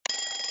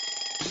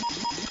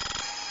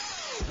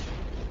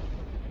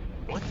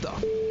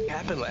the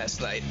happened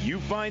last night? You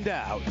find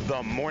out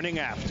the morning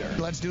after.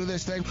 Let's do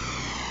this thing.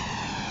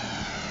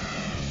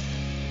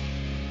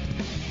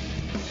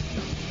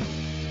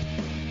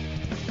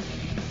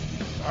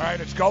 All right,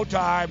 it's go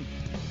time.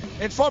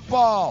 It's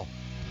football.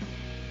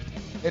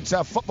 It's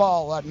a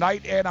football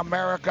night in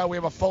America. We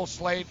have a full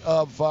slate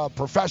of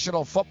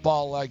professional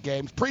football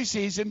games.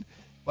 Preseason,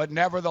 but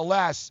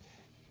nevertheless,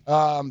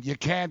 you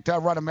can't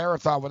run a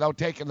marathon without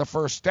taking the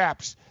first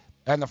steps.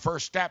 And the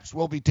first steps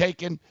will be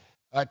taken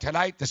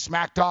tonight. The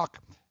Smack Talk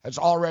has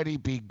already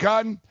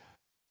begun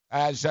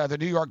as the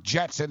New York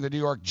Jets and the New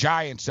York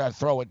Giants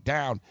throw it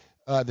down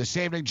this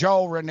evening.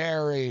 Joe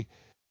Ranieri,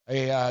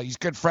 he's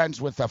good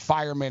friends with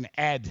Fireman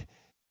Ed.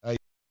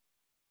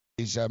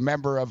 He's a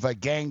member of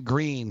Gang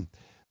Green.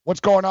 What's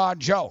going on,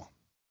 Joe?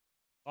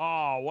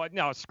 Oh, what?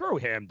 No, screw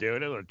him,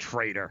 dude. He's a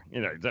traitor.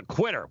 You know, the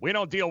quitter. We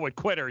don't deal with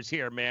quitters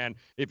here, man.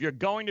 If you're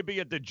going to be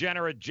a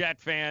degenerate Jet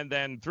fan,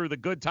 then through the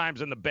good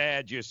times and the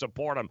bad, you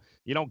support him.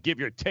 You don't give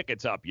your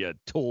tickets up, you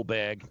tool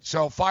bag.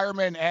 So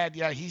Fireman Ed,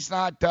 yeah, he's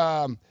not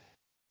so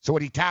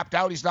when he tapped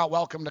out, he's not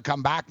welcome to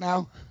come back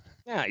now?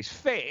 Yeah, he's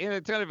fake.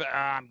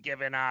 I'm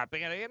giving up.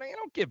 You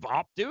don't give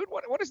up, dude.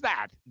 What is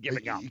that?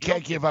 Giving up. You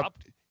can't give up.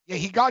 Yeah,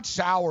 he got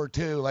sour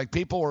too. Like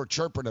people were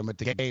chirping him at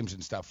the games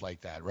and stuff like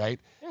that, right?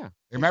 Yeah.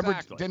 Remember,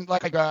 exactly.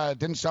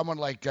 Didn't someone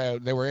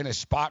they were in his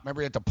spot?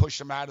 Remember, he had to push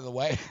him out of the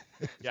way.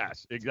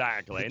 Yes,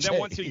 exactly. And then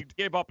once he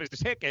gave up his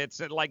tickets,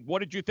 like, what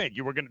did you think?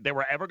 They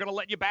were ever gonna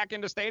let you back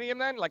in the stadium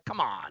then? Like, come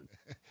on.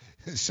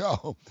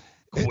 So,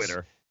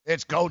 quitter.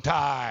 It's go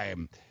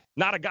time.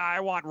 Not a guy I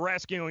want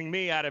rescuing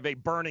me out of a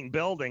burning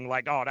building.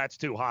 Like, oh, that's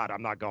too hot.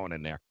 I'm not going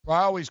in there. Well,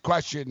 I always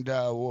questioned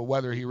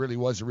whether he really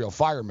was a real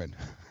fireman.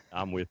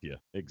 I'm with you.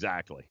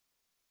 Exactly.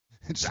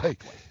 It's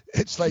like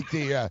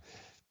the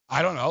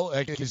I don't know.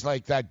 It's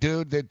like that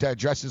dude that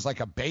dresses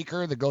like a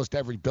baker that goes to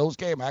every Bills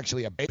game.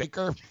 Actually, a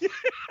baker.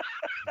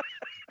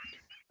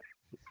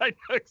 I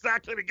know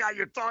exactly the guy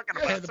you're talking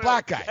about. Yeah, the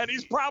black guy. And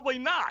he's probably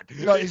not.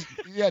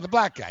 The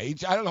black guy.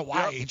 I don't know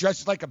why. Yep. He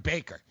dresses like a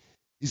baker.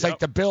 He's like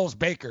the Bills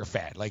Baker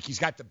fan. Like he's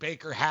got the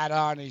Baker hat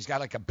on. And he's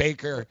got like a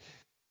Baker.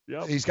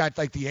 Yep. He's got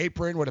like the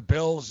apron with the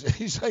Bills.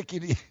 He's like.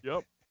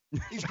 Yep.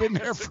 He's been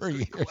there for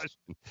years.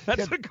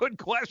 That's a good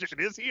question.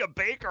 Is he a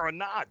baker or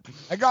not?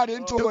 I got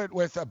into it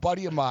with a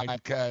buddy of mine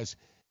because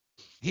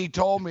he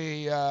told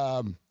me it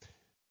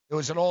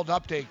was an old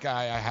update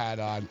guy I had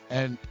on,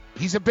 and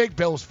he's a big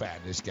Bills fan,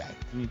 this guy.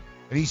 And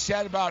he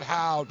said about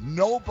how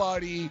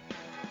nobody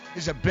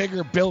is a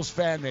bigger Bills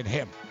fan than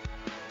him.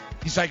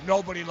 He's like,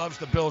 nobody loves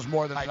the Bills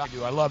more than I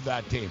do. I love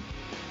that team.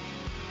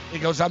 He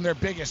goes, I'm their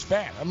biggest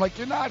fan. I'm like,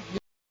 you're not.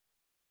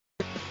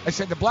 I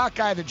said, the black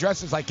guy that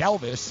dresses like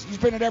Elvis, he's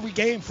been at every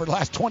game for the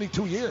last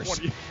 22 years.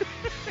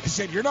 I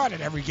said, you're not at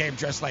every game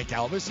dressed like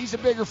Elvis. He's a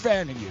bigger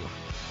fan than you.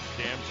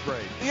 Damn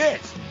straight. He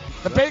is.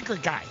 The Baker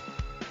guy.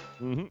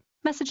 Mm-hmm.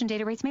 Message and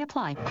data rates may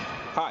apply.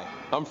 Hi,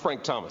 I'm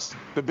Frank Thomas,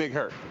 the Big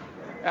Hurt.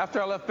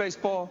 After I left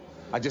baseball,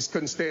 I just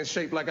couldn't stay in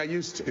shape like I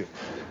used to.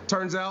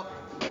 Turns out,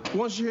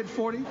 once you hit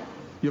 40,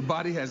 your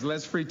body has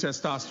less free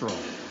testosterone,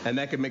 and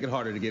that can make it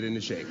harder to get into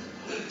shape.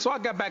 So I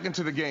got back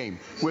into the game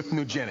with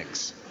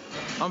Nugenics.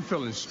 I'm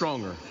feeling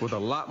stronger with a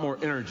lot more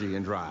energy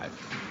and drive.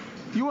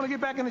 You want to get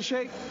back into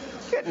shape?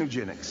 Get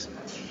Nugenics.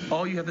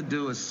 All you have to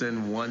do is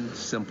send one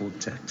simple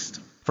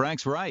text.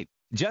 Frank's right.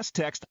 Just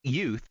text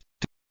YOUTH.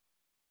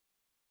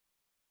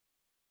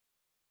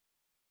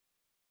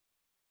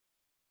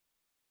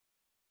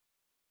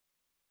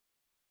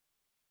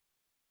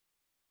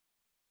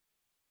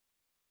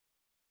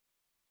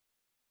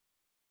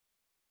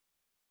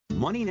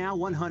 Money Now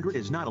 100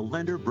 is not a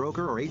lender,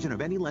 broker, or agent of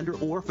any lender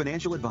or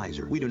financial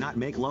advisor. We do not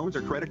make loans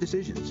or credit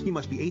decisions. You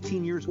must be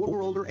 18 years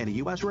or older and a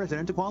U.S.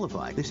 resident to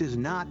qualify. This is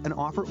not an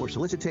offer or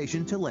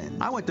solicitation to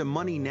lend. I went to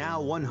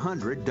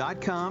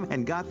MoneyNow100.com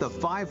and got the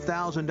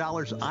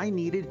 $5,000 I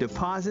needed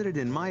deposited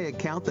in my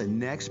account the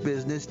next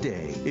business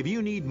day. If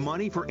you need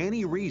money for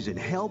any reason,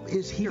 help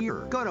is here.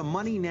 Go to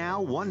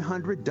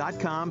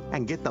MoneyNow100.com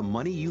and get the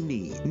money you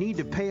need. Need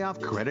to pay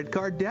off credit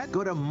card debt?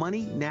 Go to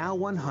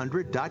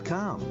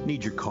MoneyNow100.com.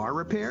 Need your car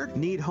repaired?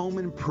 Need home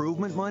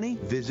improvement money?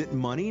 Visit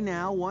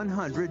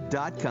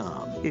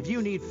MoneyNow100.com. If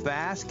you need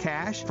fast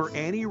cash for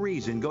any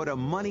reason, go to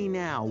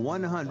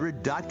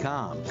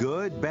MoneyNow100.com.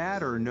 Good,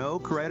 bad, or no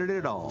credit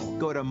at all.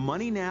 Go to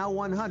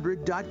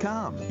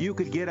MoneyNow100.com. You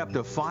could get up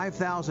to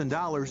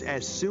 $5,000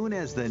 as soon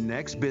as the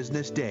next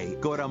business day.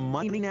 Go to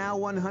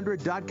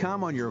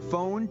MoneyNow100.com on your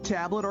phone,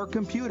 tablet, or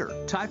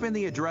computer. Type in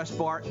the address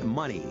bar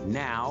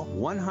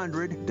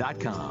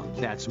MoneyNow100.com.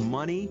 That's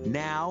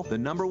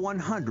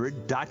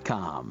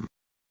MoneyNow100.com.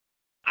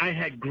 I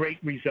had great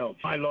results.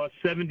 I lost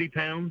 70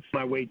 pounds.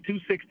 I weighed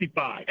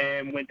 265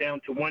 and went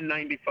down to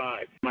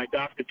 195. My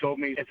doctor told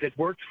me, if it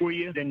works for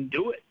you, then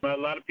do it. A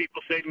lot of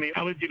people say to me,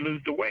 how did you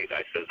lose the weight?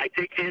 I said, I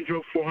take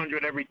Andro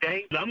 400 every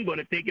day. I'm going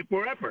to take it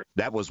forever.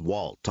 That was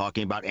Walt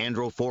talking about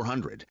Andro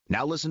 400.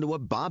 Now listen to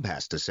what Bob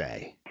has to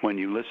say. When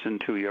you listen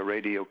to your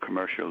radio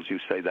commercials, you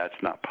say that's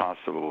not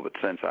possible, but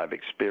since I've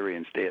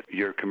experienced it,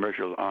 your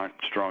commercials aren't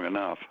strong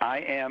enough. I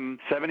am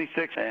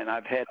 76, and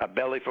I've had a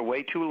belly for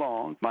way too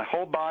long. My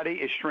whole body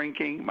is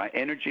shrinking. My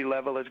energy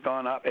level has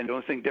gone up, and the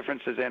only thing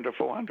different is Andro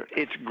 400.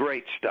 It's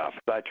great stuff.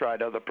 I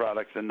tried other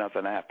products, and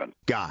nothing happened.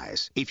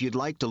 Guys, if you'd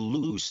like to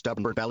lose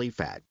stubborn belly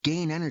fat,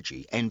 gain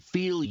energy, and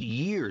feel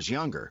years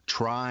younger,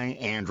 try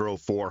Andro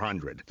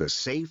 400, the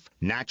safe,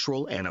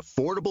 natural, and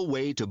affordable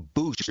way to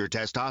boost your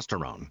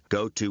testosterone.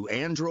 Go to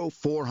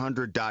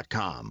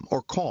andro400.com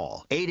or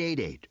call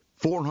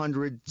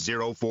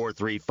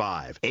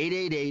 888-400-0435.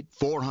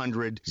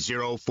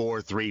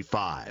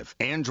 888-400-0435.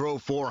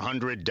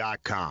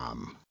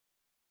 andro400.com.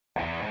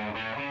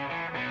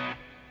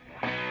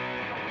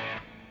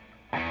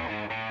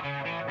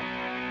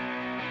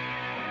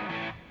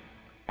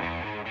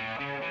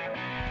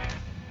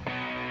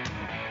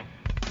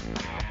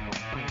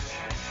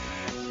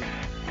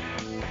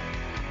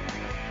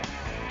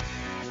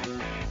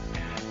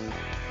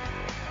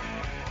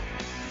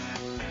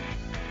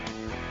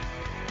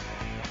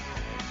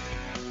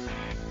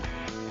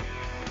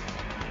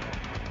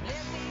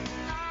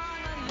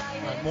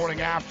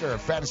 Morning After,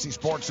 Fantasy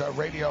Sports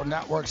Radio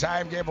Networks. I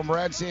am Gabriel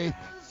Morency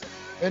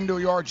in New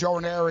York, Joe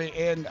Ranieri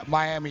in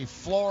Miami,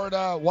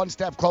 Florida. One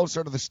step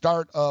closer to the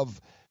start of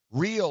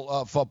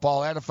real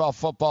football, NFL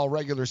football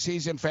regular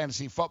season,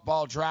 fantasy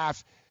football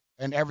drafts,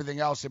 and everything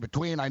else in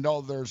between. I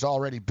know there's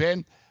already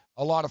been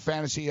a lot of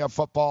fantasy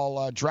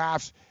football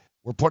drafts.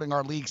 We're putting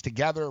our leagues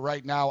together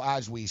right now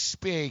as we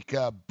speak,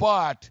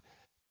 but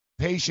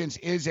patience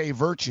is a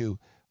virtue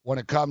when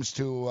it comes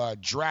to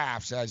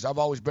drafts, as I've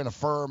always been a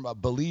firm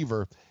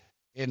believer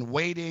in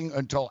waiting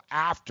until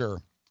after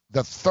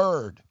the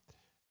third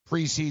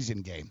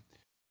preseason game.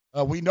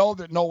 We know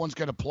that no one's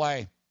going to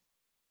play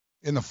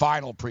in the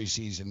final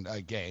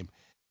preseason game.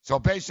 So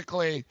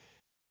basically,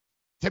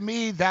 to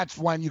me, that's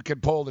when you can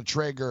pull the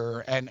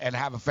trigger and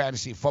have a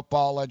fantasy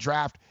football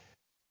draft.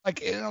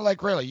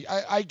 Really,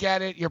 I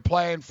get it. You're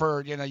playing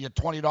for, your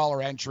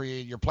 $20 entry.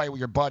 You're playing with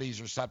your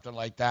buddies or something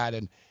like that,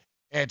 and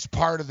it's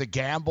part of the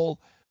gamble,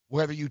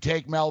 whether you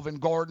take Melvin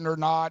Gordon or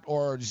not,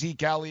 or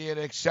Zeke Elliott,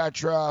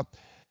 etc.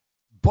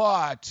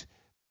 But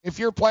if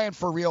you're playing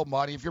for real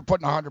money, if you're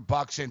putting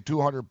 $100 in,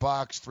 $200,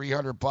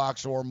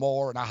 $300 or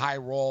more in a high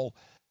roll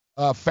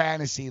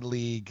fantasy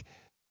league,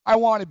 I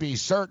want to be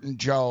certain,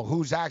 Joe,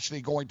 who's actually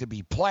going to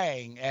be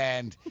playing.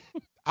 And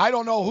I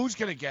don't know who's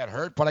going to get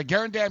hurt, but I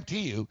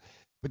guarantee you,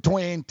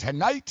 between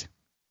tonight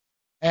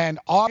and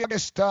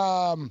August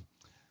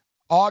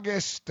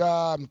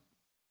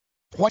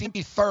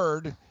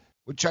 23rd,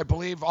 which I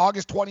believe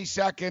August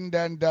 22nd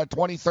and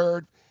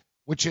 23rd,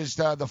 which is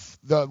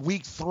the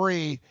Week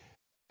 3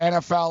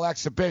 NFL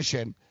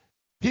exhibition,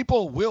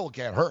 people will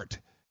get hurt.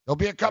 There'll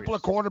be a couple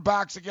of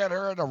quarterbacks that get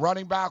hurt, a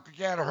running back will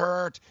get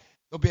hurt.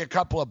 There'll be a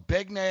couple of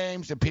big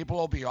names, and people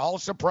will be all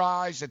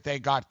surprised that they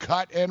got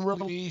cut and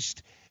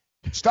released.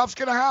 Stuff's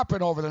going to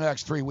happen over the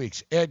next 3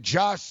 weeks. It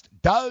just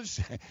does,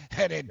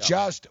 and it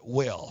just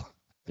will.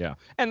 Yeah,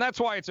 and that's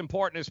why it's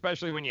important,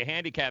 especially when you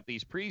handicap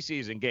these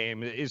preseason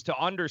games, is to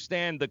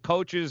understand the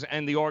coaches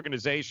and the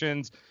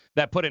organizations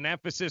that put an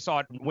emphasis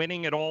on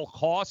winning at all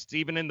costs,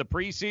 even in the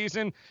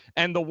preseason,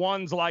 and the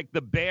ones like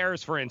the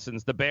Bears, for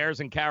instance, the Bears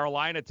in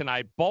Carolina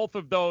tonight. Both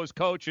of those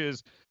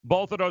coaches,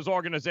 both of those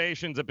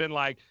organizations have been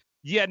like,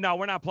 yeah, no,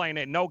 we're not playing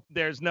it. No,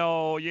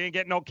 you ain't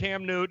getting no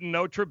Cam Newton,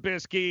 no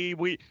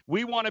Trubisky.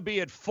 We want to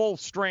be at full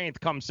strength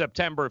come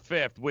September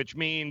 5th, which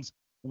means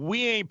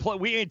we ain't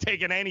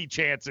taking any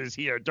chances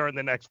here during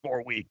the next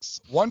 4 weeks.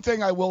 One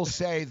thing I will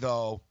say,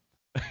 though,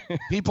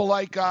 people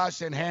like us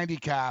and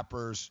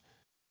handicappers,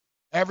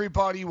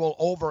 everybody will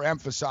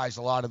overemphasize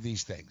a lot of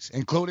these things,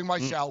 including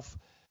myself,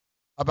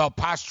 about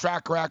past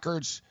track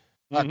records.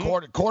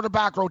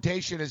 Quarterback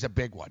rotation is a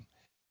big one,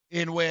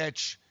 in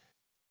which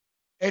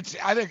I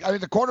think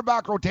the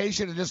quarterback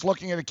rotation and just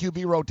looking at a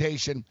QB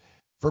rotation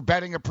for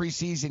betting a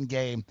preseason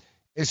game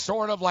is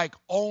sort of like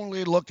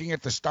only looking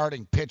at the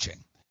starting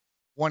pitching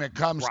when it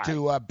comes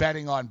to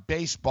betting on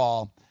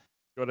baseball.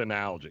 Good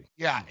analogy.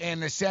 Yeah, in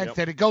the sense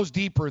that it goes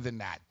deeper than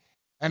that.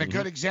 And a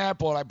good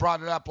example, and I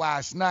brought it up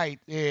last night,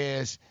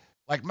 is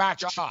like Matt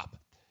Schaub.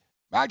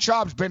 Matt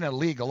Schaub's been in the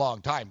league a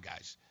long time,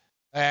 guys.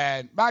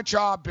 And Matt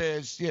Schaub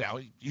is, he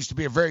used to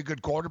be a very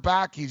good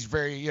quarterback. He's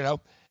very,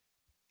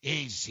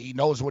 he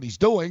knows what he's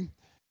doing.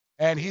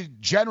 And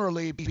he'd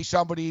generally be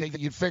somebody that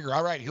you'd figure,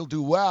 all right, he'll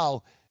do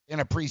well in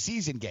a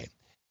preseason game.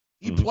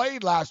 He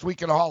played last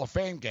week in a Hall of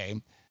Fame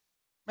game.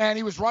 Man,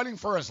 he was running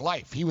for his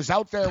life. He was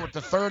out there with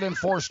the third and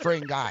fourth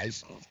string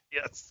guys.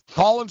 Yes.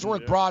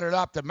 Collinsworth brought it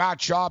up that Matt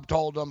Schaub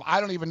told him, I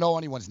don't even know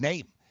anyone's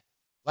name.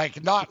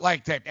 Like, not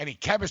like that, any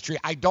chemistry.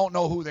 I don't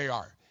know who they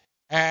are.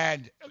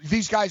 And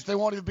these guys, they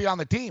won't even be on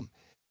the team.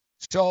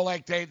 So,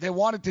 like, they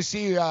wanted to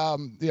see,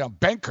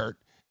 Benkert,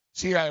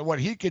 see what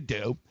he could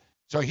do.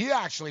 So he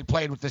actually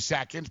played with the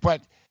seconds.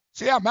 But,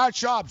 so, yeah, Matt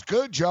Schaub's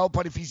good, Joe.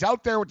 But if he's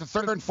out there with the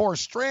third and fourth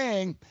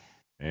string,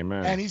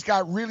 amen, and he's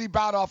got really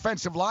bad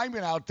offensive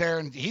linemen out there,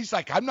 and he's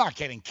like, I'm not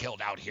getting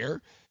killed out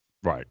here.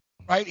 Right.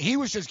 Right? He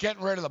was just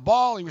getting rid of the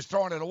ball. He was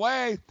throwing it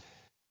away.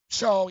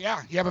 So,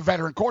 yeah, you have a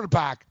veteran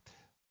quarterback.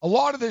 A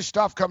lot of this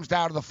stuff comes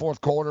down to the fourth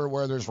quarter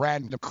where there's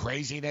random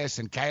craziness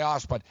and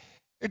chaos, but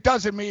it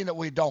doesn't mean that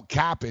we don't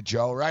cap it,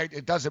 Joe, right?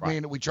 It doesn't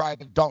mean that we try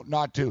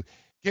not to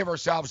give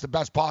ourselves the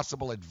best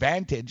possible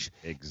advantage.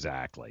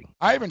 Exactly.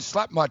 I haven't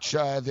slept much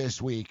this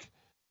week,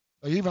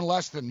 even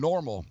less than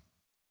normal.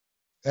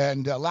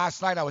 And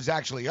last night I was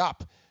actually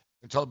up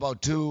until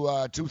about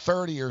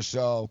 2:30 or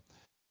so,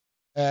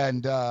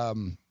 and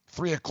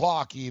 3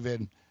 o'clock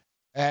even.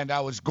 And I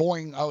was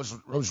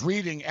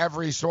reading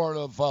every sort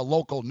of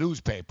local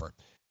newspaper,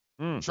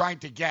 trying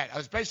to I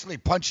was basically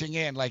punching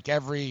in like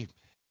every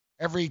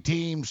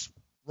team's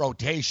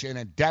rotation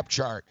and depth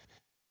chart.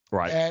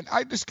 Right. And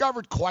I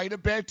discovered quite a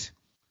bit,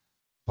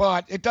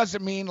 but it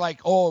doesn't mean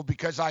like,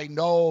 because I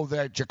know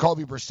that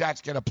Jacoby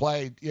Brissett's going to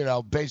play,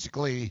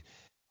 basically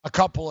a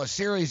couple of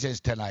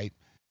series tonight.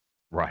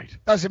 Right.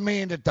 Doesn't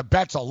mean that the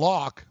bet's a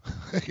lock.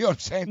 You know what I'm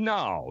saying?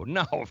 No.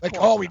 Like,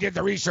 we did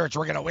the research,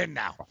 we're going to win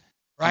now.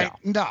 Right?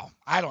 No,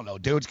 I don't know,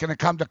 dude. It's going to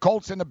come to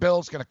Colts and the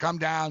Bills. It's going to come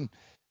down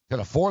to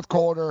the fourth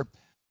quarter.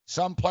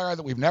 Some player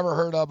that we've never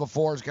heard of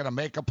before is going to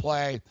make a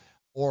play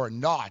or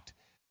not.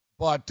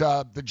 But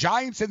the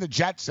Giants and the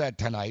Jets said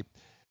tonight,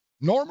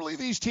 normally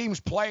these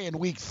teams play in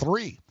week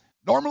 3.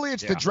 Normally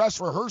it's the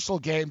dress rehearsal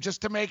game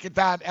just to make it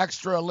that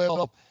extra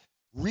little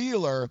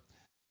realer.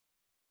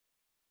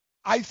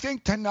 I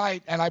think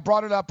tonight, and I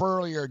brought it up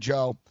earlier,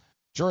 Joe,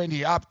 during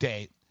the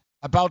update,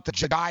 about the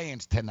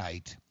Giants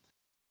tonight.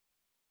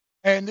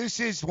 And this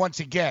is, once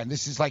again,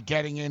 like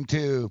getting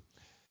into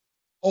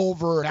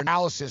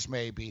over-analysis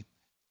maybe.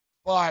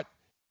 But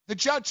the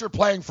Jets are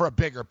playing for a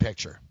bigger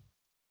picture.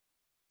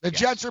 The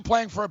Jets are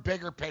playing for a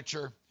bigger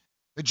picture.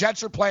 The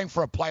Jets are playing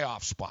for a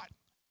playoff spot.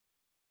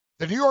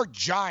 The New York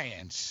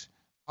Giants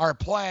are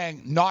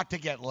playing not to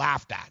get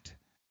laughed at.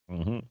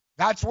 Mm-hmm.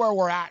 That's where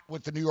we're at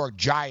with the New York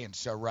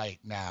Giants right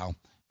now.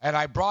 And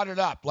I brought it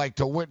up, like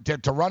to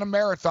run a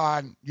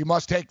marathon, you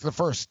must take the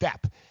first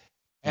step.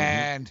 Mm-hmm.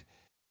 And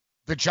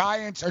the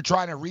Giants are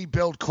trying to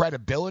rebuild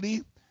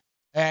credibility,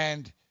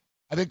 and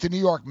I think the New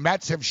York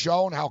Mets have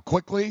shown how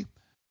quickly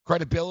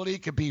credibility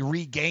can be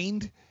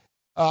regained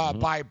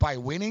by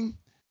winning.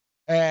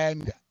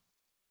 And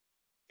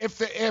if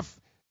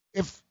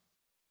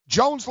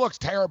Jones looks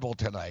terrible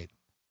tonight,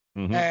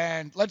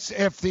 and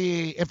if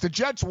the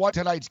Jets won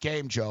tonight's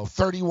game, Joe,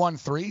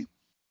 31-3,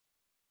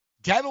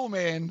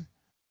 Gettleman,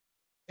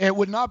 it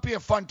would not be a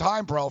fun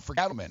time, bro, for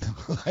Gettleman.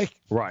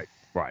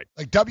 Right.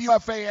 Like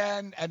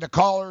WFAN and the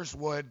callers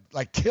would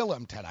like kill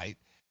him tonight.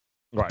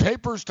 Right. The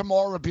papers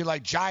tomorrow would be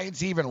like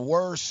Giants even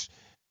worse,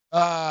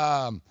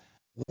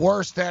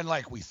 worse than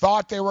like we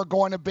thought they were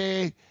going to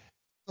be.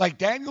 Like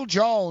Daniel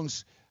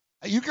Jones,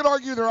 you could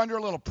argue they're under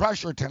a little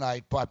pressure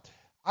tonight, but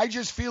I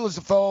just feel as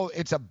though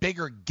it's a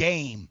bigger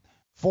game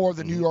for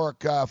the New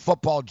York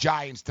football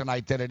Giants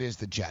tonight than it is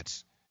the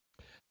Jets.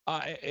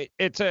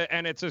 It's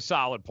a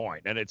solid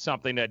point, and it's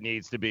something that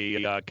needs to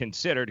be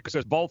considered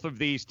because both of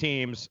these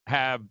teams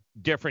have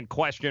different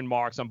question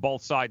marks on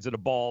both sides of the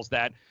balls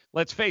that,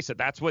 let's face it,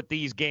 that's what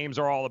these games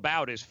are all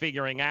about, is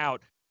figuring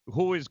out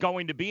who is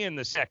going to be in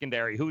the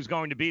secondary, who's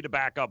going to be the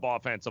backup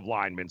offensive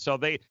lineman. So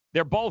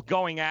they're both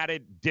going at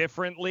it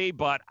differently,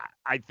 but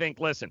I think,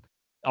 listen,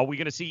 are we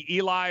going to see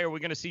Eli? Are we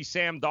going to see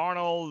Sam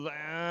Darnold?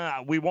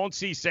 We won't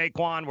see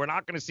Saquon. We're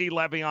not going to see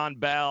Le'Veon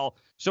Bell.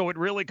 So it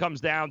really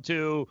comes down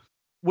to,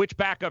 which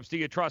backups do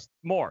you trust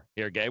more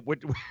here, Gabe?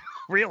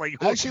 Really?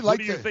 Who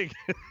do you think?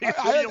 Who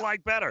do you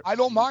like better? I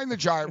don't mind the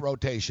Giant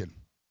rotation.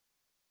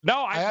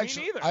 No, I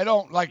mean either. I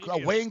don't like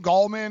Wayne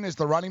Gallman is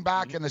the running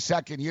back in the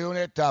second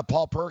unit.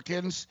 Paul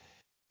Perkins.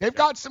 They've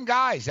got some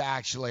guys,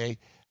 actually.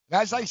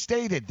 As I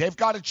stated, they've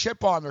got a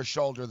chip on their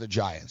shoulder, the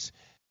Giants.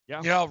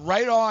 Yeah.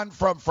 Right on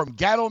from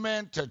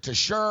Gettleman to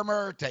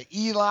Shermer to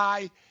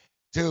Eli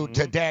to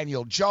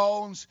Daniel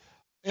Jones.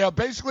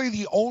 Basically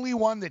the only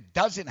one that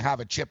doesn't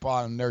have a chip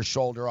on their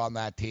shoulder on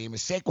that team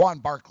is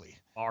Saquon Barkley.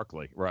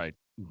 Barkley, right.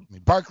 I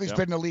mean, Barkley's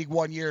been in the league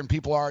 1 year, and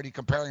people are already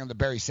comparing him to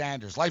Barry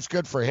Sanders. Life's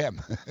good for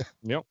him.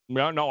 Yep.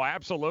 No,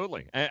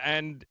 absolutely.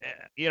 And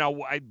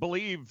I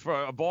believe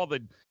of all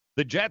the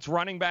Jets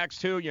running backs,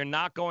 too, you're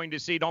not going to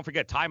see, don't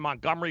forget, Ty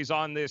Montgomery's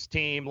on this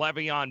team,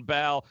 Le'Veon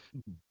Bell.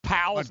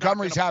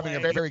 Montgomery's having a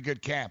very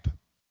good camp.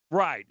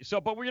 Right. So,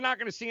 but we're not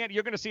going to see it.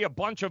 You're going to see a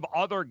bunch of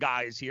other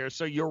guys here.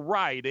 So you're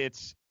right.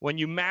 It's when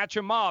you match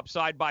them up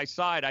side by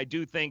side, I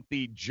do think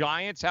the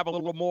Giants have a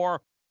little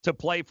more to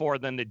play for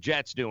than the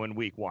Jets do in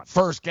week 1.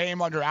 First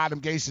game under Adam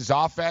Gase's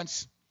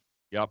offense.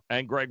 Yep.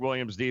 And Greg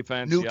Williams'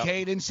 defense. New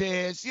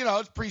cadences.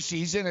 It's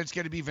preseason. It's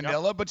going to be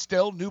vanilla, but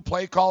still new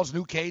play calls,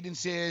 new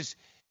cadences,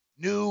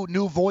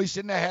 new voice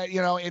in the head,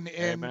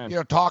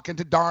 talking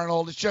to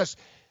Darnold.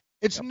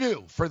 It's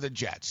new for the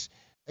Jets.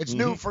 It's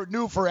new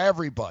for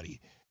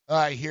everybody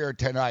here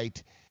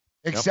tonight.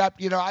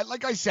 Except,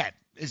 like I said,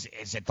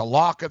 is it the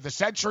lock of the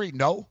century?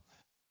 No.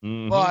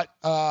 But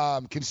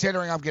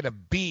considering I'm going to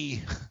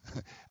be,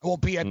 I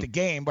won't be at the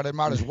game, but I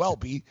might as well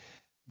be.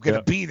 I'm going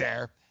to be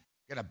there,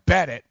 going to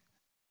bet it,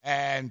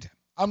 and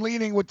I'm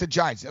leaning with the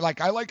Giants.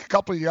 Like, I like a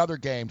couple of the other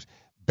games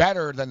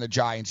better than the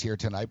Giants here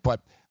tonight, but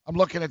I'm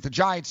looking at the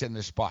Giants in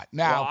this spot.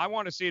 Now, well, I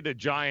want to see the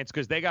Giants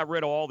because they got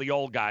rid of all the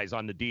old guys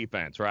on the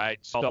defense, right?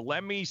 So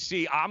let me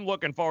see. I'm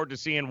looking forward to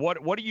seeing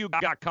what do you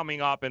got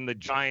coming up in the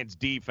Giants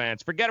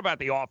defense. Forget about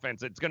the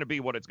offense. It's going to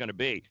be what it's going to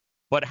be.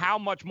 But how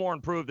much more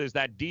improved is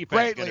that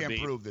defense going to be? Greatly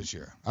improved this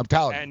year. I'm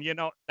telling you.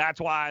 And,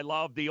 that's why I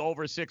love the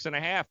over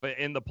 6.5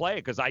 in the play,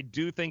 because I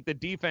do think the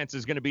defense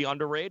is going to be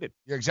underrated.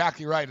 You're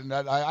exactly right. And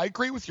I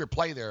agree with your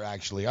play there,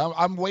 actually.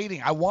 I'm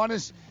waiting. I want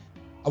to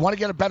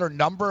get a better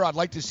number. I'd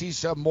like to see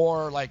some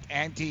more, like,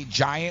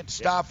 anti-Giant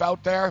stuff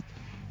out there.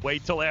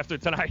 Wait till after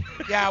tonight.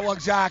 Yeah, well,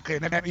 exactly.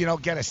 And then,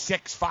 get a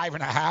 6,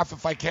 5.5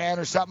 if I can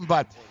or something.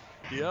 But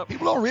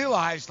people don't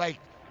realize, like,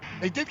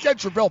 they did get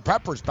Jabril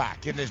Peppers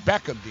back in this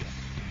Beckham deal.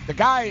 The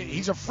guy,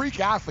 he's a freak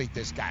athlete,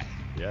 this guy.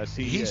 Yes,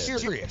 he's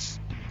serious.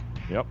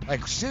 Yep.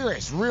 Like,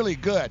 serious, really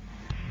good.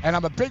 And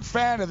I'm a big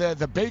fan of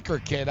the Baker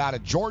kid out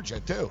of Georgia,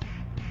 too.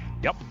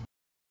 Yep.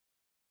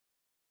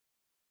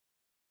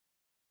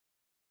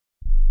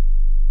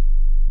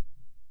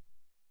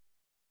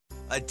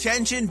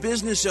 Attention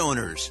business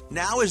owners.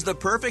 Now is the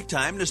perfect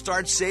time to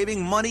start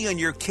saving money on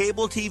your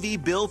cable TV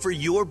bill for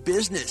your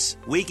business.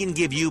 We can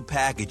give you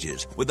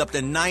packages with up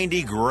to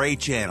 90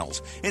 great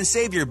channels and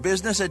save your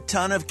business a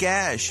ton of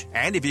cash.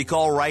 And if you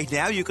call right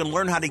now, you can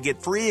learn how to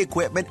get free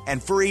equipment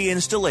and free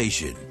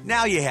installation.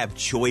 Now you have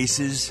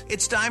choices.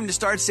 It's time to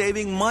start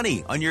saving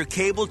money on your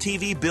cable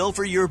TV bill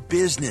for your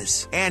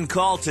business. And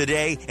call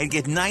today and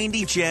get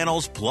 90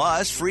 channels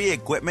plus free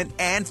equipment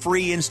and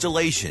free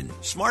installation.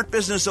 Smart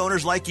business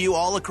owners like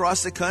you all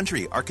across the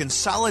country are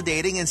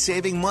consolidating and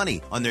saving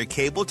money on their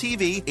cable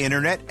TV,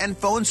 internet, and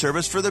phone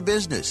service for their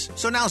business.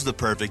 So now's the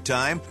perfect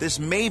time. This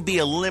may be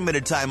a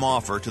limited time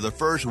offer to the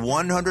first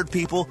 100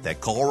 people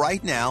that call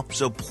right now,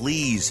 so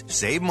please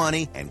save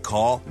money and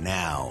call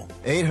now.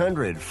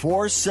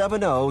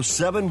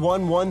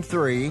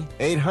 800-470-7113.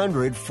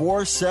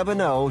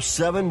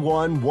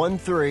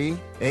 800-470-7113.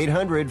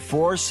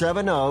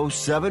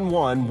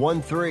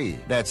 800-470-7113.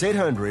 That's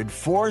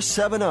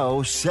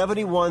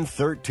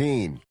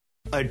 800-470-7113.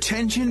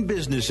 Attention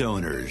business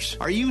owners.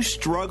 Are you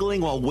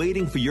struggling while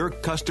waiting for your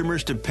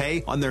customers to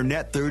pay on their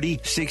net 30,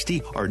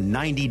 60, or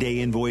 90-day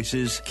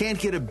invoices? Can't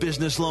get a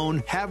business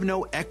loan? Have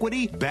no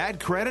equity? Bad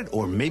credit?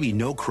 Or maybe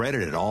no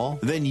credit at all?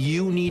 Then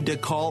you need to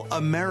call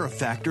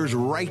AmeriFactors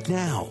right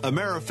now.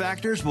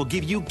 AmeriFactors will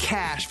give you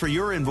cash for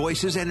your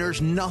invoices and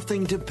there's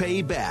nothing to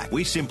pay back.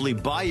 We simply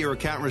buy your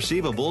account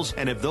receivables,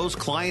 and if those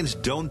clients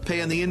don't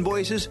pay on the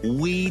invoices,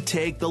 we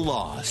take the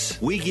loss.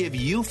 We give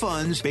you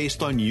funds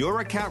based on your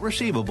account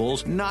receivables,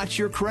 not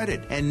your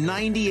credit. And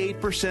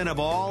 98% of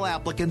all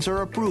applicants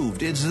are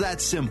approved. It's that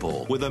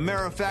simple. With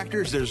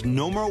AmeriFactors, there's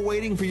no more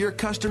waiting for your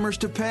customers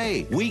to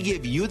pay. We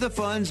give you the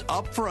funds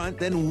up front,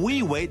 then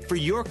we wait for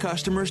your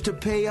customers to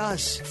pay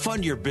us.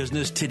 Fund your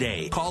business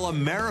today. Call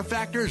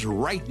AmeriFactors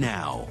right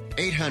now.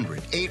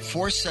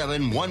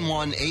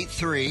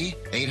 800-847-1183.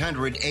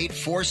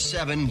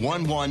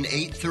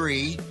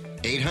 800-847-1183.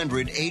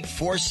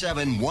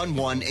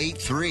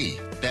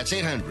 800-847-1183. That's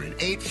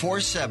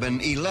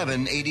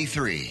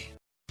 800-847-1183.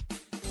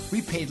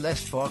 We paid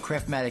less for our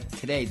Craftmatic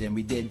today than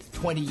we did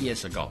 20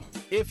 years ago.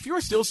 If you're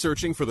still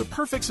searching for the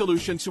perfect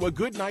solution to a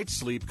good night's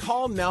sleep,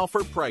 call now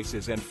for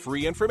prices and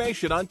free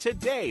information on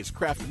today's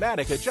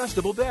Craftmatic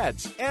adjustable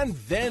beds. And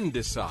then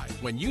decide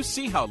when you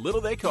see how little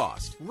they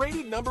cost.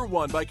 Rated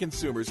 #1 by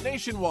consumers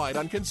nationwide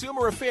on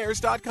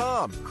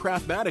ConsumerAffairs.com.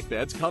 Craftmatic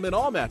beds come in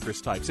all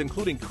mattress types,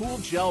 including cool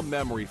gel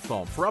memory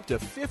foam for up to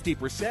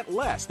 50%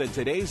 less than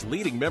today's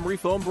leading memory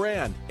foam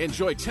brand.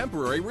 Enjoy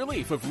temporary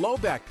relief of low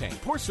back pain,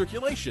 poor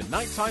circulation,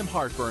 nighttime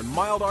heartburn,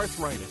 mild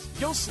arthritis.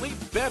 You'll sleep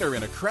better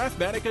in a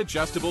Craftmatic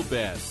adjustable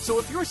bed. So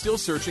if you're still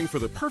searching for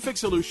the perfect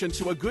solution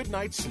to a good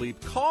night's sleep,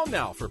 call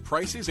now for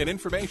prices and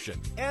information.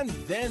 And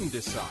then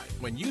decide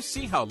when you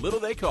see how little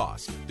they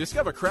cost.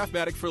 Discover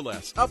Craftmatic for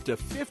less, up to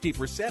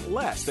 50%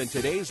 less than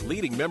today's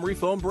leading memory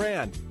foam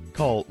brand.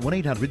 Call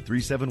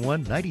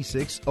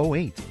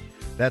 1-800-371-9608.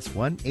 That's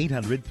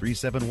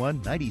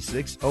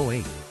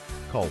 1-800-371-9608.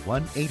 Call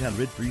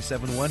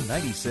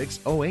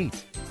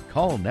 1-800-371-9608.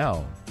 Call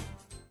now.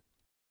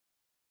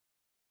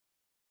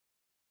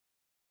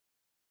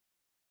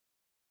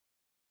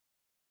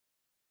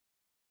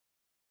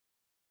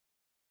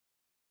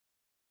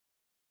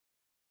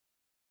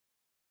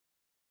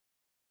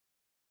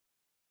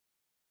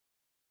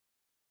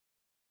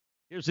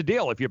 Here's the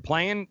deal. If you're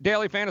playing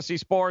daily fantasy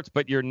sports,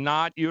 but you're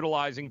not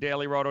utilizing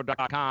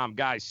dailyroto.com,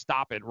 guys,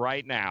 stop it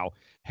right now.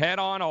 Head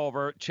on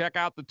over, check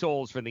out the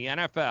tools for the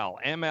NFL,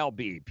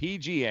 MLB,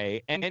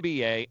 PGA,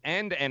 NBA,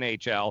 and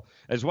NHL,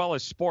 as well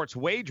as sports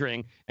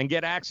wagering, and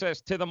get access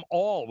to them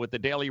all with the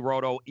Daily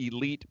Roto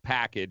Elite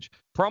package.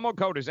 Promo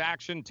code is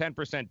ACTION,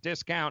 10%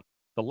 discount.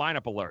 the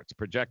lineup alerts,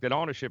 projected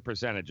ownership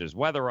percentages,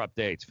 weather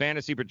updates,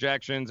 fantasy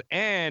projections,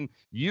 and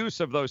use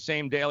of those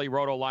same daily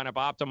Roto lineup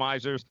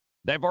optimizers.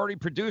 They've already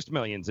produced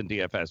millions in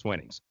DFS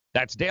winnings.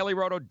 That's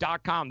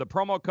dailyroto.com. The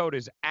promo code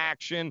is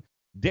ACTION.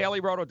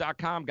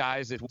 Dailyroto.com,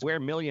 guys, is where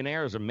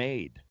millionaires are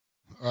made.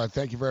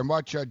 Thank you very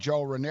much,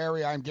 Joe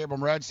Ranieri. I'm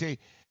Gabriel Morency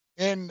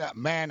in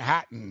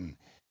Manhattan.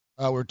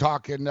 We're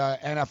talking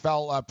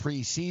NFL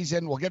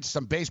preseason. We'll get to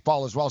some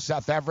baseball as well.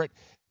 Seth Everett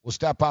will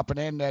step up and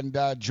in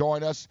and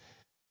join us.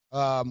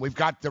 We've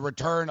got the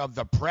return of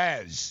the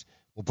Prez.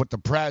 We'll put the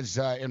Prez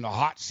in the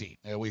hot seat.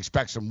 We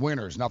expect some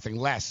winners, nothing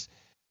less,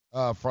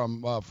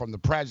 from the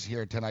Prez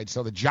here tonight.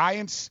 So the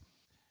Giants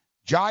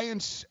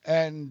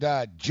and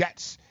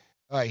Jets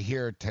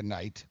here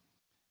tonight.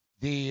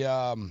 The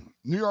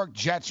New York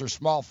Jets are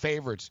small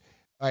favorites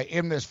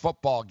in this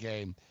football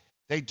game.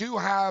 They do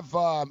have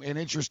an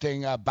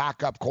interesting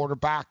backup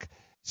quarterback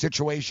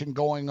situation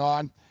going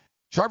on.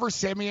 Trevor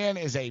Siemian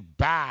is a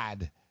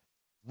bad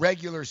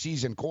regular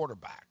season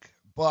quarterback,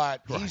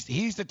 but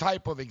he's the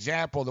type of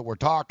example that we're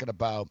talking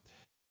about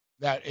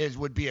that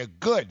would be a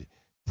good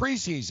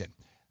preseason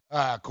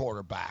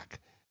quarterback.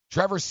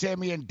 Trevor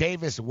Siemian,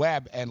 Davis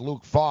Webb, and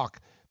Luke Falk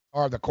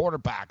are the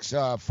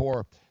quarterbacks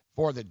for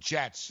the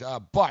Jets.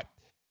 But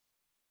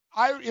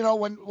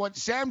when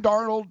Sam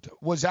Darnold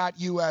was at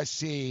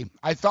USC,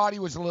 I thought he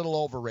was a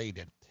little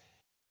overrated.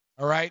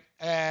 All right,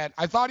 and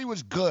I thought he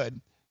was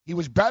good. He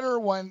was better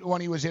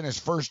when he was in his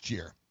first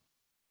year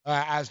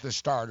as the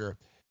starter.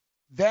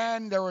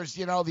 Then there was,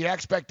 the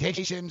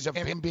expectations of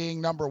him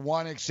being number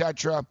one,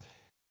 etc.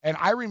 And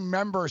I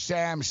remember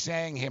Sam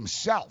saying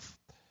himself,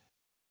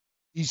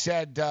 he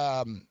said,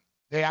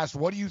 they asked,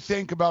 what do you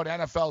think about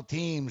NFL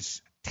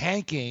teams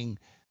tanking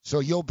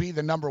so you'll be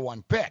the number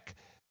one pick?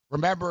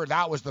 Remember,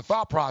 that was the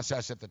thought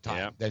process at the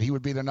time, that he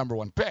would be the number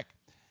one pick.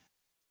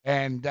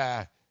 And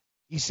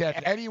he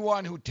said,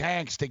 anyone who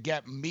tanks to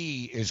get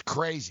me is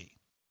crazy.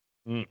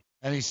 And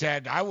he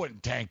said, I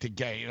wouldn't tank to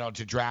get,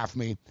 to draft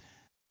me.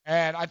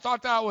 And I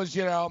thought that was,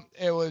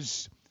 it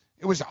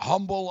was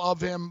humble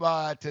of him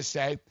to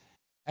say.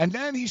 And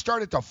then he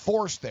started to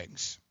force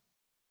things.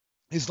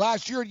 His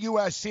last year at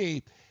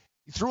USC,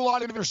 he threw a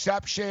lot of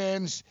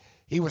interceptions.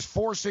 He was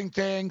forcing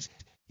things.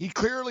 He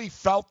clearly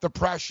felt the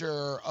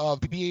pressure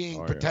of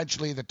being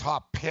potentially the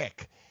top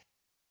pick.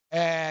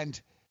 And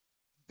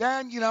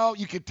then,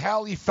 you could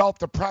tell he felt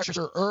the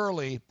pressure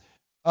early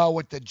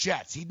with the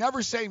Jets. He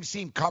never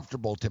seemed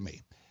comfortable to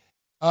me.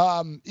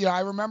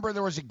 I remember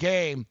there was a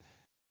game,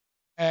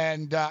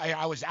 and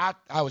I was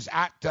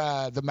at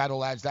the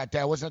Meadowlands that day.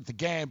 I wasn't at the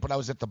game, but I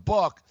was at the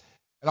book.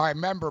 And I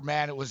remember,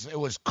 man, it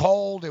was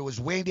cold. It was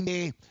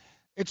windy.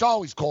 It's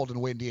always cold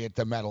and windy at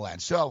the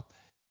Meadowlands. So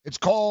it's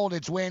cold,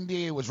 it's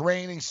windy, it was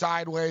raining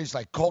sideways,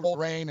 like cold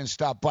rain and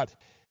stuff. But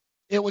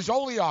it was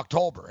only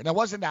October, and it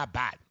wasn't that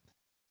bad.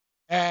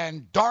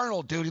 And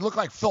Darnold, dude, he looked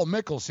like Phil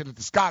Mickelson at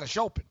the Scottish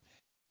Open.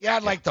 He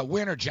had, like, the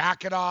winter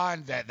jacket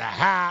on, the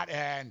hat,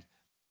 and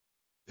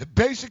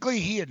basically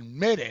he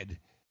admitted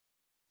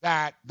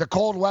that the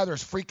cold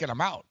weather's freaking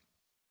him out.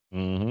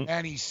 Mm-hmm.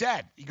 And he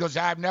said,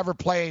 I've never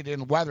played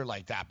in weather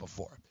like that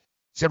before.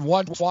 He said,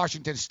 once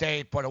Washington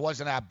State, but it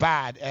wasn't that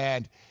bad.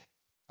 And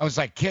I was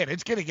like, kid,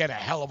 it's going to get a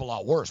hell of a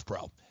lot worse,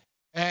 bro.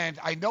 And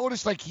I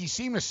noticed, like, he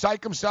seemed to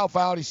psych himself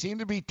out. He seemed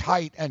to be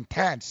tight and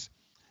tense.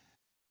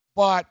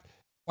 But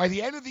by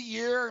the end of the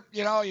year,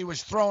 he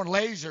was throwing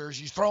lasers.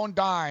 He's throwing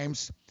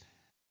dimes.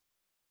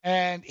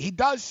 And he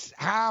does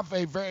have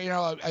a very,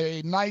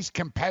 a nice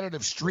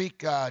competitive streak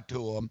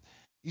to him.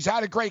 He's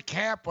had a great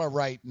camp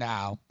right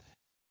now.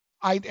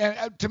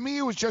 And to me,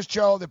 it was just,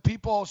 Joe, that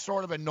people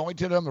sort of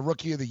anointed him the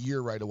rookie of the year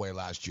right away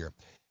last year.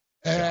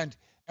 And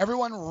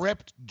everyone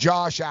ripped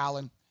Josh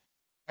Allen.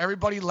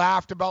 Everybody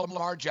laughed about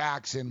Lamar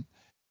Jackson.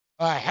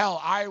 Hell,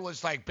 I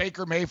was like,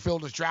 Baker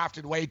Mayfield was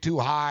drafted way too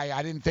high.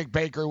 I didn't think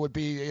Baker would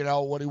be,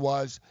 what he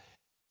was.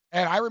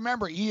 And I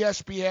remember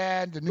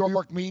ESPN, the New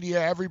York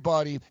media,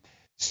 everybody.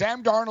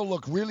 Sam Darnold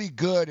looked really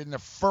good in the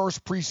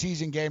first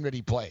preseason game that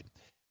he played.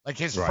 Like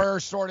his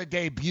first sort of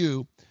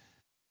debut,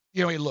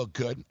 he looked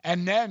good.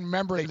 And then,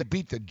 remember, they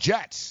beat the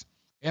Jets.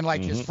 In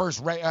like his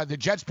first, the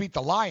Jets beat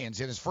the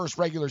Lions in his first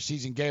regular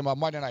season game on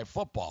Monday Night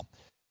Football.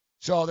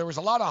 So there was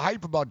a lot of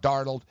hype about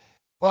Darnold,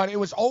 but it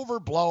was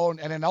overblown.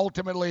 And then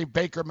ultimately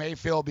Baker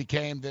Mayfield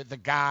became the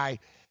guy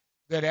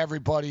that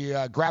everybody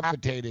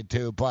gravitated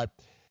to. But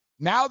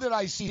now that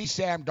I see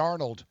Sam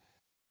Darnold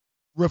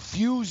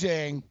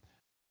refusing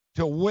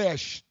to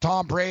wish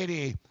Tom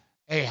Brady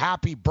a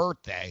happy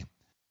birthday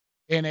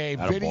in a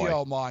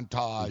video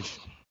montage,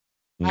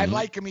 I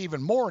like him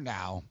even more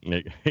now.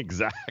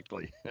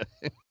 Exactly.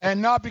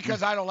 And not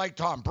because I don't like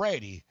Tom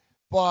Brady,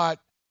 but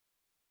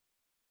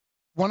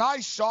when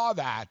I saw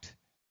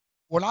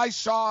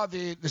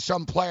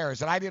some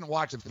players, and I didn't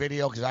watch the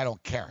video because I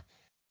don't care,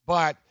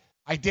 but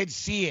I did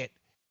see it,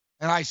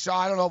 and I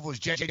don't know if it was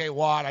J.J.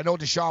 Watt. I know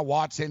Deshaun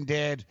Watson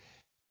did.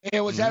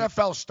 It was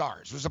NFL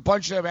stars. It was a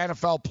bunch of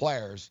NFL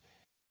players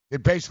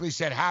It basically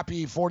said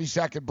happy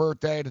 42nd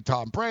birthday to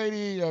Tom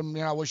Brady, and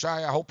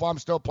I hope I'm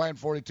still playing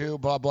 42,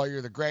 blah, blah,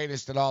 you're the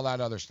greatest, and all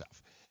that other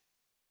stuff.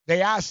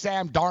 They asked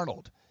Sam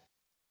Darnold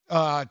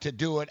to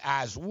do it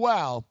as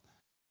well,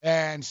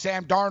 and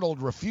Sam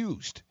Darnold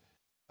refused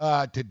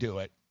to do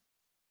it.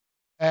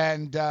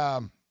 And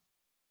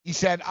he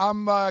said,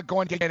 I'm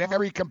going to get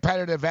every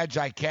competitive edge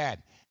I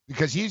can,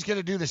 because he's going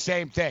to do the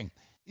same thing.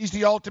 He's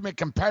the ultimate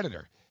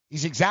competitor.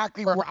 He's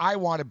exactly where I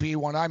want to be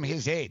when I'm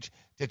his age.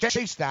 To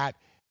chase that,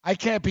 I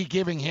can't be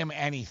giving him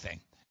anything.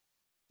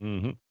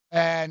 Mm-hmm.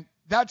 And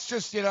that's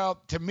just,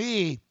 to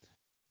me,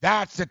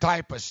 that's the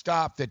type of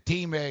stuff that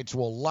teammates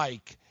will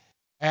like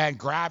and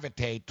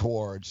gravitate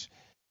towards,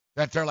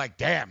 that they're like,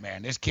 damn,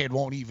 man, this kid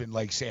won't even,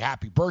 say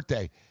happy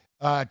birthday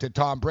to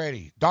Tom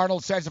Brady.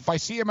 Darnold says, if I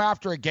see him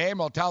after a game,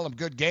 I'll tell him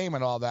good game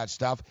and all that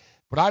stuff,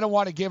 but I don't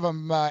want to give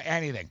him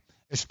anything,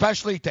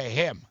 especially to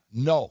him.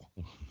 No.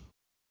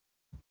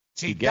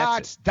 See,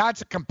 that's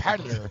a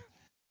competitor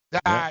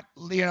that,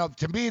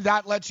 to me,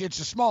 that lets you, it's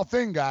a small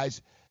thing,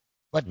 guys,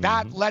 but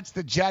that lets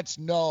the Jets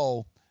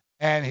know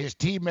and his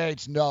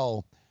teammates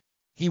know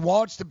he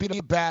wants to be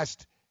the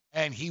best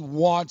and he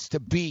wants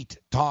to beat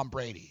Tom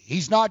Brady.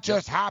 He's not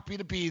just happy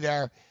to be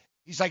there.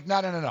 He's like,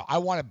 no. I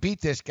want to beat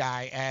this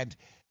guy, and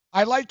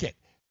I like it.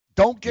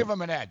 Don't give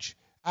him an edge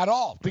at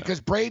all,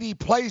 because Brady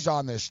plays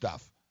on this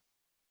stuff.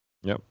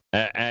 Yep.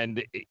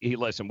 And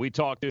listen, we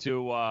talked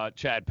to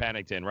Chad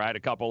Pennington, right, a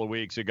couple of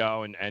weeks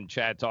ago, and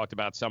Chad talked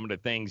about some of the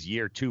things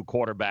year 2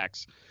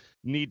 quarterbacks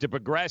need to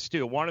progress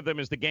to. One of them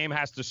is the game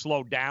has to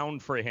slow down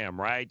for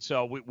him, right?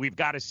 So we've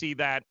got to see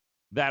that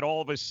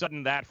all of a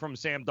sudden that from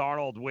Sam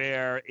Darnold,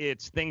 where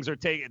things are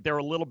they're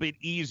a little bit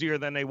easier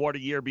than they were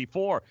the year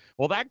before.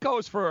 Well, that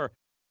goes for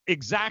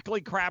exactly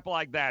crap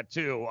like that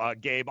too,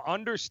 Gabe.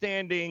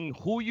 Understanding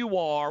who you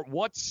are,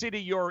 what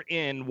city you're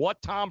in,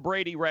 what Tom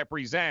Brady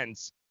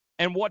represents,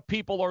 and what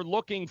people are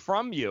looking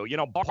from you.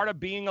 Part of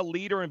being a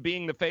leader and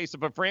being the face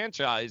of a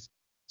franchise.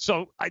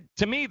 So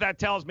to me, that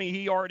tells me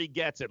he already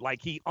gets it.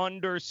 Like, he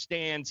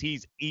understands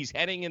he's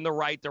heading in the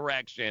right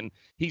direction.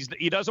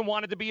 He doesn't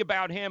want it to be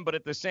about him, but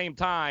at the same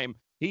time,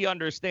 he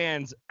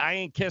understands I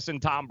ain't kissing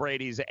Tom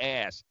Brady's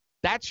ass.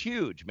 That's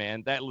huge,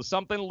 man. That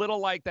something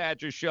little like that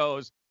just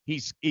shows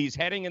he's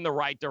heading in the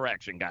right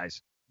direction,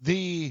 guys.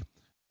 And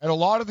a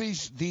lot of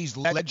these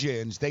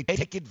legends, they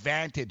take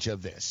advantage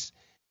of this,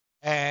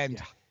 and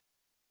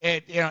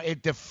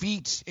it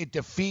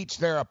defeats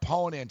their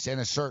opponents in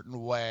a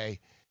certain way,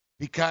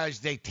 because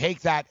they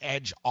take that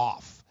edge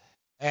off.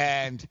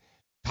 And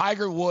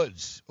Tiger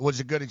Woods was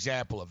a good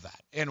example of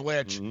that, in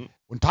which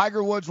when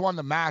Tiger Woods won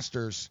the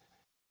Masters,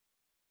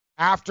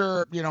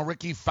 after,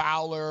 Ricky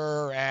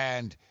Fowler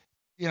and,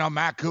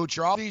 Matt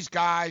Kuchar, all these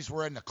guys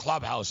were in the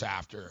clubhouse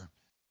after,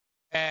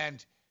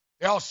 and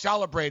they all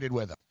celebrated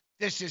with him.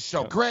 This is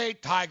so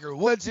great. Tiger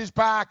Woods is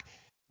back.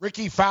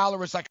 Ricky Fowler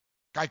was like,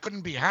 I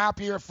couldn't be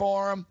happier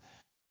for him.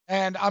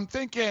 And I'm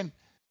thinking,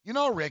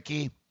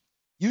 Ricky,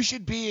 you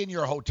should be in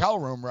your hotel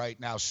room right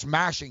now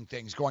smashing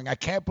things, going, I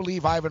can't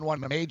believe I haven't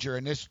won a major,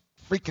 and this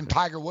freaking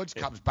Tiger Woods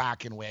comes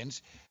back and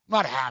wins. I'm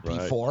not happy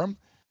for him.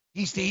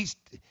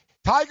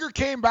 Tiger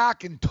came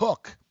back and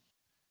took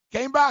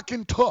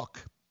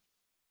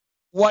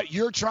what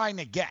you're trying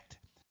to get,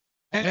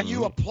 and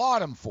you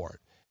applaud him for it.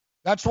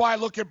 That's why I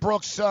look at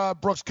Brooks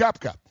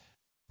Koepka.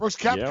 Brooks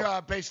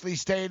Koepka basically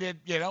stated,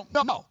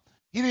 no.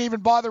 He didn't even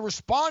bother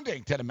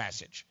responding to the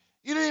message.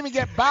 He didn't even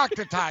get back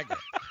to Tiger.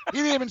 He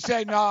didn't even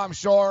say, no, I'm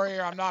sorry,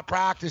 or I'm not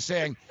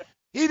practicing.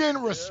 He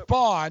didn't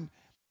respond.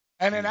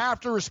 And then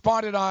after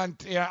responded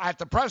at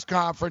the press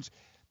conference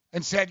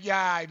and said, yeah,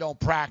 I don't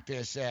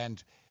practice.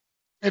 And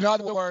in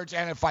other words,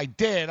 and if I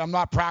did, I'm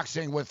not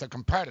practicing with a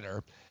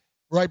competitor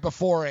right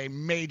before a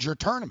major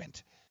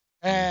tournament.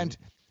 And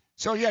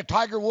so,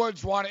 Tiger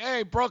Woods wanted,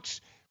 hey, Brooks,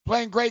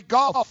 playing great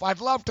golf.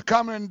 I'd love to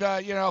come and,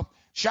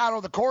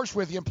 shadow the course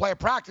with you and play a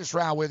practice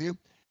round with you.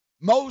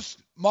 Most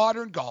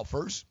modern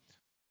golfers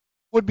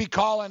would be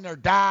calling their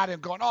dad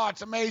and going, oh,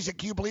 it's amazing.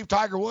 Can you believe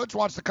Tiger Woods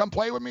wants to come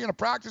play with me in a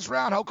practice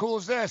round? How cool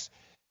is this?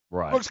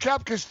 Right. Brooks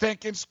Koepka's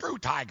thinking, screw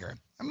Tiger.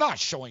 I'm not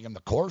showing him the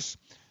course.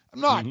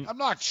 I'm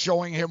not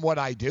showing him what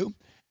I do.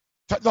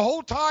 The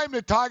whole time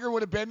that Tiger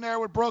would have been there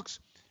with Brooks,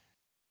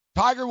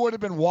 Tiger would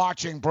have been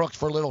watching Brooks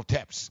for little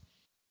tips.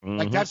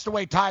 Like, that's the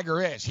way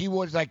Tiger is. He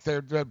was like,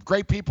 the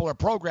great people are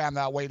programmed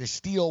that way to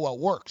steal what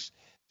works.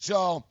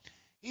 So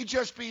he'd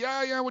just be,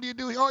 what do you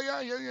do? Oh,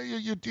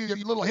 you do your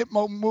little hip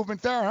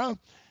movement there,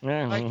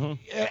 huh?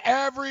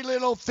 Every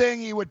little thing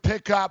he would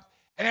pick up,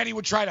 and then he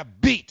would try to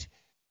beat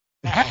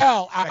the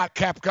hell out of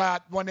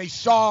Koepka. When they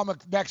saw him the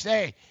next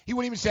day, he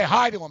wouldn't even say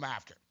hi to him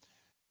after.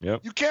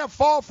 Yep. You can't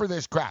fall for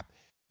this crap.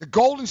 The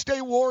Golden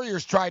State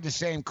Warriors tried the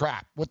same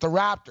crap with the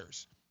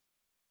Raptors.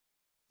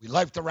 We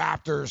like the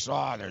Raptors.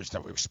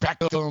 We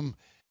respect them.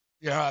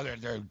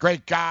 They're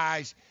great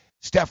guys.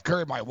 Steph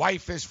Curry, my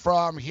wife is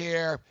from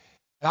here.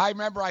 And I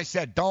remember I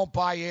said, don't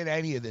buy in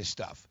any of this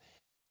stuff.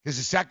 Because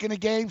the second the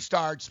game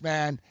starts,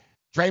 man,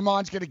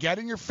 Draymond's going to get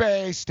in your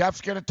face.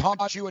 Steph's going to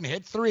taunt you and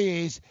hit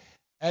threes.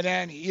 And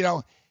then,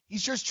 he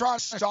He's just trying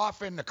to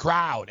soften the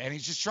crowd, and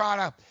he's just trying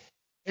to.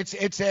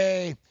 It's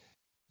a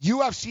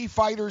UFC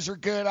fighters are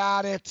good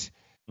at it,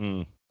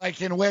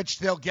 like in which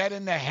they'll get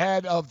in the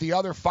head of the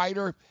other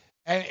fighter,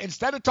 and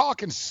instead of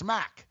talking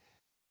smack,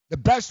 the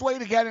best way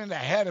to get in the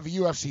head of a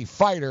UFC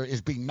fighter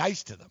is be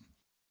nice to them.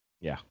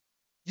 Yeah.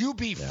 You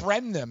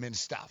befriend them and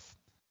stuff.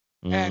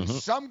 And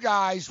some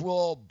guys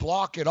will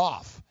block it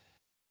off.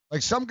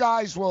 Like some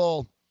guys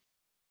will,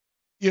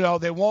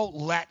 they won't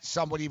let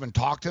somebody even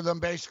talk to them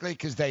basically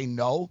because they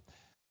know.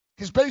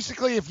 Because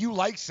basically if you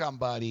like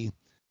somebody,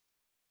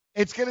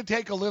 it's going to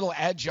take a little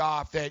edge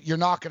off that you're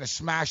not going to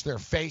smash their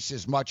face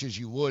as much as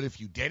you would if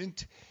you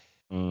didn't.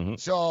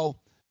 So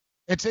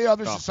it's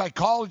there's a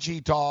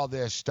psychology to all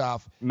this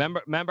stuff.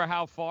 Remember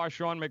how far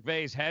Sean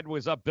McVay's head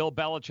was up Bill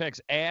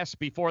Belichick's ass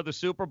before the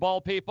Super Bowl,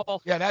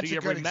 people? Yeah, that's Do a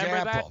you good remember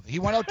example. that? He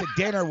went out to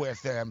dinner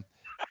with him,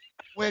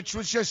 which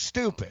was just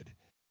stupid.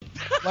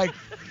 Like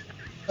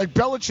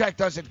Belichick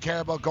doesn't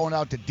care about going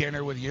out to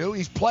dinner with you.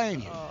 He's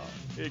playing you.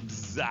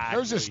 Exactly.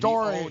 There's a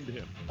story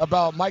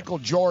about Michael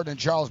Jordan and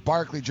Charles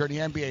Barkley during the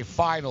NBA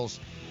Finals.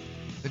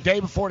 The day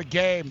before the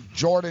game,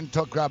 Jordan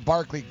took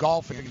Barkley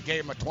golfing and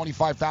gave him a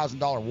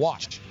 $25,000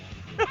 watch.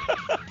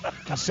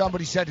 And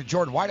somebody said to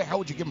Jordan, why the hell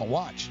would you give him a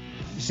watch?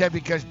 He said,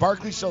 because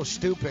Barkley's so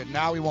stupid,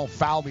 now he won't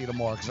foul me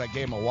anymore because I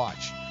gave him a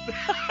watch.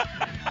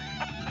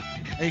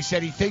 And he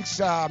said he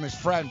thinks I'm his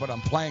friend, but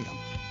I'm playing him.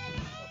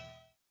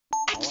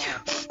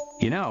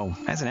 You know,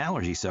 as an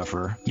allergy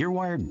sufferer, you're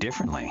wired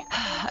differently.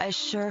 I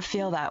sure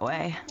feel that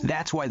way.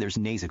 That's why there's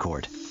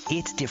Nasacort.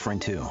 It's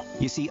different, too.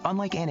 You see,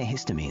 unlike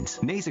antihistamines,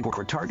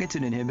 Nasacort targets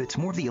and inhibits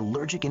more of the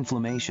allergic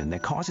inflammation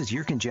that causes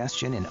ear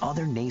congestion and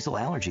other nasal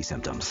allergy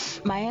symptoms.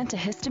 My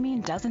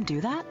antihistamine doesn't do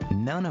that?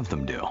 None of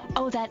them do.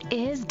 Oh, that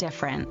is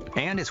different.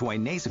 And it's why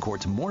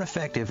Nasacort's more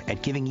effective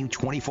at giving you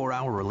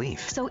 24-hour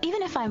relief. So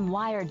even if I'm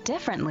wired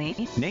differently,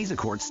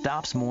 Nasacort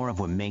stops more of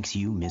what makes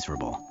you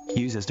miserable.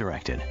 Use as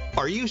directed.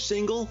 Are you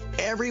single?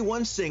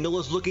 Everyone single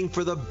is looking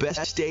for the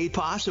best date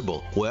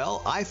possible.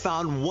 Well, I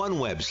found one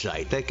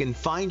website that can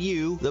find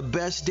you the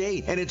best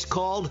date, and it's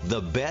called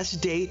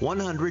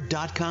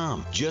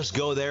thebestdate100.com. Just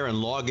go there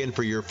and log in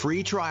for your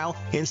free trial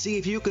and see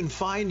if you can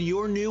find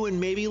your new and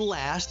maybe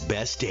last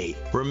best date.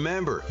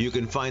 Remember, you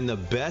can find the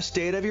best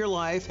date of your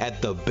life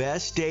at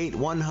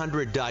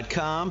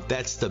thebestdate100.com.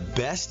 That's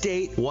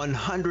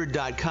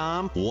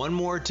thebestdate100.com. One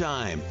more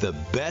time,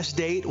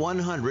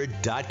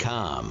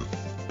 thebestdate100.com.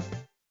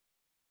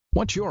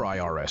 What's your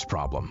IRS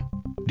problem?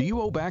 Do you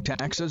owe back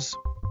taxes?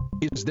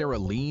 Is there a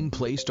lien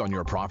placed on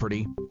your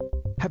property?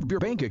 Have your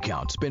bank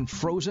accounts been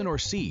frozen or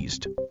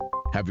seized?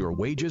 Have your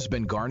wages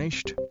been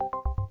garnished?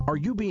 Are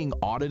you being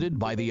audited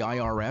by the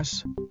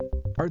IRS?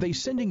 Are they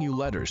sending you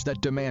letters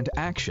that demand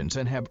actions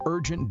and have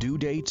urgent due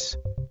dates?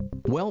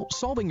 Well,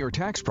 solving your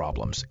tax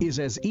problems is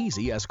as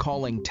easy as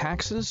calling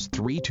Taxes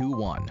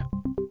 321.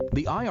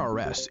 The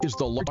IRS is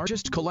the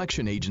largest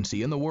collection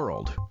agency in the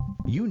world.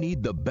 You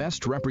need the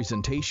best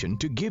representation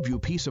to give you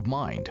peace of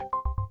mind.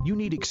 You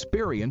need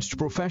experienced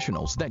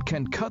professionals that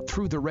can cut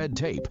through the red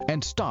tape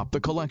and stop the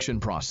collection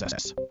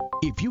process.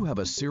 If you have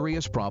a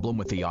serious problem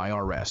with the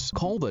IRS,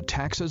 call the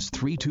Taxes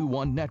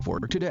 321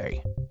 network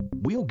today.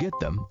 We'll get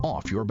them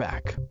off your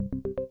back.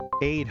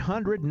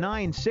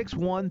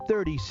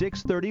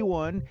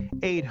 800-961-3631,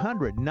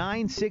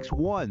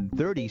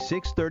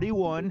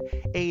 800-961-3631,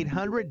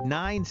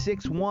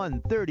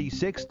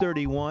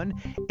 800-961-3631,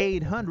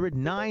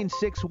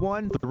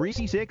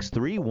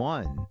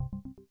 800-961-3631.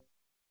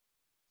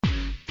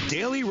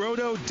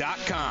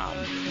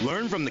 DailyRoto.com.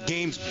 Learn from the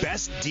game's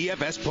best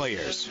DFS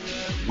players.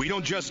 We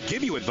don't just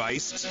give you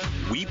advice,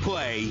 we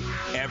play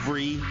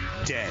every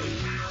day.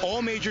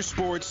 All major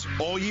sports,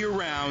 all year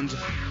round,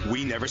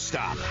 we never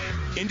stop.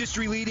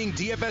 Industry-leading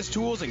DFS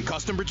tools and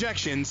custom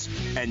projections,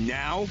 and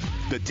now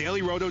the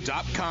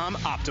DailyRoto.com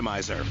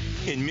Optimizer.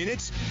 In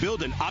minutes,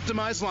 build an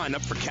optimized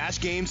lineup for cash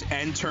games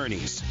and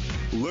tourneys.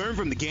 Learn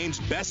from the game's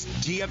best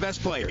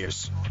DFS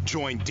players.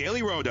 Join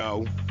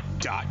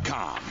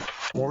DailyRoto.com.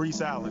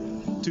 Maurice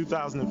Allen,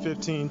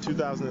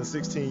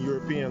 2015-2016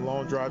 European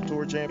Long Drive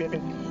Tour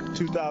Champion,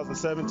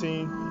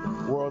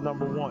 2017 World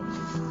Number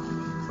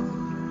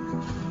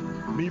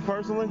 1. Me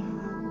personally,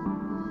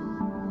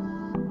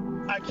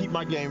 I keep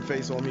my game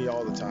face on me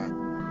all the time.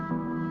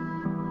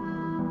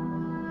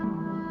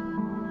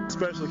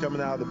 Especially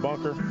coming out of the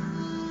bunker,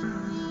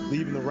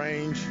 leaving the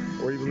range,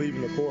 or even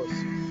leaving the course.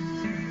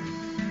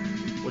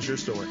 What's your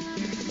story?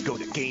 Go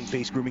to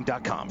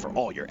GameFaceGrooming.com for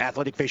all your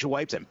athletic facial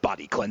wipes and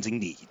body cleansing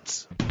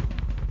needs.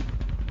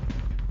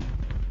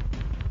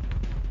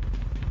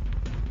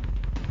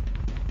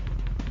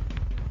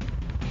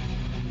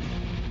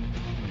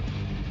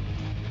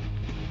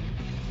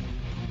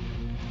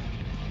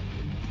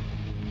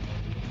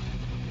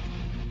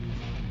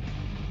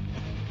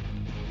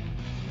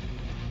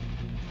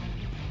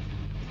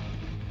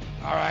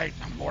 All right,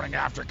 Morning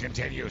After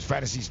continues.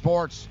 Fantasy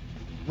Sports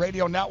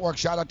Radio Network.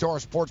 Shout out to our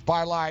Sports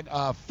Byline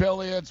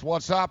affiliates.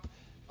 What's up,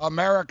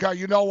 America?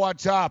 You know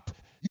what's up.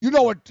 You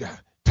know what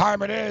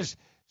time it is.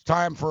 It's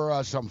time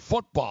for some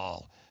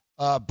football.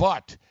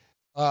 But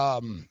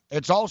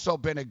It's also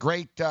been a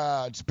great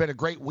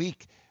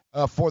week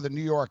for the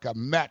New York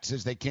Mets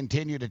as they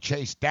continue to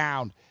chase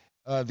down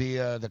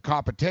the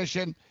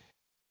competition.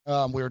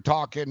 We were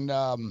talking,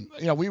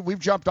 we've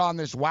jumped on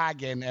this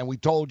wagon, and we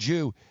told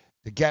you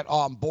to get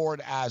on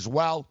board as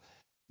well.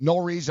 No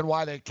reason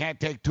why they can't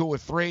take 2 or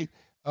 3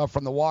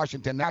 from the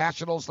Washington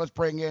Nationals. Let's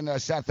bring in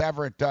Seth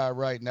Everett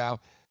right now.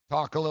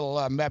 Talk a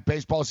little Met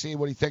baseball, see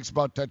what he thinks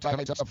about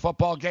tonight's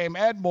football game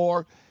and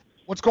more.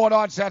 What's going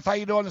on, Seth? How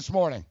you doing this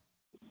morning?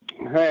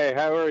 Hey,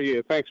 how are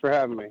you? Thanks for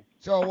having me.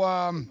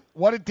 So,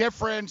 what a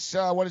difference,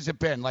 what has it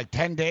been, like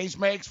 10 days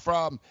makes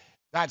from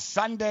that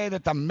Sunday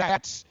that the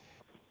Mets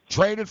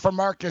traded for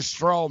Marcus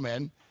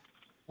Stroman,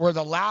 were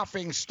the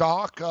laughing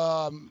stock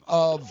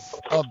of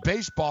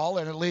baseball,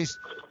 and at least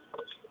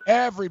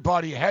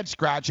everybody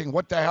head-scratching,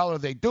 what the hell are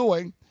they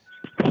doing?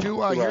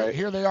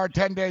 Here they are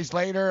 10 days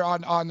later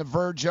on the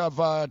verge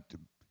of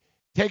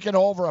taking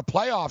over a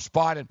playoff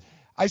spot. And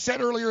I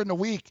said earlier in the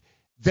week,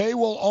 they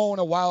will own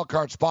a wild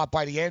card spot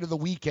by the end of the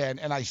weekend,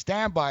 and I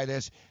stand by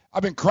this.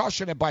 I've been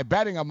crushing it by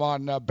betting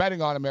on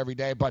them every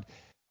day. But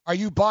are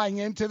you buying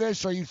into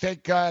this, or you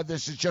think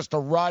this is just a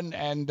run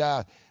and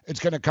it's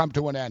going to come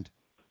to an end?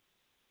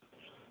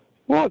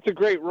 Well, it's a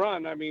great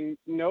run. I mean,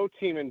 no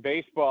team in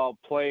baseball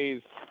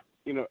plays,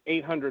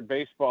 800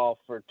 baseball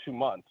for 2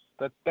 months.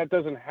 That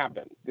doesn't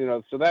happen,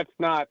 so that's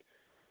not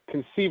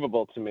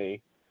conceivable to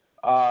me.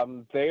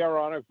 They are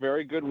on a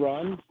very good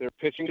run. Their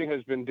pitching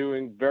has been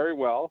doing very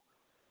well,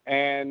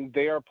 and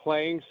they are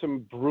playing some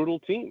brutal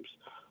teams.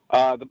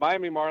 The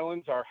Miami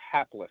Marlins are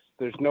hapless.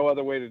 There's no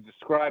other way to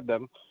describe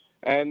them.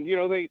 And,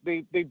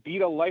 they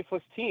beat a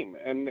lifeless team,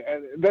 and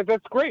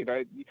that's great.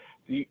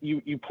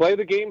 You play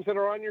the games that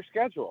are on your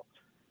schedule.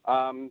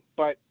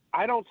 But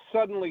I don't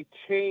suddenly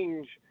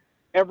change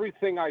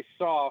everything I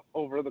saw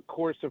over the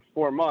course of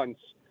 4 months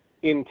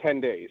in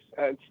 10 days.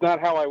 It's not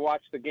how I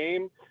watch the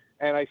game,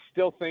 and I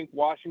still think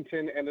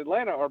Washington and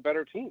Atlanta are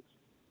better teams.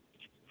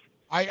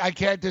 I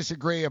can't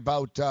disagree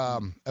about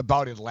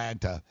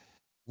Atlanta.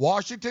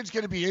 Washington's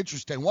going to be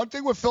interesting. One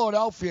thing with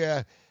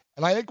Philadelphia,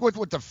 and I think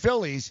with the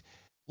Phillies,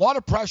 a lot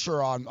of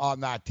pressure on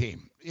that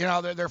team.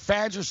 Their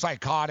fans are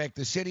psychotic.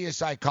 The city is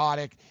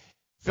psychotic.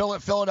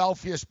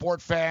 Philadelphia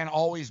sport fan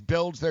always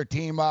builds their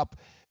team up.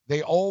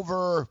 They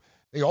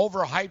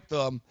overhype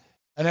them,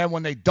 and then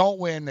when they don't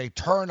win, they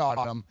turn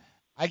on them.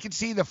 I can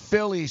see the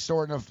Phillies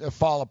sort of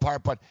fall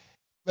apart, but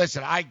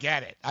listen, I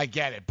get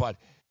it, but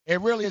it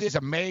really is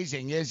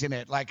amazing, isn't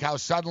it? Like how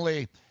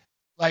suddenly,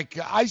 like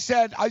I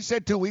said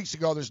 2 weeks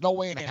ago, there's no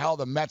way in hell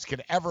the Mets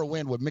could ever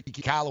win with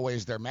Mickey Callaway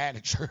as their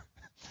manager.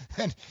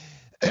 And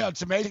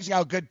it's amazing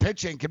how good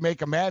pitching can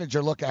make a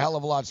manager look a hell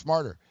of a lot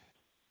smarter.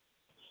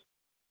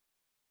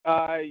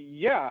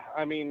 Yeah,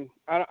 I mean,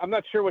 I'm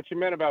not sure what you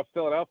meant about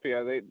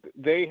Philadelphia.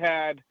 They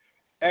had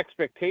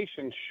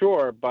expectations,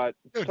 sure, but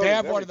dude, they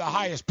have one of the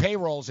highest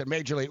payrolls in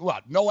Major League.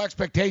 What? No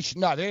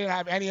expectation. No, they didn't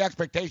have any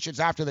expectations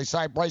after they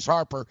signed Bryce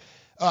Harper,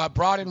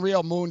 brought in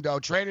Real Mundo,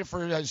 traded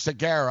for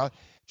Segura,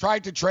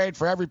 tried to trade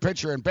for every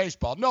pitcher in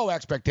baseball. No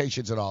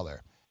expectations at all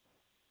there.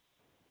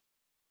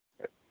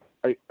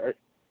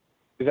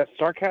 Is that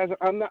sarcasm?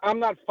 I'm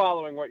not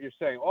following what you're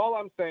saying. All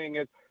I'm saying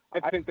is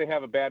I think they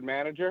have a bad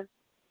manager.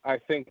 I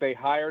think they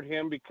hired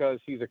him because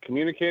he's a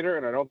communicator,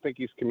 and I don't think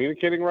he's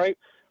communicating right.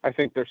 I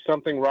think there's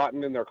something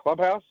rotten in their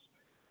clubhouse,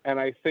 and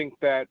I think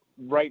that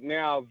right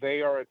now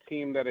they are a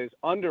team that is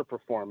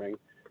underperforming.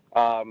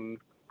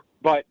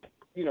 But,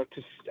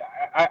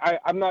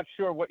 I'm not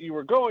sure what you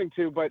were going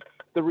to, but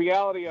the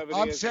reality of it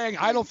I'm saying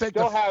I don't think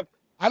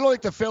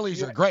the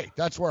Phillies are great.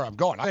 That's where I'm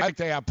going. I think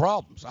they have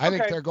problems. I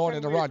think they're going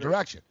in the wrong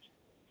direction.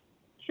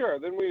 Sure,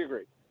 then we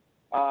agree.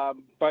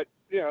 But,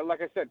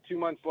 like I said, 2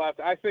 months left.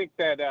 I think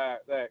that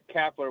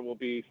Kapler will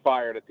be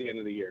fired at the end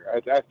of the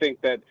year. I think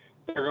that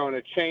they're going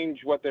to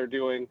change what they're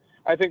doing.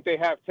 I think they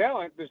have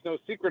talent. There's no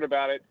secret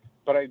about it.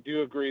 But I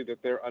do agree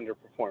that they're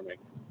underperforming.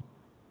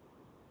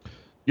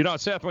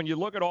 Seth, when you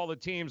look at all the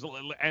teams,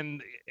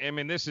 and, I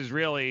mean, this is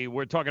really,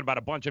 we're talking about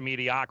a bunch of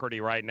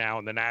mediocrity right now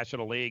in the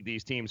National League,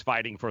 these teams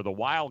fighting for the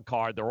wild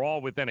card. They're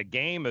all within a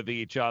game of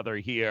each other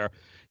here.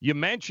 You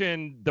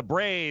mentioned the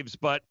Braves,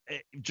 but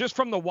just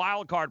from the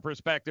wild card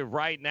perspective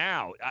right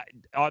now,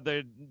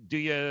 do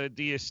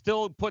you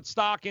still put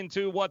stock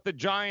into what the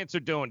Giants are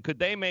doing? Could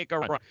they make a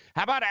run?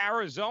 How about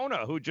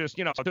Arizona, who just,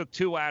 took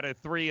 2 out of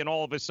 3, and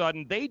all of a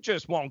sudden they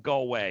just won't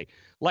go away?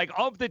 Like,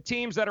 of the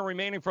teams that are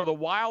remaining for the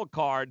wild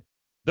card,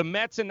 the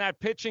Mets and that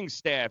pitching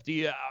staff, do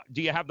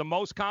you have the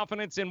most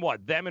confidence in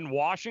them in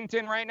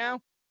Washington right now?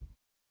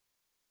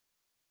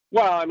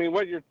 Well, I mean,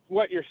 what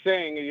you're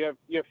saying, you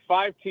have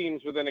 5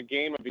 teams within a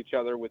game of each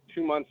other with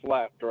 2 months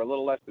left, or a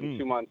little less than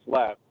 2 months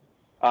left,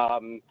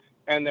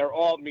 and they're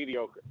all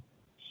mediocre.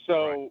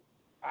 So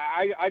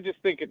I just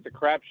think it's a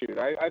crapshoot.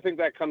 I think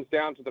that comes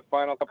down to the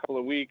final couple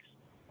of weeks.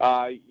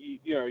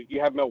 You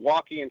have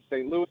Milwaukee and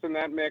St. Louis in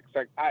that mix.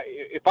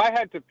 If I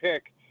had to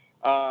pick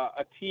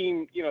a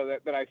team,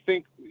 that I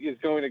think is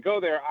going to go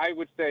there, I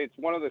would say it's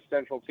one of the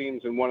Central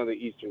teams and one of the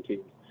Eastern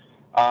teams.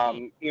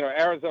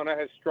 Arizona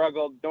has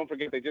struggled. Don't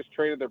forget, they just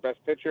traded their best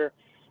pitcher.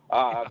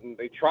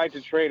 They tried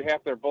to trade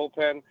half their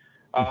bullpen.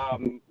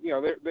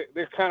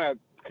 They're kind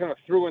of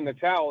threw in the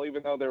towel,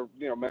 even though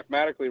they're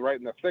mathematically right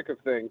in the thick of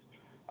things.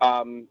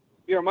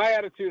 My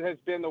attitude has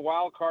been the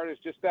wild card is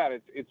just that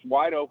it's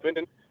wide open.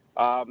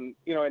 And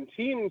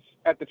teams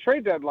at the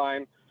trade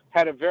deadline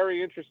had a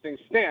very interesting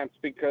stance,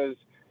 because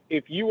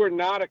if you were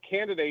not a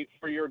candidate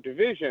for your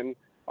division,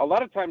 a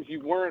lot of times you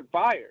weren't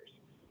buyers.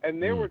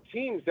 And there were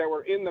teams that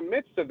were in the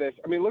midst of this.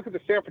 I mean, look at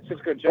the San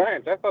Francisco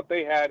Giants. I thought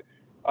they had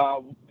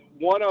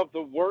one of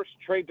the worst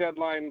trade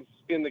deadlines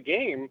in the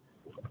game.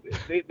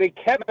 They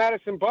kept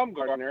Madison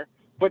Bumgarner,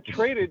 but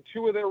traded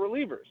two of their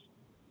relievers.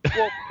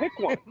 Well, pick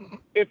one.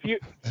 If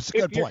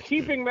you're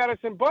keeping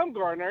Madison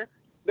Bumgarner,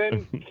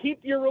 then keep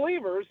your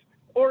relievers.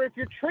 Or if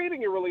you're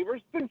trading your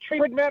relievers, then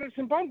trade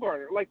Madison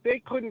Bumgarner. Like, they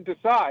couldn't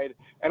decide,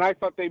 and I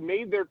thought they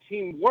made their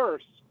team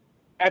worse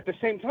at the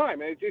same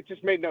time. It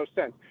just made no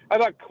sense. I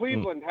thought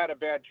Cleveland had a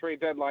bad trade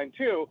deadline,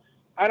 too.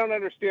 I don't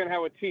understand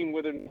how a team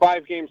within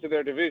 5 games of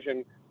their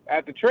division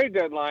at the trade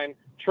deadline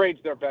trades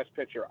their best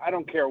pitcher. I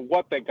don't care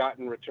what they got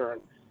in return.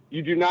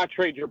 You do not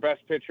trade your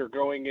best pitcher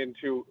going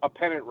into a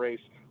pennant race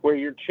where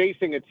you're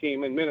chasing a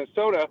team in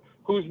Minnesota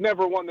who's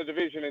never won the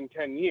division in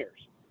 10 years.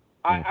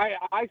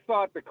 I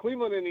thought the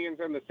Cleveland Indians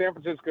and the San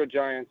Francisco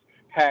Giants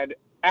had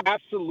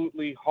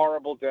absolutely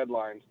horrible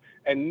deadlines,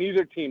 and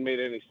neither team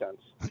made any sense.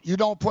 You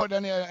don't put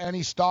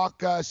any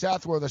stock,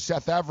 Seth, or the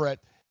Seth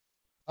Everett.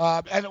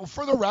 And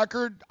for the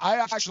record,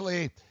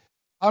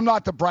 I'm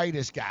not the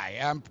brightest guy.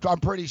 I'm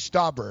pretty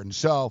stubborn.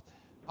 So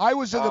I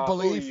was in the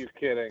belief. Who are you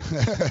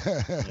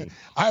kidding?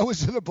 I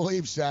was in the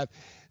belief, Seth,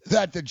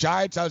 that the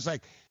Giants, I was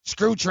like,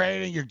 screw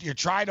trading. You're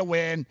trying to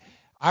win.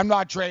 I'm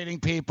not trading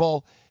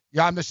people.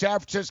 I'm the San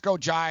Francisco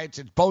Giants.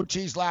 It's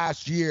Bochy's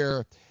last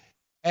year.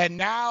 And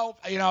now,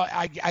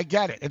 I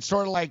get it. It's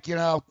sort of like,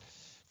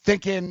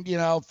 thinking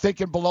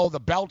below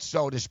the belt,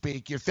 so to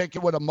speak. You're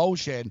thinking with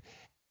emotion.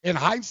 In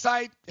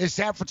hindsight, is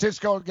San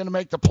Francisco going to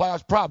make the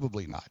playoffs?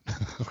 Probably not,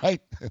 right?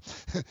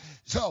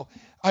 So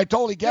I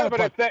totally get it.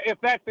 But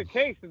if that's the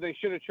case, then they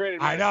should have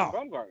traded Madison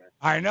Bumgarner.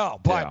 I know,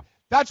 but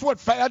that's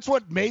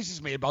what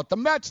amazes me about the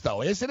Mets,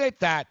 though, isn't it?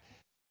 That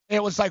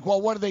it was like,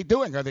 well, what are they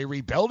doing? Are they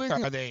rebuilding?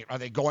 Are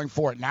they going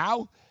for it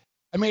now?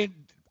 I mean,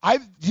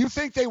 do you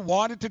think they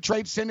wanted to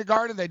trade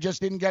Syndergaard and they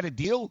just didn't get a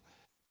deal?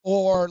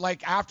 Or,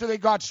 like, after they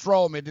got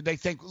Stroman, did they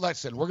think,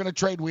 listen, we're going to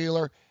trade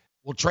Wheeler,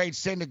 we'll trade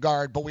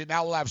Syndergaard, but we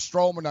now will have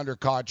Stroman under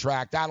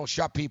contract. That'll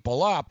shut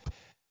people up.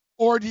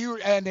 Or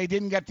and they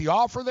didn't get the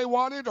offer they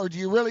wanted? Or do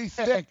you really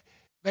think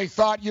they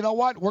thought, you know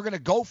what, we're going to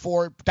go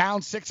for it down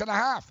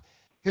 6.5?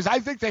 Because I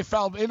think they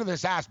fell into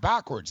this ass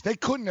backwards. They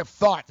couldn't have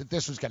thought that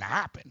this was going to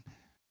happen.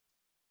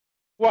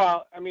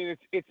 Well, I mean,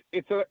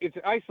 it's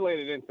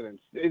isolated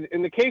incidents.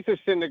 In the case of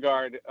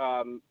Syndergaard,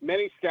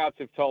 many scouts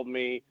have told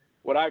me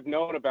what I've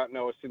known about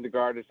Noah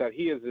Syndergaard is that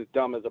he is as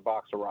dumb as a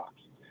box of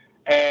rocks.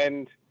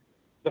 And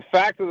the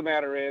fact of the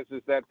matter is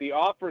that the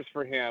offers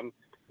for him,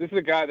 this is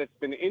a guy that's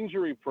been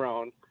injury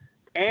prone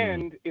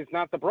and is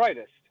not the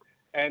brightest.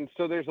 And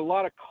so there's a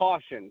lot of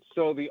caution.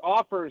 So the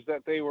offers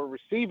that they were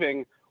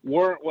receiving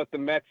weren't what the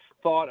Mets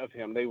thought of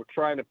him. They were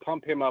trying to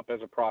pump him up as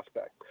a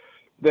prospect.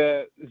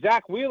 The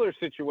Zach Wheeler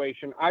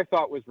situation I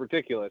thought was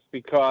ridiculous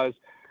because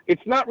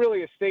it's not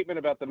really a statement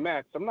about the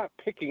Mets. I'm not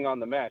picking on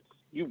the Mets.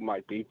 You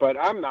might be, but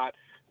I'm not.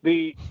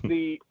 The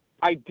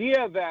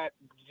idea that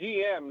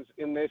GMs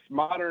in this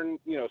modern,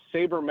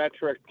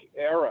 sabermetric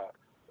era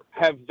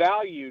have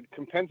valued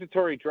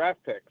compensatory draft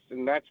picks,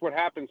 and that's what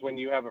happens when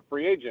you have a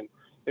free agent.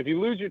 If you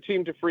lose your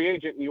team to free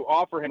agent and you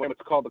offer him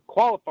what's called a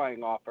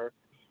qualifying offer,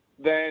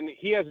 then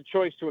he has a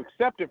choice to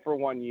accept it for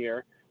 1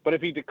 year. But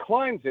if he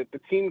declines it,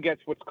 the team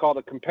gets what's called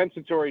a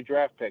compensatory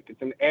draft pick.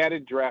 It's an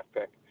added draft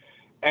pick.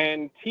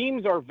 And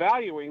teams are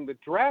valuing the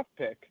draft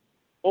pick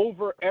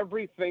over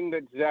everything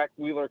that Zach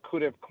Wheeler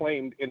could have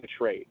claimed in a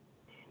trade.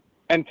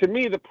 And to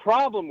me, the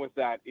problem with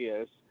that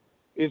is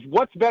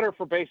what's better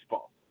for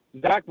baseball?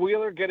 Zach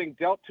Wheeler getting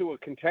dealt to a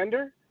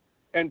contender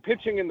and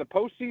pitching in the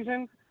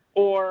postseason,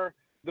 or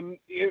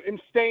him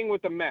staying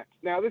with the Mets?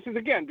 Now, this is,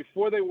 again,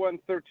 before they won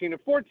 13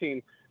 of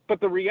 14, but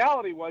the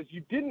reality was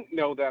you didn't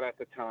know that at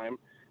the time.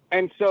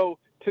 And so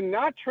to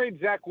not trade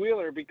Zach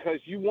Wheeler because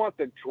you want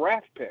the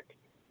draft pick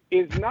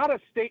is not a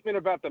statement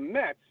about the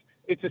Mets.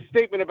 It's a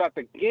statement about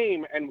the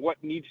game and what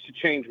needs to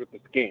change with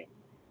this game.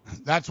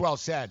 That's well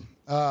said.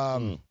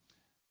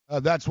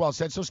 That's well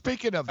said. So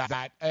speaking of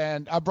that,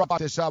 and I brought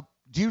this up,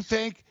 do you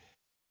think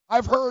 –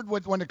 I've heard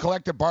when the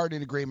collective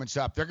bargaining agreement's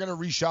up, they're going to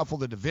reshuffle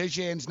the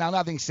divisions. Now,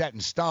 nothing's set in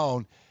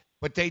stone,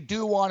 but they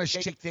do want to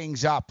shake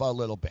things up a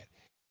little bit.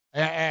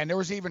 And there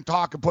was even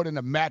talk of putting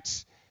the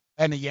Mets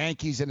and the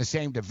Yankees in the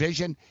same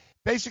division.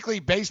 Basically,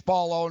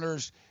 baseball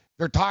owners,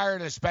 they're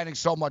tired of spending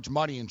so much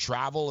money in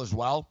travel as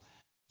well.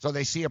 So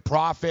they see a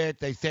profit.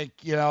 They think,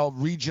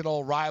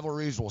 regional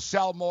rivalries will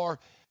sell more,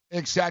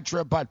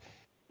 etc. But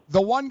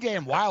the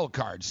one-game wild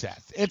card,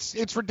 Seth,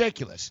 it's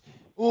ridiculous.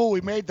 Ooh,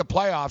 we made the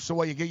playoffs. So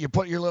what you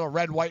put your little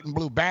red, white, and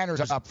blue banners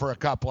up for a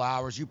couple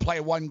hours. You play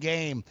one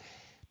game.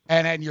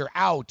 and then you're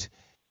out,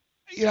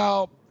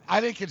 I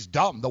think it's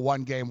dumb, the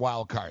one-game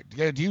wild card.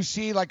 Do you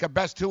see like a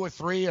best 2 of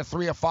 3, a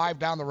 3 of 5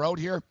 down the road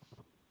here?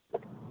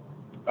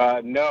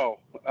 No.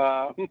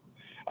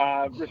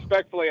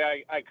 Respectfully,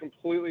 I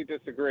completely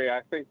disagree.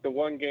 I think the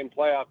one-game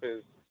playoff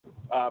is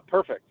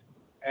perfect.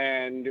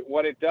 And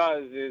what it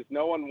does is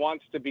no one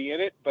wants to be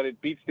in it, but it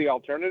beats the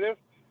alternative.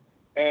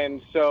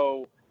 And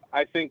so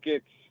I think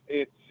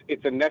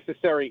it's a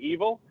necessary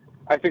evil.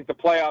 I think the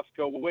playoffs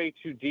go way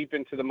too deep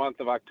into the month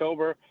of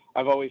October.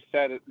 I've always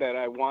said that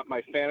I want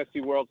my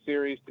fantasy World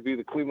Series to be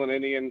the Cleveland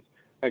Indians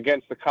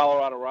against the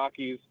Colorado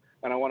Rockies,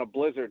 and I want a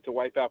blizzard to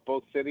wipe out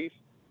both cities.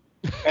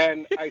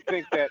 And I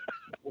think that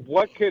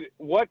what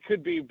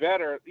could be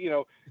better,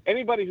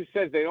 anybody who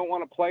says they don't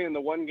want to play in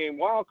the one-game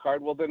wild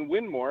card, well, then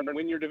win more and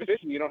win your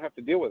division. You don't have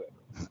to deal with it.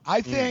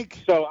 I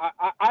think so.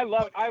 I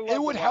love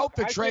it would help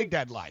the trade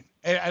deadline,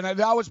 and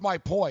that was my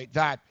point.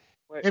 That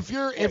if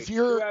you're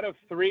 2 out of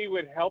 3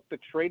 would help the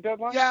trade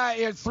deadline.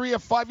 Yeah, 3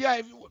 of 5.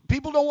 Yeah,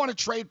 people don't want to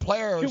trade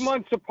players. 2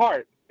 months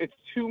apart. It's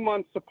 2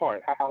 months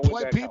apart. How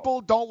would that people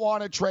help? don't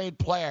want to trade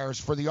players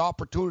for the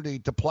opportunity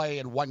to play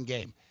in one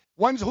game.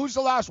 Who's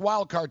the last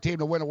wild card team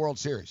to win a World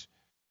Series?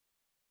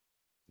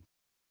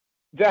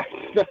 That's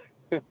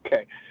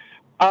okay.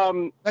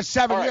 That's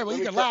 7 years. Right, well,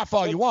 you can laugh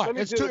all you want.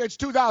 It's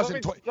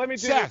 2012. Let me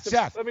do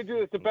Seth. Let me do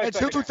this the best. It's I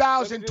can.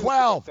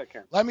 2012.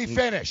 Let me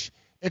finish.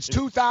 It's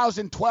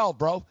 2012,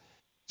 bro.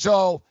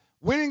 So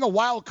winning a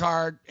wild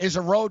card is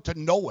a road to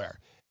nowhere.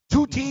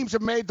 2 teams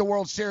have made the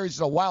World Series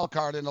as a wild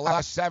card in the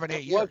last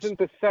 7-8 years. It wasn't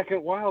the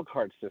second wild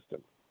card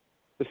system.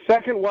 The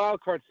second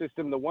wild card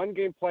system, the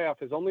one-game playoff,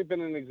 has only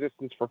been in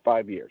existence for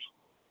 5 years.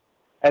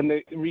 And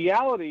the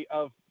reality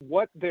of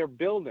what they're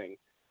building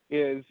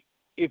is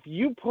if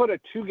you put a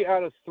 2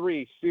 out of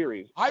 3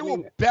 series. I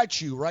will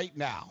bet you right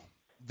now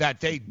that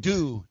they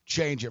do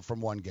change it from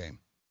one game.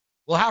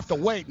 We'll have to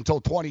wait until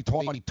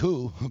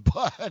 2022,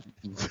 but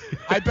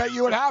I bet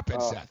you it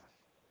happens, Seth.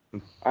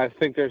 I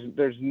think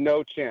there's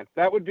no chance.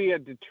 That would be a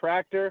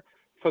detractor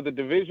for the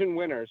division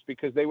winners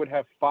because they would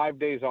have 5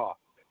 days off.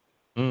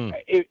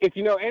 If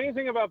you know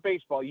anything about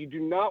baseball, you do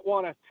not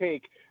want to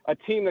take a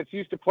team that's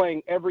used to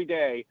playing every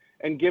day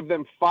and give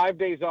them 5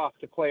 days off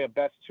to play a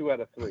best 2 out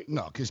of 3.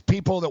 No, because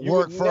people that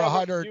work for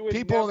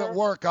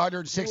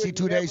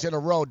 162 days in a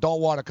row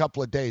don't want a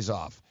couple of days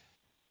off.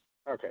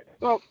 Okay.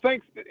 Well,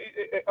 thanks.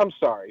 I'm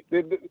sorry.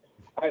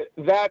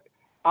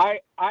 I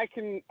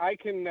can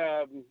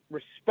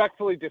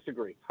respectfully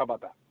disagree. How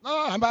about that?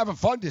 No, I'm having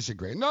fun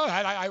disagreeing. No,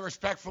 I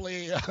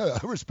respectfully.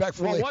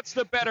 Well, what's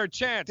the better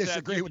chance?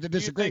 Disagree with the Do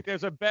you disagree. think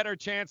there's a better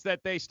chance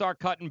that they start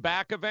cutting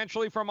back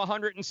eventually from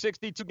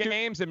 162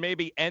 games and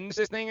maybe ends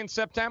this thing in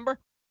September?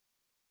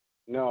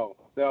 No.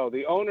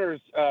 The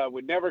owners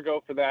would never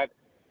go for that.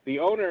 The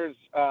owners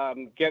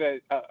get a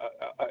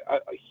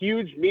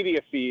huge media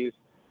fees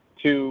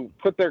to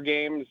put their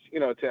games,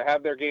 to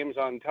have their games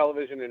on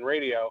television and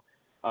radio.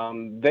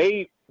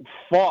 They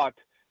fought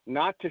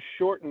not to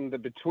shorten the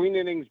between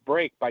innings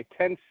break by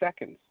 10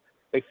 seconds.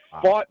 They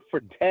fought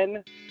for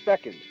 10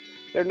 seconds.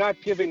 They're not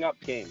giving up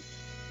games.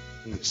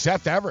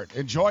 Seth Everett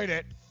enjoyed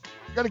it.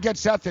 Got to get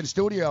Seth in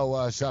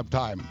studio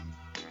sometime.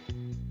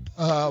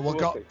 We'll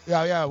go. See.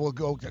 Yeah, we'll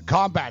go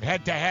combat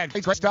head to head.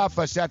 Great stuff,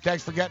 Seth.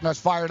 Thanks for getting us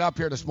fired up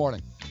here this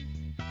morning.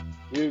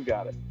 You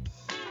got it.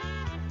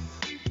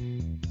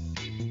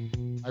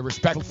 I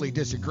respectfully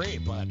disagree,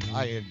 but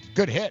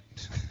good hit.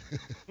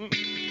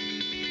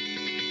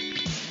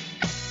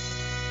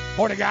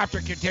 Morning After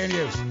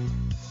continues.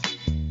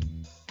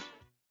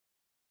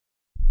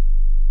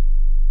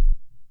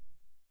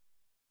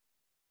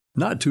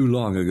 Not too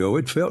long ago,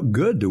 it felt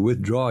good to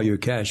withdraw your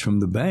cash from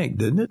the bank,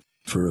 didn't it?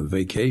 For a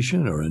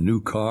vacation or a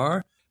new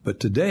car. But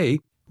today,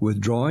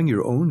 withdrawing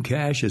your own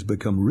cash has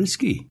become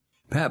risky.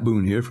 Pat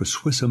Boone here for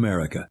Swiss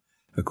America.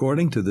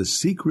 According to The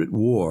Secret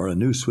War, a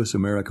new Swiss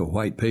America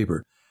white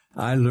paper,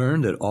 I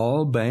learned that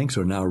all banks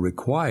are now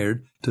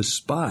required to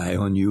spy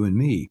on you and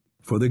me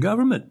for the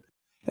government,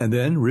 and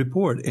then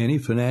report any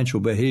financial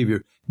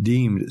behavior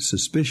deemed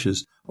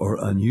suspicious or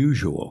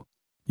unusual.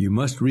 You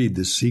must read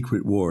The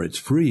Secret War. It's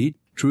free.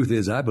 Truth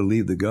is, I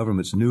believe the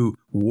government's new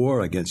war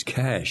against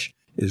cash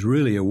is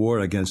really a war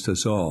against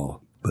us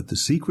all. But The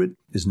Secret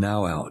is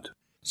now out.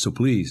 So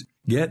please,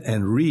 get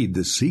and read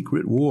The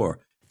Secret War.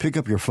 Pick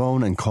up your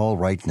phone and call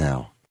right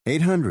now.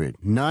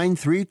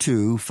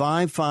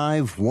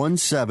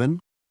 800-932-5517.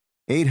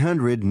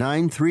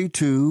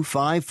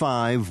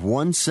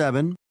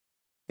 800-932-5517.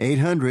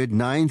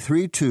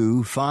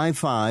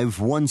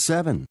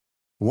 800-932-5517.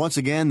 Once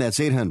again, that's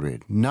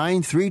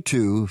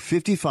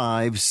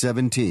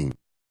 800-932-5517.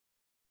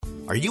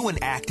 Are you an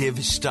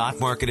active stock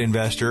market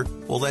investor?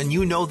 Well, then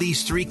you know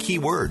these 3 key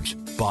words.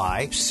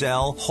 Buy,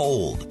 sell,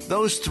 hold.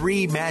 Those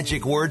 3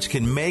 magic words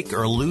can make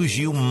or lose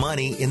you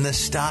money in the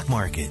stock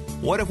market.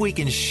 What if we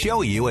can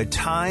show you a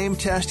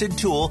time-tested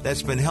tool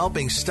that's been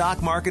helping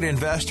stock market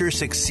investors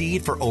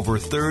succeed for over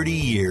 30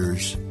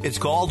 years? It's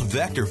called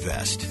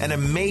VectorVest, an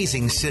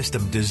amazing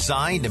system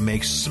designed to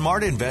make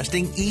smart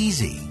investing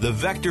easy. The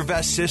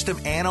VectorVest system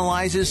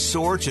analyzes,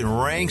 sorts,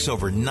 and ranks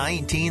over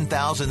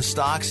 19,000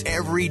 stocks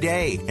every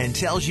day and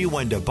tells you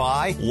when to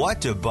buy,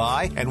 what to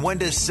buy, and when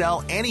to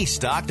sell any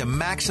stock to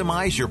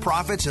maximize your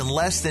profits in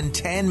less than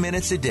 10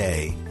 minutes a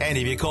day. And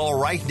if you call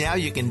right now,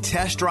 you can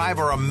test drive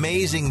our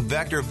amazing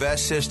VectorVest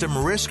system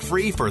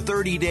risk-free for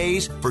 30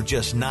 days for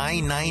just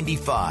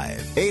 $9.95.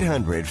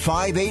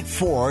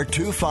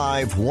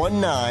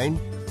 800-584-2519.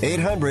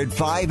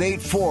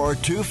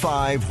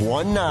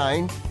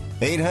 800-584-2519.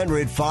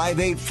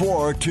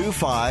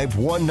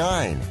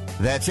 800-584-2519.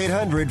 That's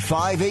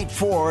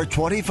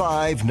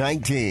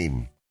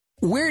 800-584-2519.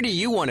 Where do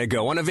you want to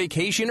go on a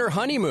vacation or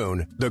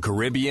honeymoon? The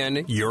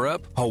Caribbean,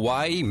 Europe,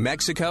 Hawaii,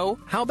 Mexico?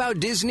 How about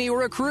Disney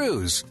or a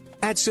cruise?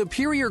 At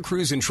Superior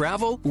Cruise and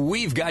Travel,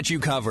 we've got you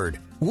covered.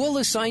 We'll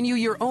assign you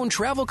your own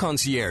travel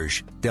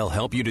concierge. They'll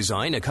help you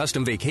design a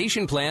custom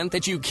vacation plan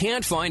that you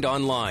can't find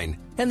online.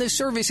 And the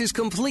service is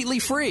completely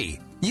free.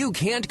 You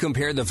can't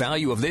compare the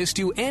value of this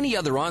to any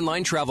other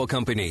online travel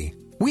company.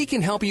 We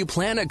can help you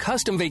plan a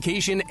custom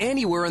vacation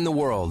anywhere in the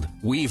world.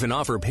 We even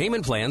offer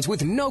payment plans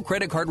with no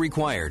credit card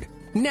required.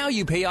 Now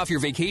you pay off your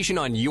vacation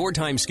on your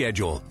time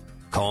schedule.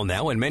 Call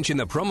now and mention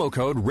the promo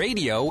code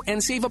RADIO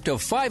and save up to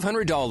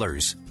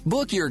 $500.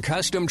 Book your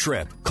custom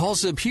trip. Call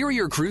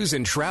Superior Cruise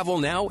and Travel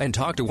now and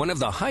talk to one of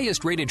the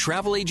highest rated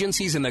travel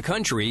agencies in the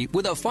country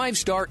with a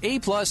 5-star A+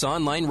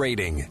 online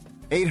rating.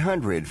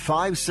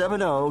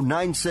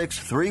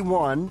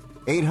 800-570-9631.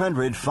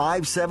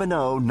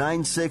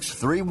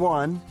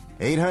 800-570-9631.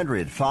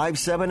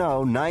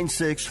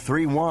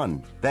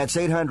 800-570-9631. That's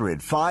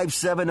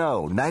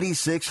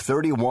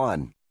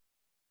 800-570-9631.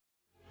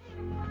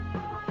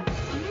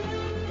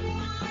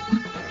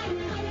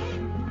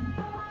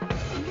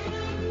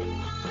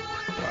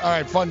 All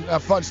right,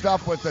 fun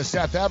stuff with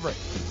Seth Everett.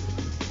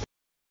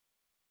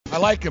 I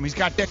like him. He's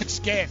got thick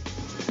skin.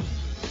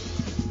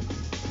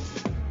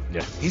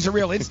 Yeah. He's a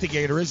real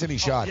instigator, isn't he,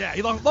 Sean? Yeah,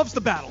 he loves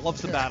the battle.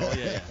 Loves the battle.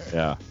 Yeah.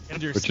 Yeah.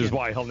 Which is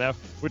why he'll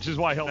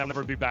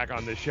never be back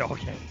on this show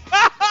again.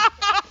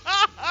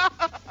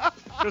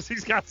 Because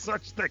he's got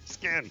such thick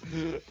skin.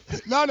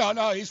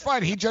 No. He's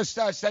fine. He just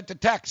sent a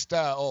text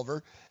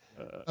over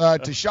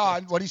to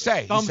Sean. What'd he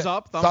say? Thumbs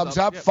up. Thumbs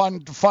up. Yep.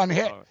 Fun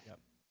hit.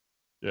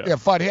 Yeah,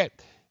 fun hit.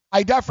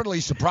 I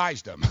definitely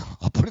surprised him.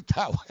 I'll put it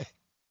that way.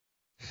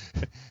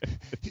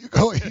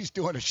 He's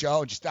doing a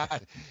show, it just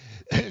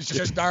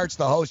starts,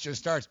 the host just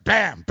starts,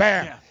 bam,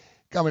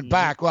 coming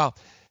back. Well,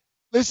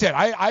 listen,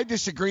 I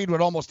disagreed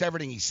with almost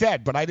everything he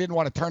said, but I didn't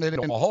want to turn it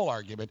into a whole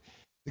argument.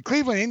 The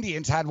Cleveland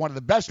Indians had one of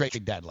the best trade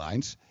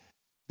deadlines.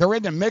 They're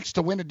in the mix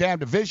to win the damn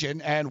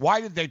division, and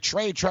why did they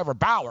trade Trevor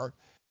Bauer?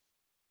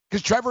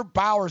 Because Trevor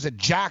Bauer's a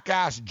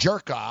jackass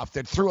jerk-off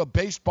that threw a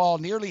baseball,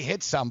 nearly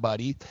hit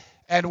somebody,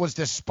 and was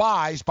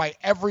despised by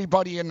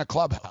everybody in the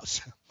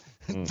clubhouse.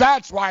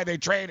 That's why they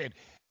traded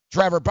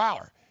Trevor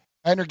Bauer,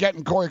 and they're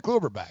getting Corey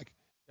Kluber back.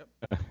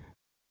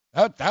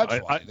 Yep.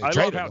 That's why they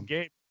traded love how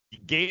him.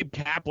 Gabe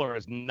Kapler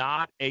is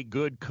not a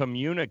good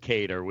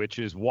communicator, which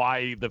is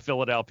why the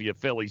Philadelphia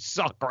Phillies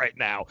suck right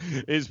now,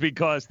 is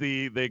because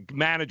the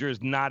manager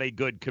is not a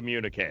good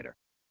communicator.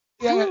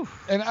 Yeah,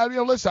 and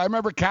listen, I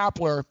remember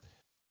Kapler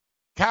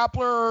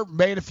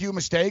made a few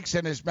mistakes,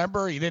 and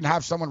remember he didn't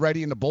have someone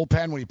ready in the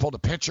bullpen when he pulled a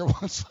pitcher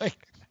once.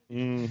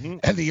 And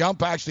the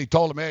ump actually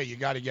told him, hey, you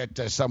got to get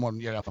someone,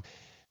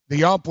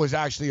 The ump was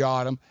actually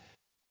on him.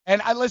 And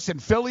listen,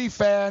 Philly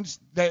fans,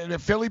 the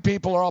Philly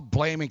people are all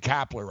blaming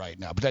Kapler right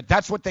now. But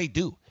that's what they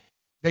do.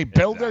 They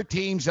build their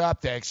teams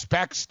up. They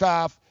expect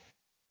stuff.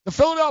 The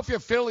Philadelphia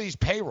Phillies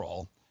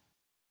payroll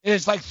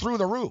is through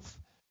the roof.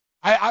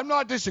 I'm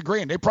not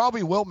disagreeing. They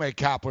probably will make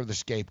Kapler the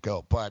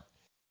scapegoat. But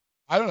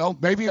I don't know.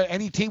 Maybe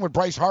any team with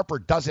Bryce Harper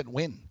doesn't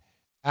win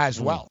as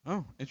well.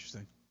 Oh,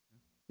 interesting.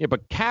 Yeah,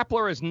 but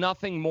Kapler is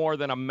nothing more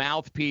than a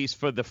mouthpiece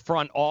for the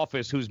front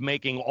office who's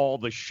making all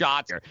the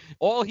shots.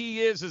 All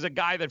he is a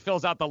guy that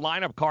fills out the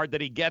lineup card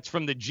that he gets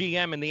from the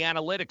GM and the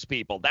analytics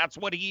people. That's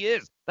what he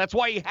is. That's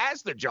why he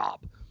has the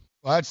job.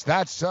 Well,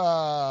 that's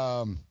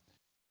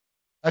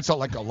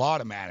like a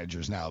lot of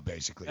managers now,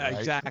 basically. Right?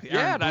 Exactly.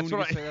 Yeah, that's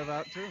what I say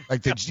about too.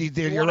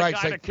 You're right. A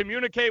guy to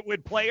communicate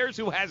with players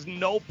who has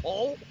no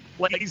pull,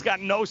 he's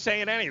got no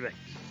say in anything.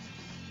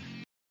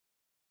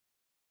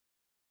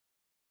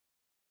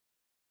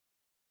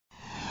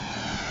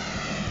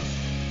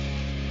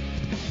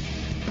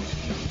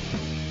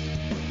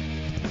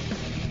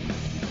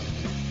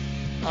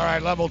 All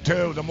right, level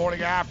 2, the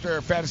morning after,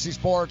 Fantasy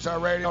Sports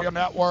Radio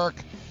Network.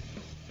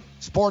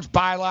 Sports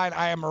Byline,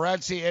 I am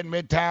Morency in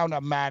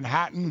Midtown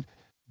Manhattan.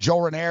 Joe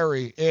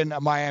Ranieri in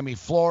Miami,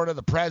 Florida.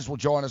 The Prez will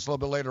join us a little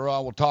bit later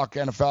on. We'll talk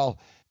NFL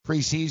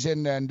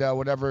preseason and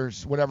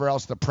whatever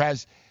else the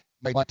Prez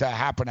might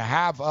happen to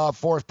have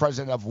for us,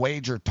 president of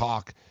Wager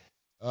Talk.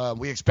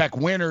 We expect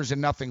winners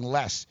and nothing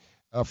less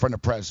from the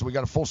press. So we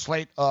got a full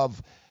slate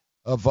of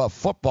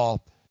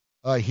football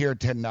here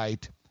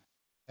tonight.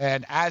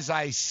 And as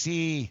I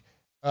see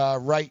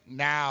right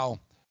now,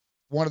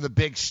 one of the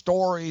big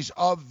stories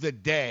of the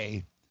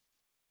day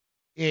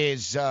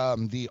is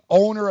the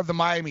owner of the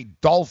Miami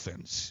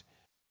Dolphins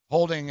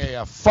holding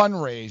a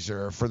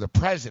fundraiser for the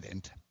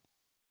president.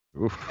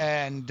 Oof.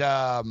 And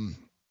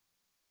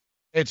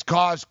it's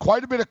caused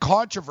quite a bit of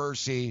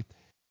controversy,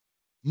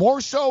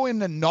 more so in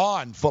the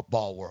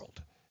non-football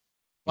world.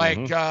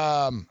 Like,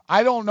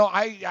 I don't know.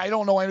 I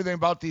don't know anything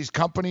about these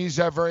companies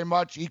very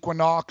much,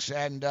 Equinox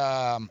and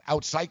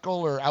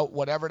Outcycle or Out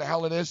whatever the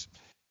hell it is,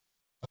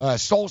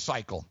 Soul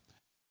Cycle.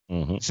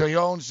 Mm-hmm. So he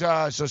owns.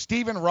 So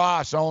Stephen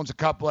Ross owns a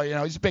couple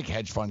of. He's a big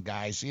hedge fund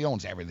guy, so he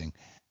owns everything.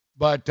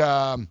 But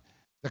the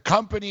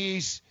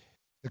companies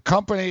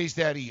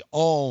that he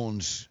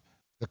owns,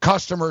 the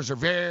customers are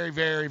very,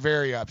 very,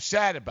 very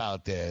upset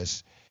about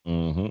this.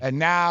 Mm-hmm. And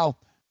now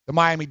the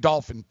Miami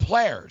Dolphin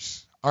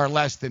players are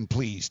less than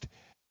pleased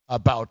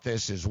about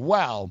this as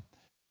well.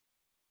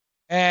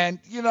 And,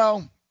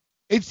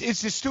 it's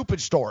a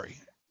stupid story.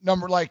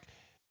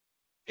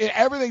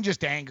 Everything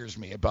just angers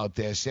me about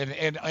this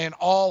in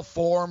all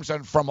forms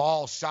and from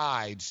all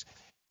sides,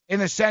 in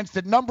the sense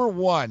that, number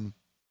one,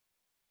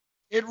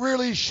 it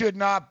really should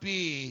not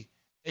be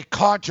a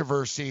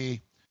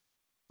controversy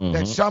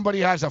that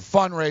somebody has a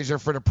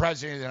fundraiser for the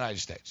president of the United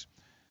States.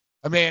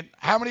 I mean,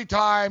 how many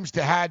times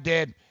did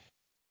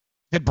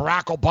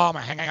Barack Obama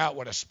hang out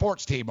with a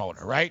sports team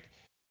owner, right?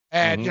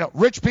 And,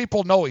 rich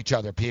people know each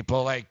other,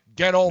 people. Like,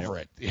 get over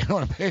it. You know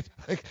what I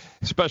mean?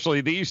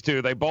 Especially these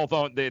two. They both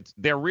own –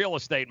 they're real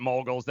estate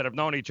moguls that have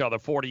known each other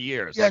 40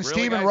 years. Yeah, like, and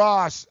really, Stephen guys?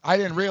 Ross, I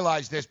didn't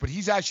realize this, but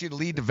he's actually the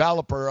lead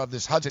developer of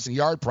this Hudson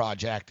Yard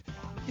project.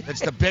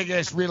 It's the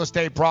biggest real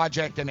estate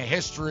project in the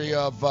history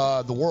of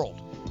the world.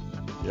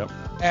 Yep.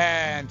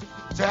 And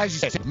so, as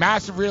you said,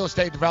 massive real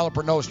estate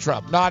developer knows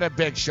Trump. Not a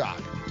big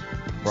shock.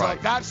 Right.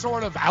 So that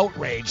sort of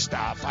outrage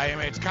stuff, I mean,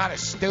 it's kind of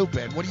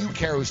stupid. What do you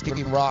care who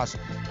Stephen Ross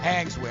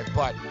hangs with?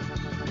 But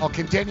I'll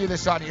continue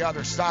this on the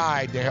other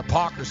side, the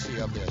hypocrisy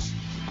of this.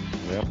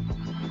 Yep.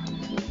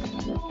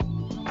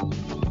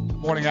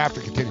 Morning After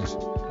continues.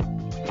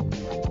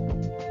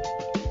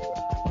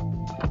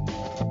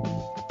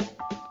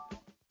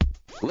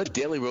 Let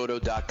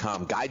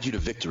DailyRoto.com guide you to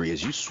victory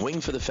as you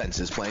swing for the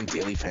fences playing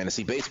daily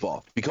fantasy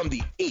baseball. Become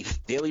the 8th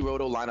Daily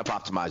Roto lineup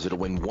optimizer to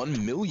win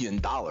 $1 million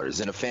in a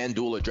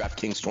FanDuel or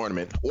DraftKings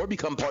tournament, or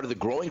become part of the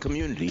growing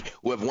community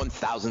who have won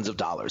thousands of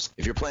dollars.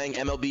 If you're playing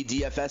MLB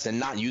DFS and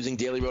not using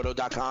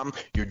DailyRoto.com,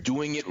 you're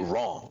doing it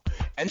wrong.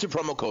 Enter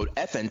promo code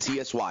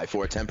FNTSY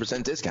for a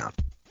 10% discount.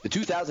 The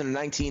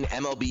 2019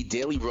 MLB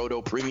Daily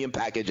Roto Premium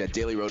Package at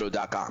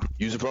DailyRoto.com.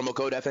 Use the promo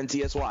code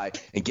FNTSY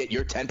and get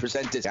your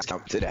 10%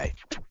 discount today.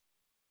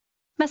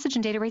 Message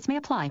and data rates may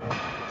apply.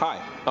 Hi,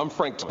 I'm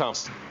Frank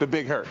Thompson, the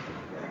Big Hurt.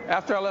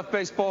 After I left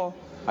baseball,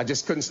 I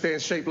just couldn't stay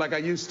in shape like I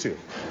used to.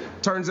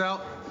 Turns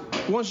out,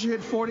 once you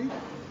hit 40,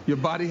 your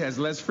body has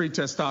less free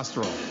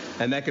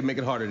testosterone, and that can make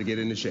it harder to get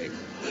into shape.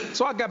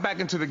 So I got back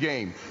into the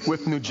game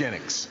with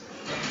Nugenics.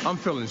 I'm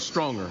feeling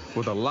stronger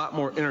with a lot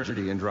more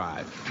energy and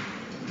drive.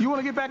 You want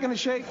to get back into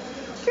shape?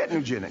 Get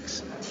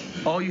Nugenics.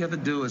 All you have to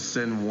do is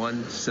send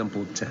one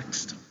simple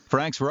text.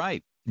 Frank's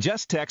right.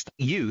 Just text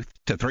YOUTH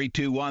to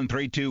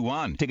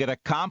 321321 to get a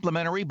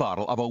complimentary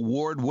bottle of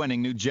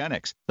award-winning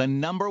Nugenics, the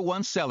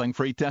 #1 selling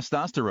free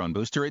testosterone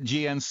booster at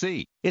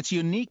GNC. Its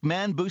unique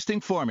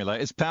man-boosting formula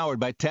is powered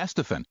by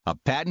Testofen, a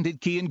patented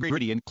key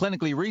ingredient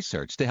clinically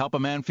researched to help a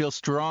man feel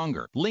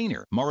stronger,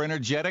 leaner, more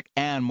energetic,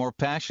 and more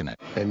passionate.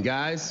 And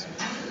guys,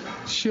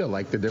 she'll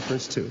like the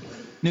difference too.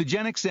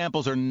 Nugenic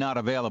samples are not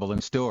available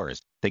in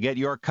stores. To get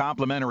your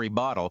complimentary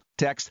bottle,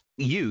 text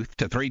YOUTH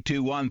to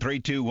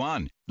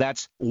 321321.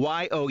 That's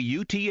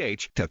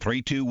YOUTH to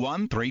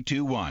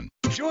 321321.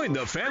 Join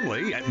the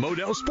family at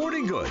Modell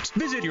Sporting Goods.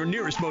 Visit your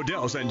nearest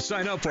Modell's and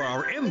sign up for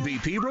our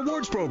MVP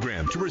Rewards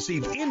program to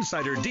receive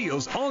insider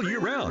deals all year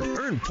round.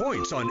 Earn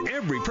points on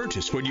every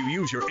purchase when you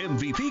use your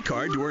MVP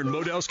card to earn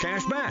Modell's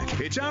cash back.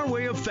 It's our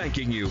way of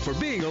thanking you for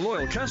being a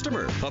loyal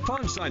customer.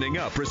 Upon signing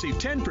up, receive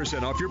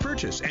 10% off your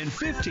purchase and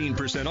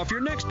 15% off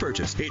your next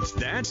purchase. It's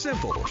that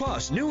simple.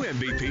 Plus, new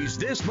MVPs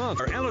this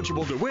month are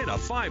eligible to win a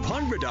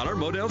 $500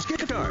 Modell's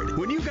gift card.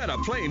 When you gotta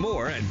play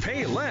more and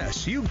pay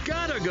less, you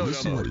gotta go to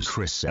Listen to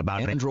Chris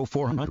about Andro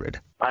 400.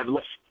 I've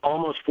lost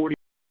almost 40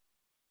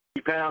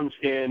 pounds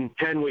in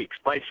 10 weeks.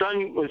 My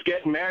son was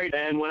getting married,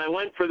 and when I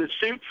went for the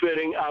suit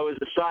fitting, I was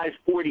a size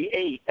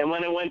 48. And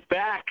when I went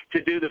back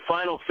to do the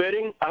final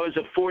fitting, I was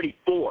a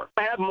 44.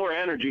 I have more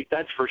energy,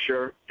 that's for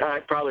sure. I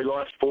probably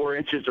lost 4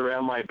 inches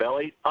around my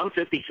belly. I'm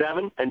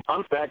 57, and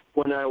I'm back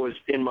when I was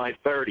in my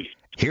 30s.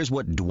 Here's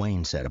what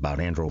Dwayne said about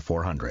Andro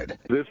 400.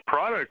 This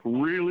product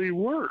really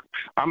works.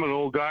 I'm an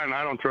old guy and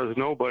I don't trust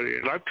nobody.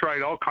 And I've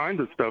tried all kinds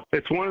of stuff.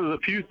 It's one of the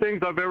few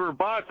things I've ever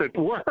bought that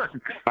works.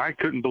 I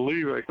couldn't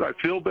believe it. I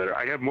feel better.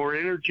 I have more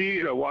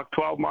energy. I walk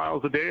 12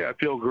 miles a day. I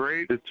feel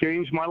great. It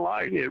changed my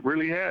life. It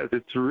really has.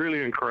 It's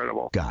really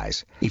incredible.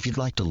 Guys, if you'd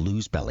like to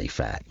lose belly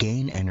fat,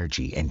 gain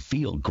energy, and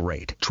feel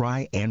great,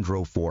 try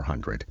Andro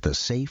 400, the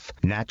safe,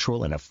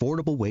 natural, and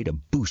affordable way to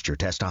boost your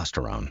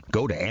testosterone.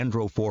 Go to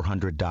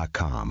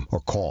andro400.com or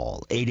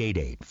call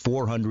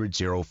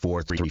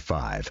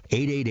 888-400-0435.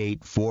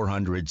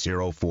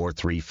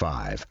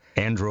 888-400-0435.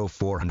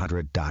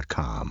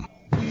 andro400.com.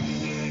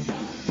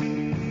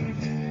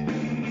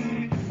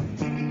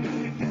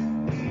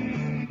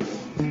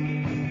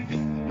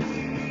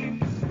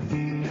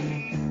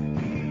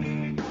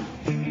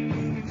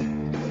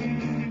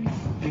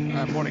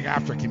 Morning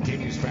After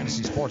continues.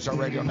 Fantasy Sports Our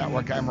Radio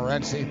Network. I'm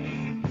Morency.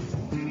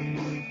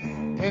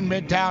 In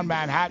Midtown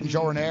Manhattan,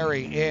 Joe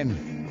Ranieri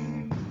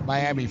in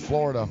Miami,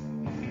 Florida.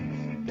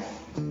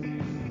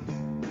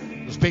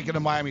 Speaking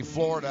of Miami,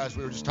 Florida, as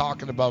we were just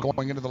talking about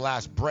going into the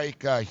last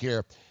break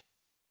here.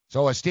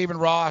 So Stephen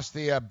Ross,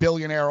 the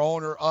billionaire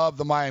owner of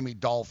the Miami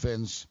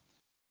Dolphins,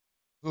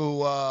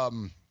 who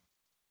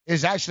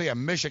is actually a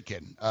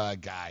Michigan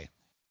guy.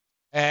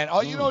 And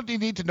all you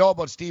need to know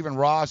about Stephen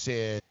Ross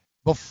is,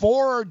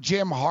 before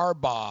Jim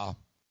Harbaugh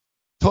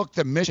took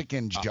the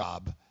Michigan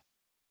job,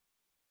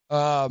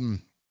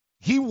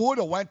 he would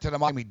have went to the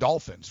Miami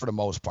Dolphins for the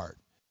most part.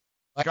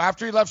 Like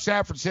after he left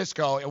San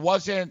Francisco, it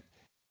wasn't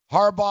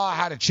Harbaugh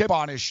had a chip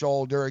on his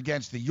shoulder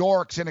against the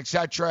Yorks and et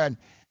cetera, and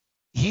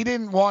he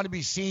didn't want to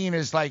be seen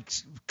as like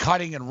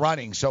cutting and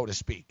running, so to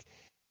speak.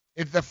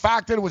 The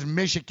fact that it was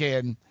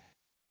Michigan,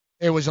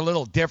 it was a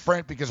little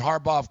different because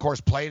Harbaugh, of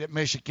course, played at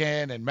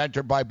Michigan and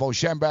mentored by Bo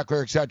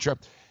Schembechler, et cetera.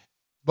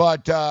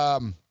 But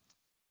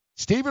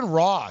Stephen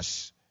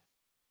Ross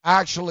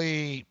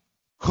actually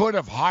could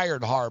have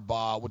hired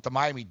Harbaugh with the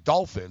Miami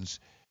Dolphins,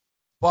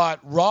 but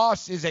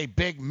Ross is a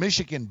big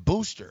Michigan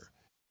booster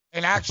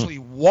and actually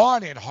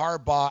wanted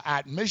Harbaugh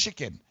at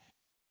Michigan.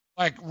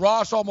 Like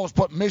Ross almost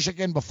put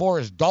Michigan before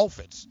his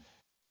Dolphins,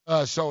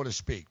 so to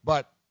speak.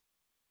 But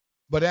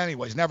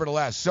anyways,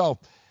 nevertheless, so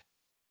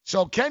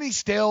Kenny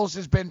Stills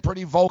has been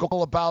pretty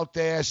vocal about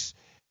this.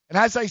 And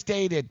as I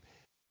stated,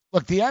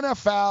 look, the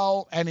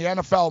NFL and the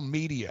NFL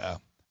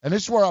media, and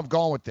this is where I'm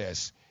going with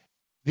this,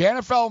 the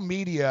NFL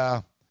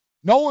media,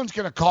 no one's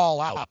going to call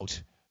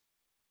out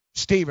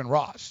Stephen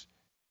Ross.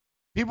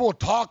 People will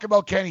talk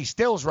about Kenny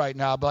Stills right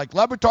now, but like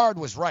LeBatard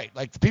was right.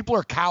 Like people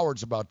are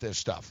cowards about this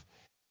stuff,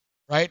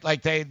 right?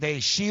 Like they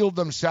shield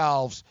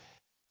themselves,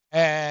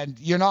 and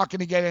you're not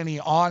going to get any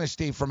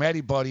honesty from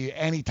anybody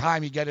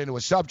anytime you get into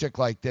a subject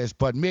like this.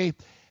 But me,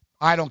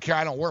 I don't care.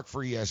 I don't work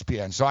for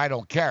ESPN, so I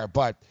don't care.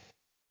 But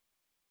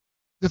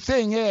the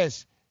thing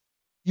is,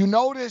 you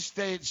notice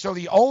so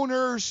the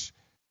owners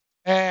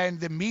and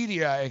the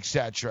media, et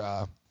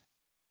cetera,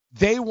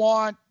 they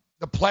want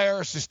the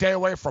players to stay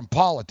away from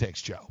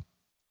politics, Joe.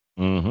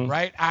 Mm-hmm.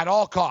 Right? At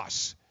all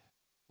costs.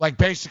 Like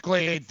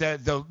basically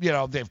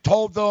they've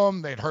told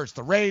them it hurts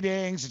the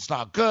ratings, it's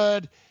not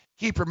good.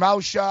 Keep your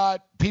mouth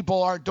shut.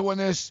 People aren't doing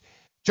this.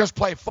 Just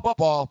play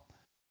football.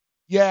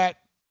 Yet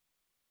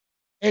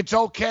it's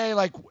okay.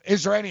 Like,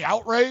 is there any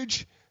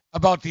outrage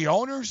about the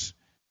owners?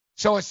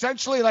 So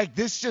essentially, like,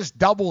 this just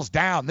doubles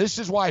down. This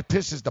is why it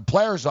pisses the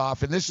players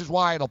off, and this is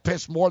why it'll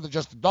piss more than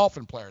just the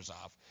Dolphin players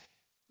off.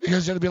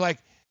 Because it'll be like,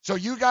 so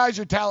you guys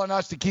are telling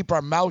us to keep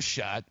our mouth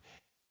shut.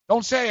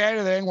 Don't say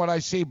anything when I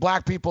see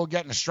black people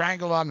getting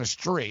strangled on the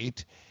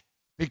street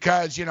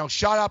because,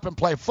 shut up and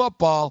play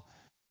football.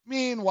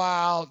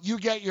 Meanwhile, you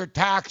get your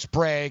tax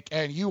break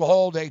and you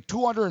hold a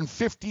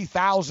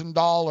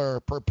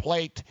 $250,000 per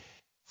plate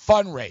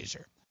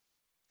fundraiser.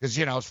 Because,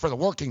 it's for the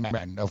working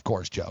men, of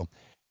course, Joe.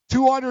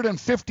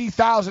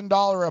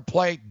 $250,000 a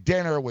plate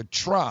dinner with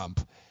Trump.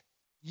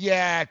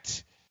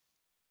 Yet,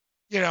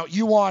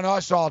 you want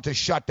us all to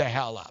shut the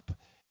hell up.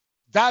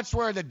 That's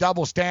where the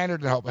double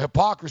standard and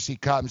hypocrisy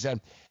comes in.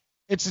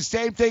 It's the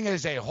same thing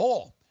as a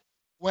whole.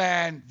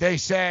 When they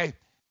say,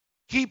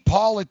 keep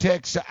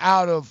politics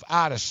out of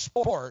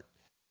sport,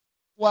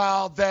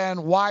 well,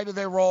 then why do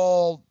they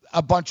roll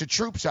a bunch of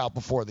troops out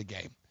before the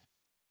game?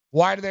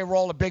 Why do they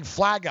roll a big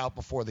flag out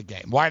before the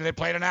game? Why do they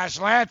play the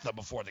national anthem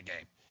before the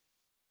game?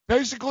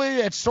 Basically,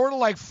 it's sort of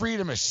like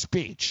freedom of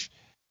speech.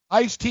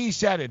 Ice-T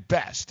said it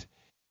best.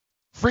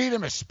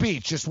 Freedom of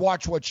speech, just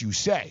watch what you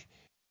say.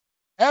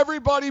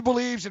 Everybody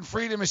believes in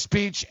freedom of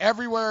speech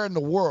everywhere in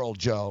the world,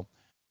 Joe,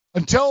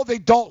 until they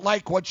don't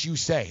like what you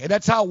say. And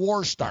that's how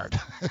wars start.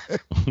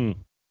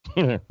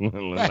 Hey,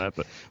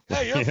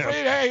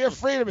 you're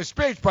freedom of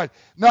speech, but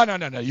no,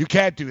 you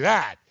can't do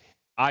that.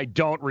 I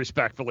don't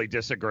respectfully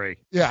disagree.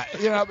 Yeah,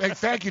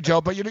 thank you, Joe.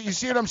 But you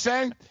see what I'm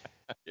saying?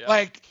 Yeah.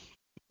 Like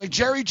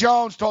Jerry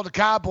Jones told the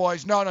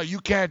Cowboys, no, you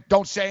can't,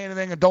 don't say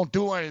anything and don't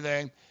do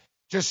anything.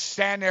 Just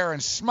stand there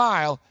and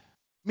smile.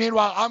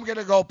 Meanwhile, I'm going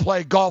to go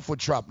play golf with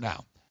Trump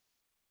now.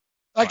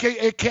 Like,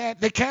 right.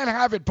 They can't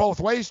have it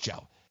both ways,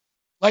 Joe.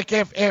 Like,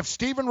 if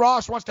Stephen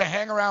Ross wants to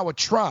hang around with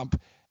Trump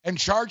and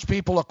charge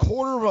people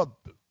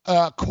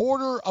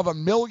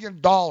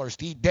 $250,000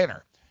 to eat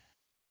dinner,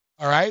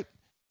 all right?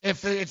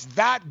 If it's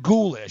that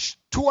ghoulish,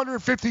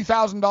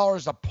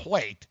 $250,000 a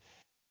plate,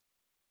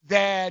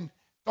 then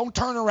don't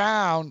turn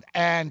around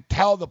and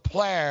tell the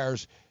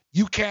players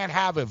you can't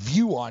have a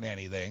view on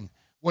anything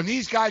when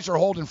these guys are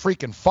holding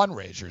freaking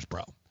fundraisers,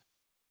 bro.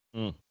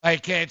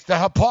 Like, it's the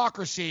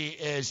hypocrisy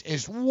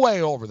is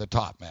way over the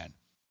top, man.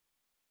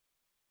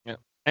 Yeah.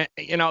 And,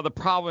 the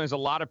problem is a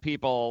lot of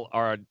people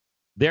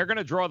they're going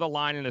to draw the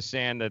line in the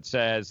sand that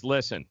says,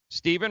 listen,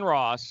 Stephen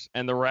Ross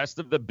and the rest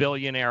of the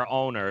billionaire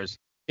owners,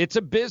 it's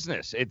a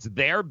business. It's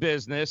their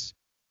business.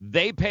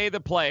 They pay the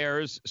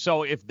players.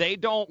 So if they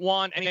don't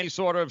want any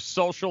sort of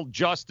social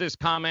justice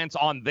comments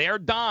on their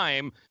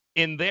dime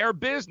in their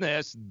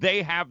business,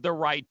 they have the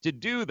right to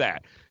do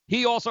that.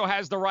 He also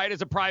has the right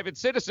as a private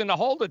citizen to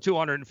hold a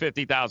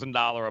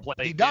 $250,000 a play.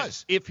 He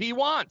does. If he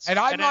wants. And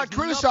I'm not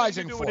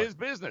criticizing to do for with it. his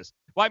business.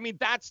 Well, I mean,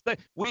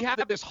 we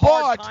have this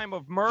hard time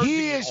of merging.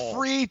 He is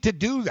free to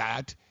do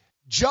that,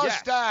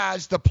 just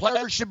as the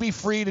players should be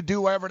free to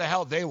do whatever the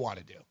hell they want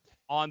to do.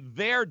 On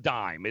their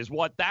dime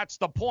that's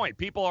the point.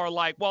 People are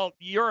like, well,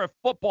 you're a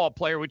football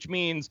player, which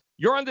means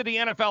you're under the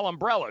NFL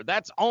umbrella.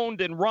 That's owned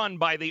and run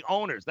by the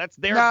owners. That's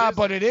their business.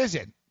 But it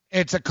isn't.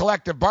 It's a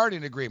collective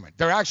bargaining agreement.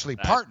 They're actually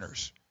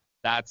partners.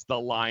 That's the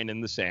line in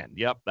the sand.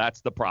 Yep,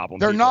 that's the problem.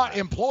 They're not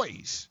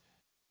employees.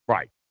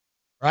 Right.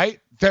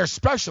 They're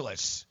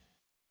specialists.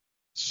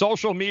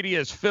 Social media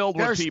is filled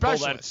with people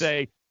that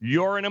say,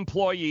 you're an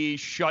employee,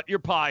 shut your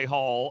pie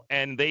hole,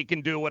 and they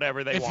can do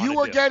whatever they want to do. If you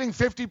were getting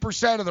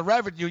 50% of the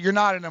revenue, you're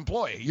not an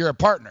employee. You're a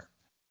partner.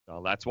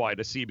 Well, that's why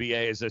the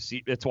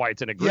CBA that's why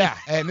it's an agreement.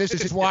 Yeah, and this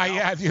is why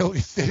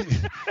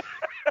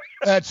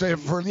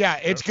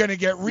it's going to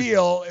get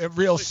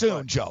real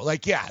soon, Joe.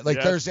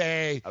 There's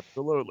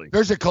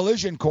a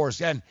collision course,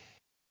 and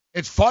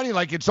it's funny,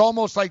 like it's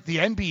almost like the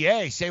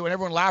NBA, say when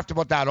everyone laughed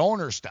about that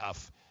owner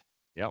stuff.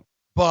 Yep.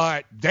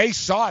 But they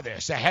saw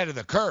this ahead of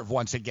the curve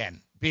once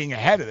again, being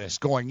ahead of this,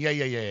 going,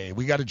 yeah,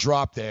 we got to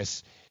drop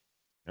this.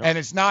 Yep. And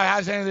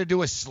has anything to do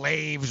with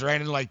slaves or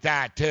anything like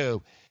that,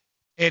 too.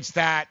 It's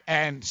that,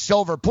 and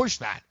Silver pushed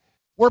that.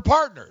 We're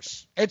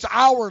partners. It's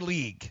our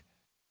league.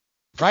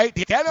 Right?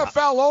 The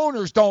NFL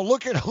owners don't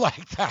look at it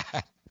like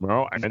that.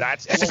 No, and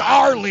it's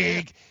our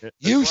league.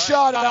 You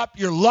shut up.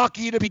 You're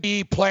lucky to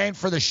be playing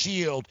for the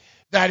shield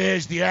that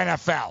is the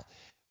NFL.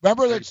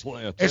 Remember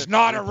that it's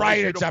not a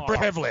right, it's a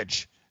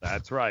privilege.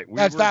 That's right.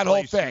 That's that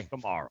whole thing.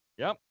 Tomorrow.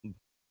 Yep.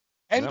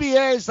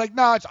 NBA is like,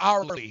 no, it's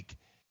our league.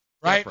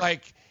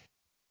 Right?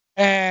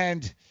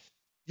 And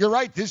you're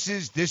right. This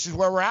is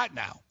where we're at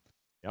now.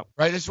 Yep.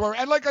 Right. This is where,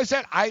 and like I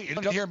said, you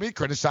don't hear me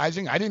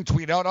criticizing. I didn't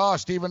tweet out,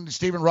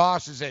 Stephen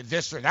Ross is a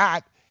this or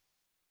that.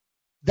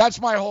 That's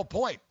my whole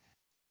point.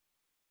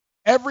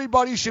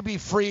 Everybody should be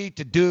free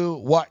to do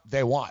what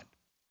they want.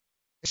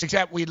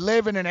 Except we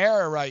live in an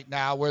era right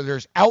now where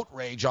there's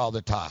outrage all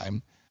the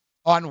time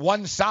on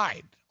one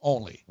side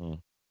only.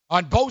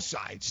 On both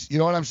sides. You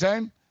know what I'm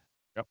saying?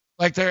 Yep.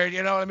 Like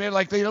you know what I mean?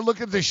 Like they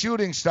look at the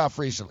shooting stuff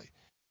recently.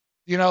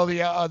 You know,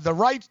 the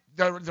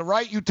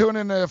right, you tune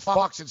into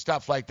Fox and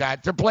stuff like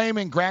that. They're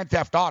blaming Grand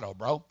Theft Auto,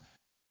 bro.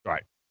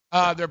 Right.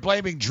 They're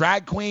blaming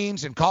drag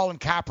queens and Colin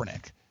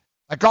Kaepernick.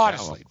 Like,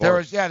 honestly,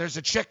 there's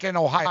a chick in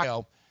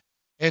Ohio.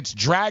 It's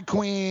drag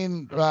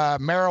queen,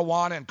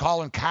 marijuana, and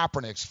Colin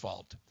Kaepernick's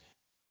fault.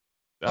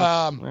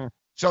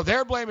 So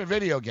they're blaming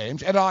video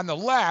games. And on the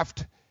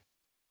left,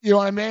 you know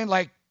what I mean?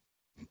 Like,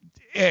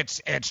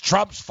 it's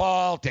Trump's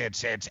fault.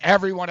 It's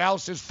everyone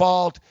else's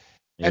fault.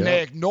 And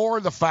they ignore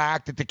the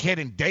fact that the kid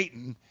in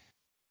Dayton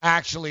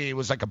actually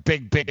was like a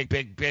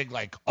big,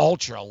 like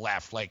ultra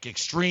left, like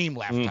extreme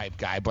left type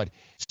guy, but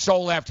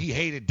so left he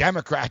hated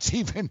Democrats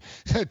even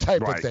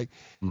type of thing.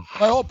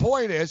 My whole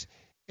point is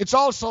it's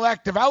all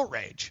selective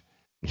outrage.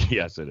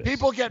 Yes, it is.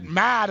 People get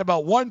mad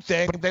about one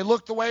thing, but they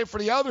look away for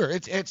the other.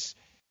 It's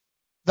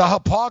the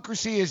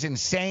hypocrisy is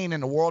insane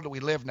in the world that we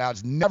live now.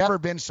 It's never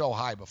been so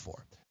high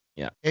before.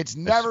 Yeah. It's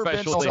never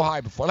been so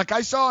high before. Like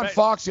I saw on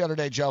Fox the other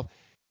day, Joe.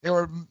 They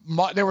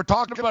were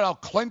talking about how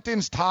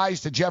Clinton's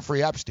ties to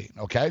Jeffrey Epstein,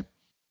 okay?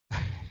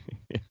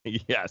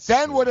 Yes.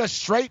 Then with a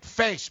straight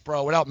face,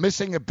 bro, without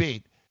missing a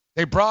beat,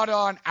 they brought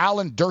on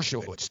Alan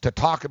Dershowitz to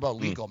talk about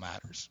legal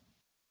matters.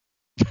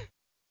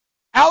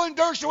 Alan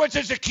Dershowitz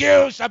is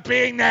accused of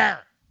being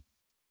there.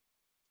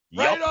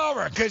 Right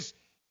over, because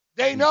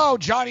they know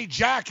Johnny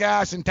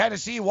Jackass in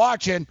Tennessee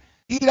watching,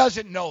 he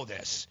doesn't know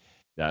this.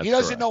 That's he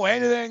doesn't correct. know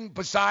anything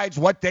besides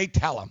what they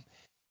tell him.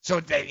 So,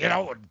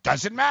 it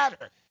doesn't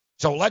matter.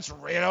 So let's,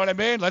 you know what I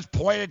mean? Let's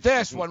point at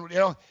this one,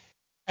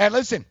 And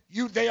listen,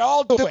 they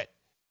all do it.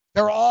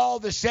 They're all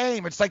the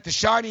same. It's like the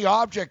shiny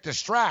object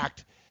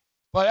distract.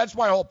 But that's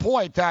my whole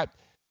point, that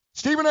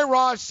Stephen A.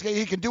 Ross,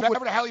 he can do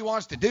whatever the hell he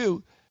wants to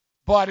do.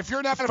 But if you're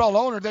an NFL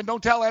owner, then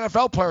don't tell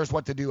NFL players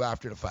what to do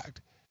after the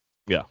fact.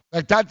 Yeah.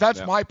 Like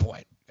that's my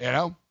point,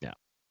 Yeah.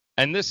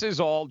 And this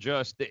is all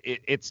just,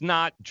 it's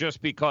not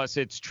just because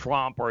it's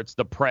Trump or it's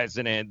the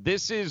president.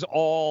 This is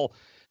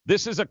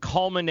a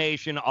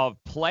culmination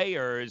of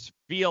players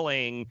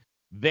feeling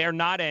they're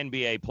not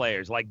NBA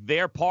players. Like,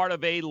 they're part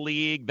of a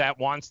league that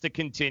wants to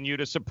continue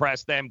to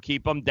suppress them,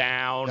 keep them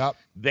down. Yep.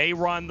 They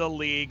run the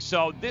league.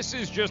 So this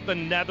is just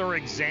another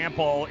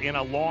example in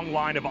a long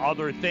line of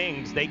other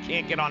things they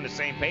can't get on the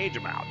same page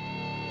about.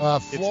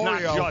 It's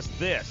not just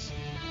this.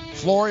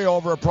 Florio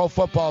over at Pro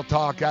Football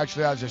Talk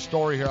actually has a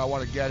story here. I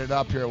want to get it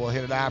up here. We'll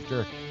hit it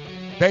after.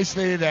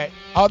 Basically, that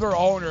other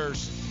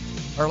owners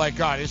are like,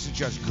 God, this is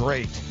just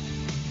great.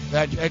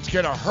 That it's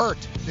going to hurt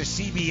the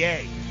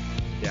CBA.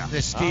 Yeah.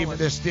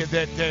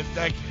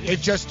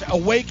 It just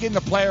awakened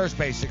the players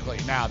basically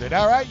now. That,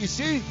 all right, you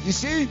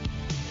see?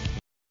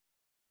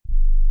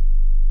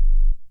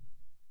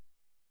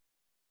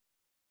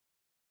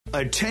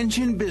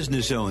 Attention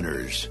business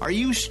owners. Are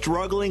you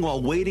struggling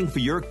while waiting for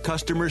your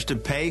customers to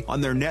pay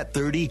on their net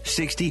 30,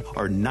 60,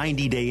 or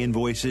 90-day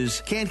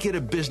invoices? Can't get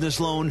a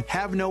business loan?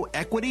 Have no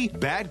equity?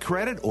 Bad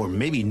credit? Or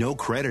maybe no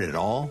credit at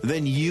all?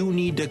 Then you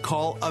need to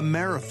call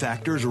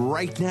AmeriFactors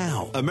right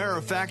now.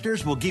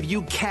 AmeriFactors will give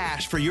you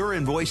cash for your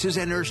invoices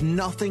and there's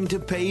nothing to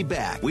pay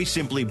back. We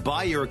simply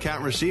buy your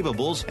account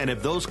receivables, and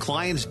if those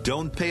clients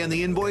don't pay on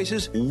the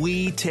invoices,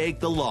 we take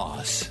the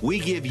loss. We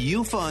give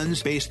you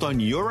funds based on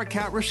your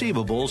account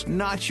receivables,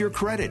 not your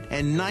credit.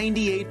 And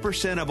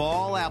 98% of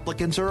all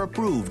applicants are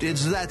approved.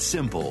 It's that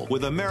simple.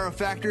 With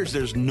AmeriFactors,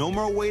 there's no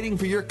more waiting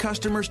for your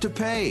customers to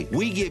pay.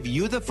 We give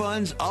you the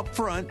funds up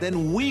front,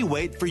 then we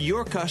wait for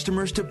your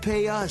customers to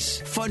pay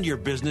us. Fund your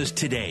business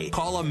today.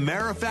 Call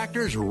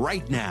AmeriFactors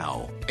right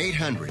now.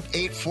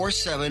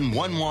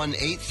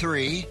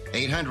 800-847-1183.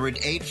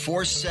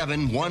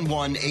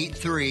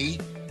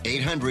 800-847-1183.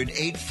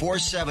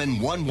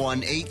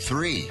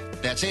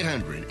 800-847-1183. That's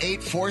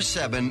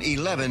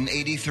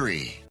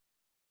 800-847-1183.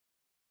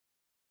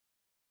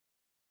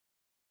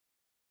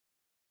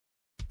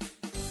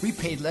 We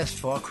paid less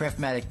for our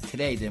Craftmatic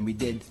today than we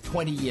did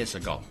 20 years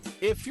ago.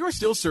 If you're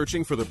still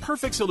searching for the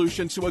perfect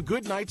solution to a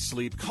good night's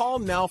sleep, call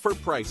now for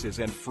prices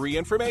and free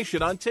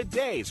information on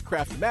today's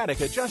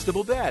Craftmatic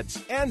adjustable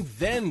beds. And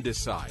then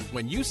decide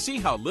when you see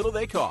how little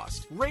they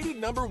cost.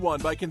 Rated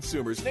 #1 by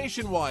consumers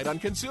nationwide on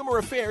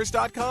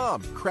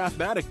ConsumerAffairs.com.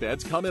 Craftmatic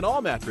beds come in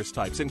all mattress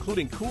types,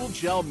 including cool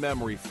gel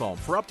memory foam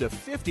for up to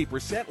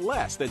 50%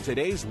 less than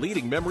today's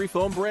leading memory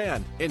foam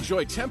brand.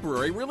 Enjoy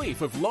temporary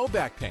relief of low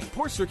back pain,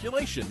 poor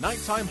circulation,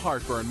 nighttime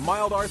heartburn,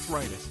 mild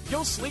arthritis.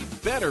 You'll sleep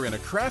better in a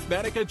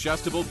Craftmatic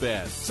adjustable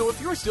bed. So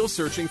if you're still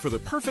searching for the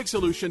perfect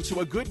solution to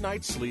a good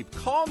night's sleep,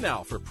 call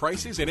now for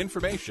prices and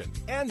information.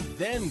 And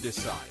then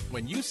decide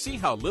when you see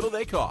how little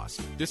they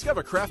cost.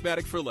 Discover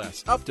Craftmatic for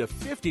less, up to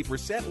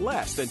 50%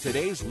 less than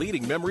today's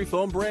leading memory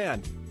foam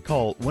brand.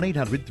 Call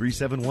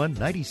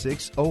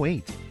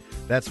 1-800-371-9608.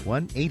 That's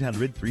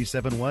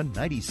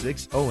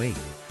 1-800-371-9608.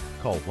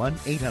 Call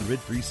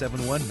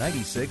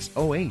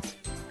 1-800-371-9608.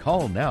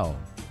 Call now.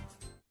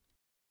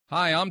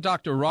 Hi, I'm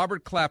Dr.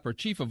 Robert Clapper,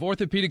 Chief of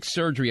Orthopedic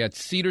Surgery at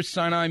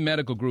Cedars-Sinai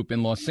Medical Group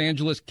in Los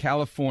Angeles,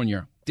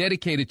 California.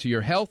 Dedicated to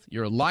your health,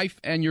 your life,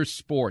 and your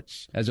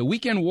sports. As a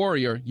weekend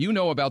warrior, you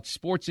know about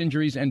sports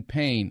injuries and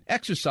pain.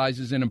 Exercise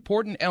is an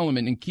important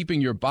element in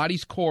keeping your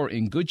body's core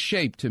in good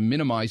shape to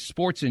minimize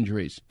sports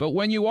injuries. But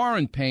when you are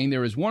in pain,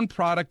 there is one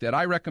product that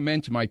I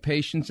recommend to my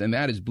patients, and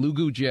that is Blue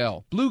Goo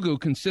Gel. Blue Goo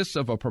consists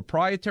of a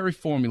proprietary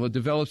formula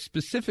developed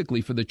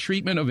specifically for the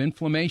treatment of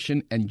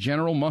inflammation and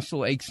general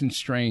muscle aches and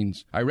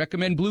strains. I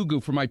recommend Blue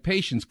Goo for my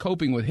patients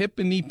coping with hip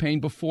and knee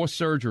pain before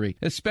surgery,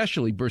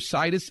 especially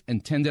bursitis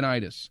and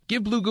tendinitis.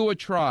 Give Blue Goo a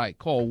try.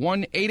 Call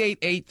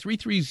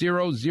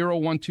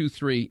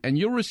 1-888-330-0123 and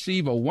you'll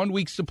receive a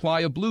 1-week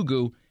supply of Blue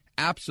Goo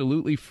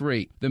absolutely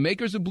free. The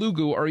makers of Blue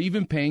Goo are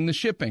even paying the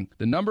shipping.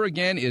 The number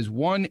again is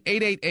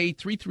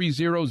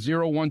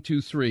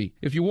 1-888-330-0123.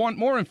 If you want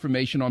more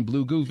information on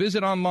Blue Goo,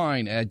 visit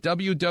online at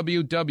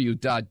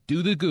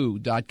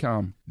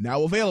www.dothegoo.com.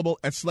 Now available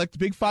at select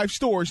Big 5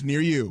 stores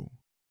near you.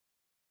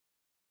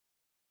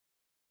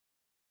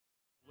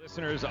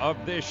 Listeners of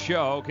this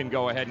show can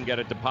go ahead and get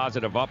a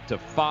deposit of up to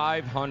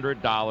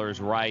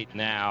 $500 right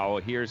now.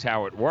 Here's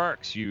how it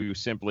works. You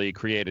simply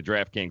create a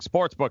DraftKings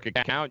Sportsbook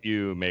account.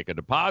 You make a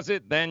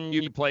deposit. Then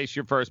you place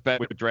your first bet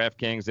with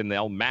DraftKings, and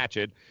they'll match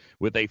it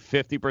with a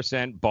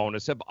 50%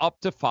 bonus of up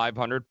to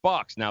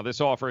 $500. Now, this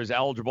offer is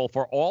eligible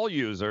for all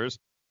users.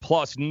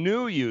 Plus,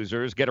 new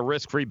users get a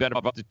risk-free bet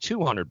of up to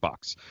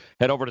 $200.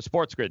 Head over to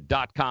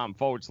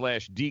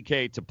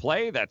sportsgrid.com/DK to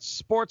play.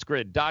 That's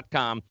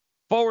sportsgrid.com/DK.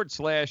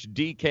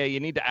 You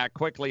need to act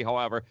quickly,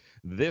 however.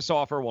 This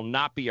offer will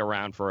not be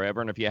around forever,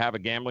 and if you have a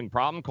gambling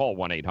problem, call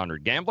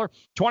 1-800-GAMBLER.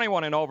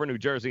 21 and over, New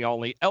Jersey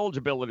only.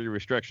 Eligibility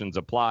restrictions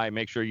apply.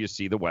 Make sure you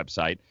see the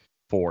website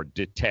for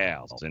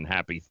details. And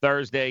happy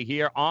Thursday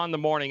here on the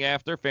Morning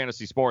After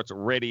Fantasy Sports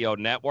Radio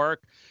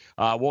Network.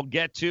 We'll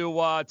get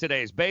to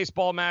today's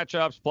baseball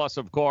matchups, plus,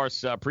 of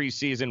course,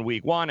 preseason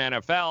Week 1,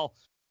 NFL.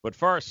 But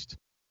first,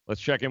 let's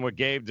check in with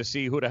Gabe to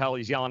see who the hell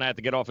he's yelling at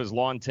to get off his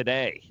lawn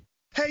today.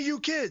 Hey, you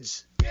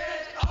kids!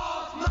 Get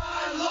off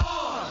my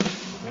lawn!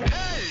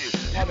 Hey!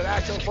 Well, the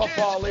National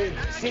Football League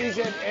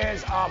season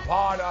is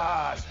upon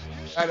us.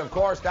 And, of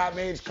course, that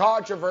means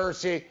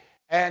controversy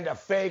and a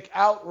fake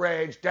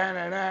outrage.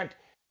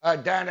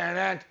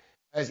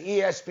 as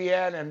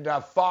ESPN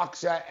and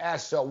Fox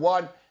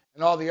S1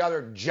 and all the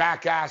other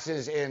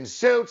jackasses in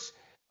suits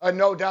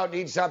no doubt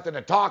need something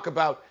to talk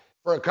about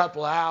for a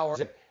couple of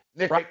hours.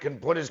 Nick Wright can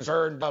put his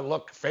concerned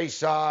look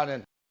face on,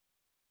 and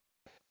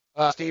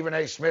Stephen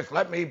A. Smith,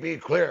 let me be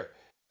clear.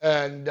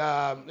 And,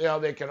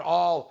 they can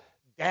all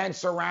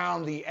dance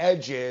around the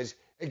edges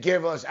and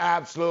give us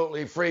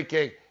absolutely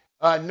freaking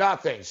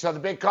nothing. So the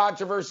big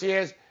controversy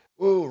is,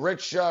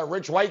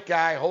 rich white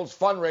guy holds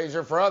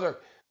fundraiser for other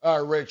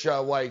rich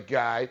white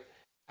guy.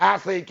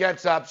 Athlete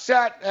gets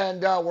upset,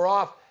 and we're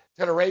off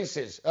to the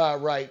races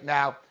right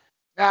now.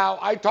 Now,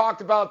 I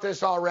talked about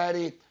this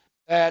already,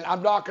 and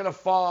I'm not going to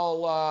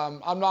fall.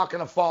 I'm not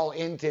going to fall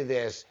into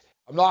this.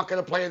 I'm not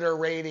going to play their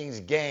ratings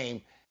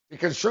game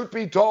because, truth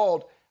be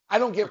told, I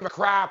don't give a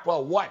crap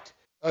what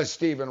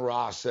Stephen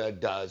Ross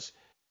does.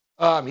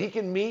 He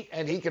can meet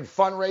and he can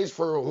fundraise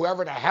for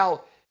whoever the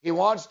hell he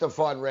wants to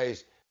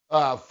fundraise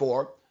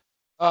for.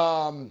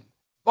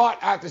 But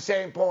at the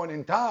same point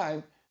in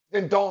time,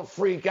 then don't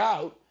freak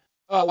out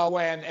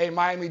when a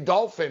Miami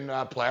Dolphin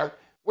player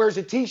wears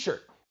a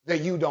T-shirt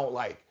that you don't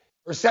like,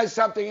 or says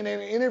something in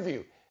an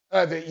interview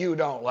that you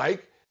don't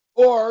like,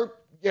 or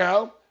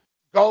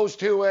goes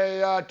to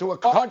a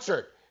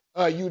concert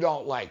you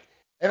don't like.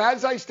 And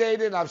as I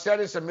stated, and I've said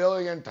this a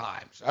million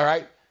times, all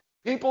right,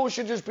 people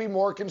should just be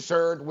more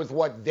concerned with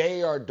what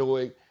they are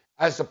doing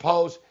as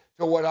opposed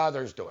to what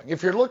others doing.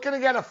 If you're looking to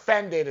get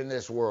offended in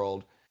this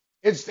world,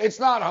 it's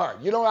not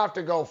hard. You don't have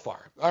to go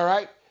far, all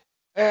right?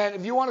 And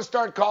if you want to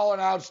start calling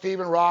out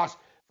Stephen Ross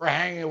for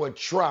hanging with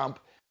Trump,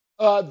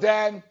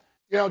 then,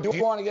 do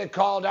you want to get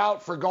called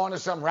out for going to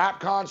some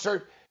rap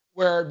concert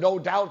where no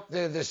doubt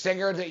the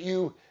singer that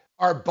you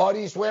are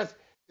buddies with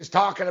is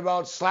talking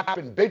about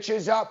slapping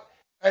bitches up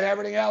and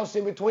everything else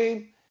in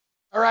between?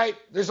 All right,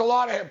 there's a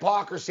lot of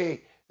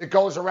hypocrisy that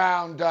goes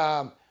around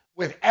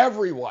with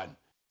everyone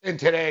in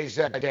today's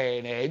day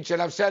and age,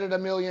 and I've said it a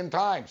million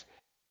times.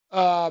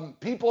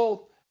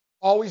 People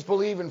always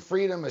believe in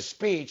freedom of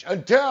speech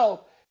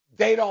until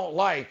they don't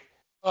like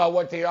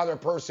what the other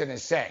person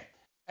is saying.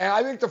 And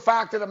I think the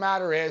fact of the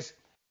matter is,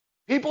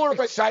 people are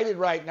excited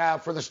right now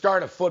for the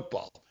start of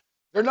football.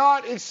 They're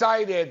not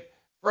excited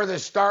for the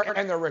start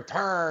and the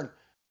return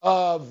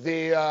of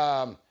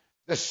the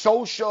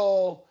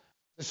social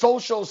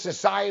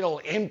societal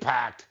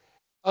impact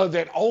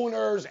that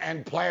owners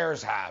and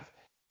players have.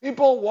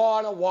 People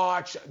want to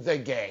watch the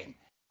game.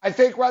 I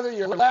think whether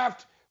you're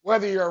left,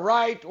 whether you're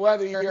right,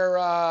 whether you're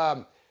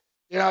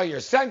you're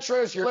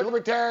centrist, you're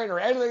libertarian, or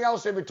anything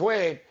else in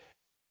between,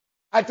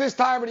 at this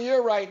time of the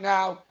year right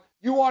now,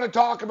 you want to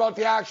talk about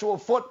the actual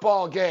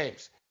football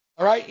games.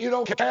 All right? You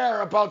don't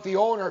care about the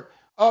owner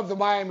of the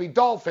Miami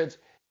Dolphins,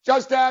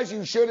 just as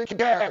you shouldn't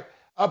care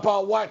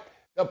about what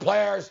the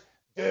players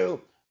do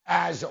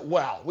as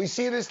well. We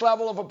see this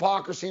level of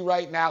hypocrisy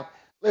right now.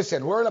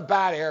 Listen, we're in a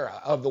bad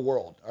era of the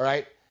world, all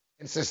right?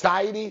 In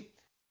society,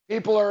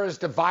 people are as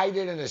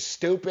divided and as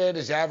stupid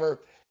as ever.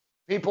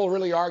 People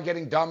really are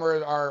getting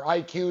dumber. Our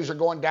IQs are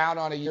going down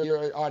on a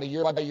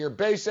year-by-year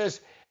basis.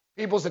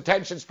 People's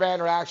attention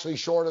span are actually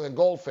shorter than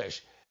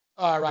goldfish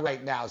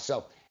right now.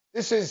 So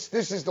this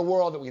is the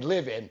world that we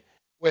live in,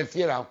 with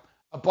a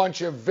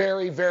bunch of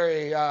very,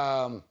 very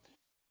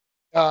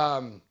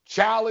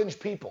challenged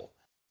people,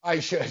 I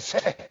should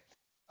say.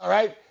 All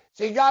right.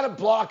 So you got to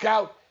block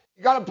out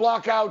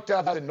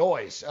the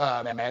noise,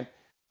 man.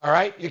 All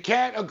right. You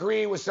can't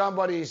agree with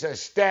somebody's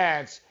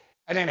stance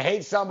and then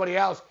hate somebody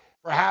else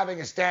for having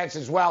a stance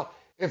as well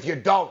if you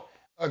don't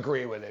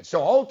agree with it.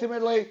 So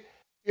ultimately,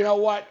 you know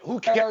what? Who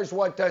cares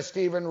what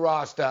Stephen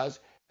Ross does?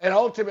 And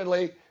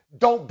ultimately,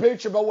 don't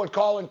bitch about what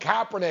Colin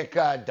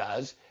Kaepernick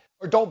does,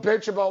 or don't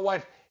bitch about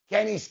what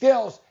Kenny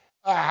Stills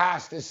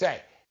has to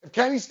say. If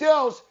Kenny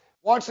Stills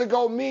wants to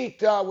go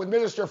meet with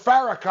Minister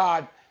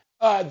Farrakhan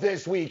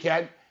this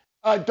weekend,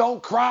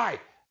 don't cry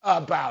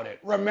about it.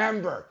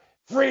 Remember,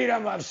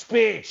 freedom of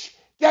speech.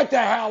 Get the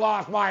hell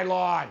off my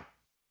lawn.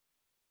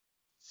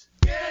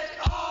 Get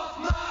off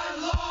my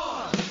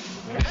lawn!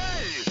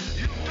 Hey,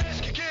 you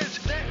pesky kids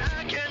that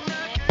I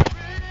cannot get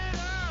rid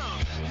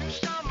of. You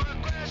stop my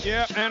grass.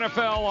 Yeah,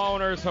 NFL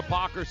owners,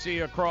 hypocrisy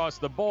across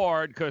the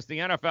board, because the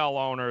NFL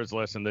owners,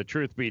 listen, the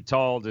truth be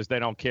told is they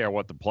don't care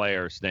what the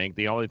players think.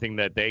 The only thing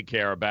that they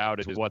care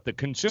about is what the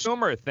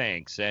consumer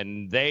thinks,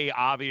 and they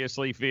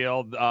obviously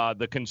feel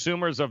the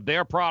consumers of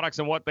their products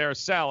and what they're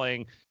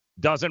selling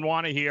doesn't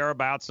want to hear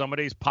about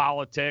somebody's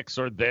politics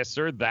or this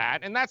or that.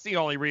 And that's the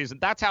only reason.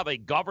 That's how they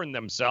govern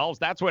themselves.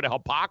 That's where the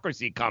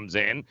hypocrisy comes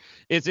in,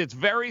 is it's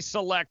very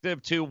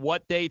selective to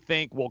what they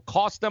think will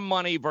cost them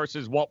money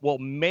versus what will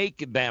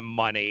make them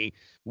money,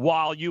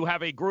 while you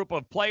have a group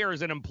of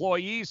players and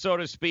employees, so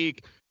to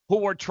speak,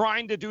 who are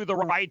trying to do the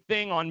right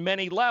thing on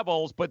many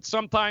levels. But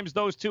sometimes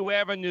those two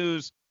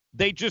avenues,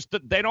 they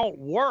don't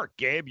work,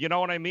 Gabe. You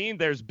know what I mean?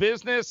 There's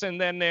business, and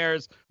then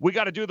there's, we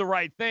got to do the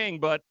right thing,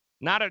 but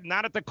not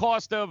at the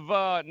cost of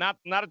not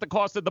at the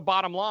cost of the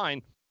bottom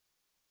line.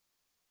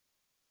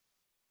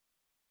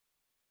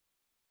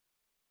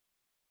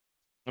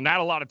 And that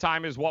a lot of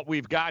time is what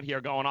we've got here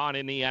going on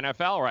in the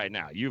NFL right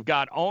now. You've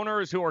got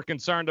owners who are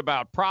concerned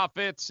about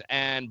profits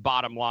and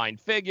bottom line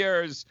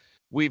figures.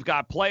 We've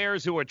got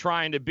players who are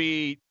trying to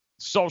be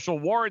social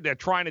warrior. They're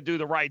trying to do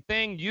the right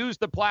thing, use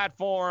the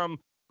platform.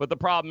 But the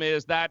problem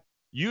is that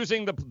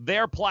using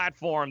their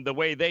platform the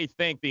way they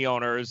think, the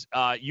owners,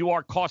 you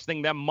are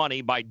costing them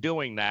money by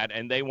doing that,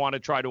 and they want to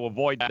try to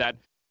avoid that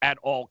at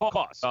all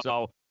costs.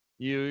 So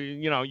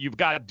you've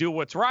got to do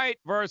what's right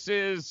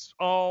versus,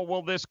 oh,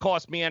 will this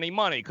cost me any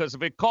money? Because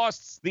if it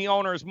costs the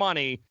owners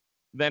money,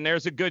 then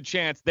there's a good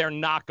chance they're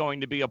not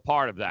going to be a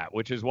part of that,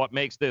 which is what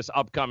makes this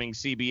upcoming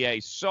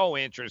CBA so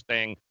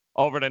interesting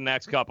over the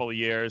next couple of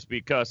years.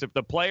 Because if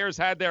the players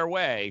had their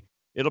way,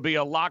 it'll be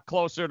a lot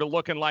closer to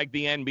looking like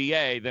the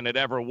NBA than it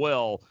ever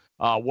will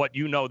what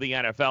you know the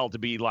NFL to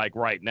be like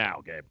right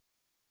now, Gabe.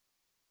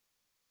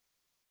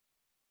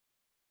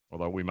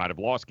 Although we might have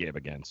lost Gabe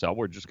again, so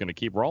we're just going to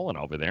keep rolling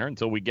over there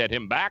until we get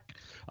him back.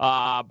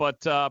 But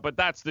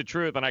that's the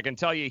truth, and I can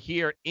tell you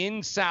here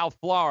in South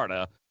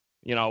Florida,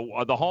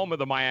 the home of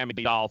the Miami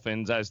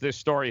Dolphins, as this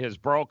story has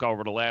broke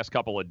over the last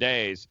couple of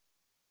days,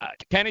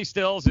 Kenny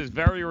Stills is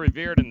very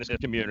revered in this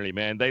community,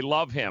 man. They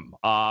love him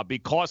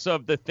because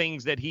of the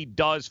things that he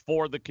does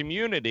for the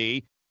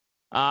community.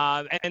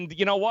 And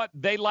you know what?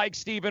 They like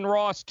Stephen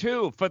Ross,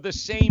 too, for the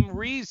same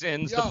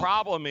reasons. The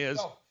problem is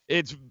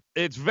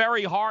it's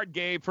very hard,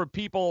 Gabe, for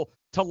people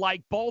to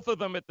like both of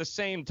them at the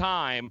same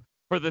time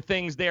for the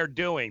things they're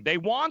doing. They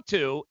want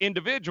to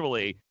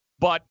individually,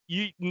 but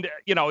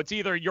it's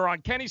either you're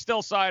on Kenny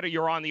Stills' side or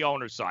you're on the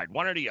owner's side,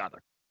 one or the other.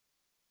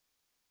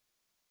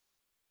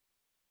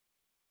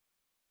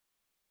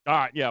 All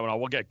right, yeah, well,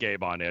 we'll get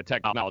Gabe on there.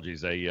 Technology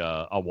is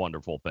a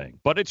wonderful thing,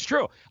 but it's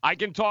true. I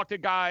can talk to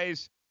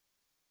guys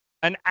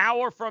an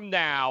hour from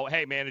now.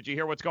 Hey, man, did you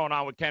hear what's going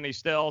on with Kenny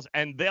Stills?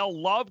 And they'll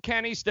love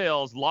Kenny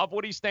Stills, love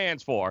what he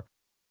stands for,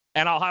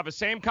 and I'll have the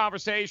same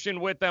conversation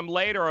with them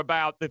later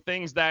about the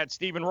things that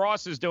Stephen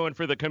Ross is doing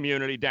for the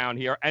community down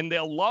here, and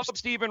they'll love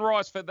Stephen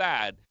Ross for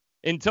that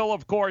until,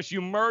 of course,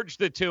 you merge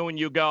the two and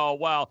you go,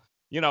 well,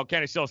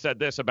 Kenny Stills said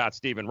this about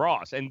Stephen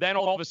Ross. And then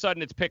all of a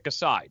sudden it's pick a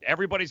side.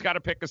 Everybody's got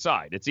to pick a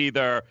side. It's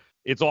either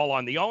it's all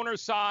on the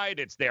owner's side,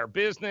 it's their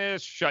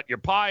business, shut your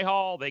pie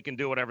hole, they can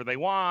do whatever they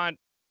want.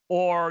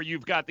 Or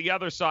you've got the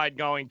other side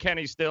going,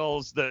 Kenny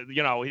Stills,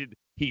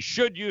 he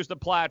should use the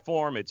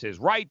platform. It's his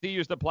right to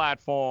use the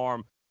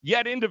platform.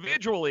 Yet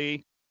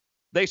individually,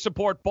 they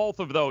support both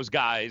of those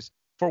guys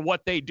for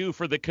what they do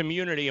for the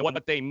community and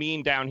what they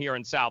mean down here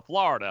in South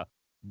Florida.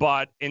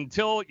 But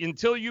until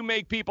you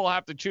make people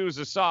have to choose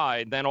a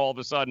side, then all of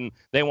a sudden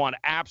they want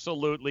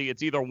absolutely,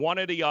 it's either one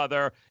or the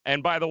other.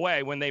 And by the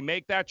way, when they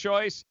make that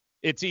choice,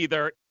 it's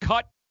either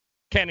cut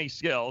Kenny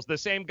Stills, the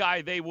same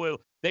guy they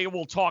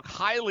will talk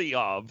highly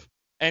of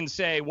and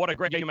say, what a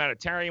great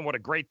humanitarian, what a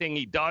great thing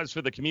he does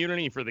for the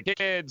community, for the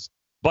kids.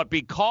 But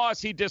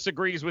because he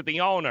disagrees with the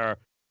owner,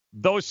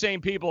 those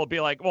same people will be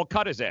like, well,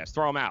 cut his ass,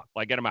 throw him out,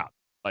 get him out.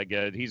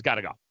 He's got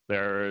to go.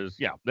 There's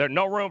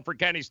no room for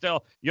Kenny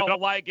Stills. You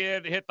don't like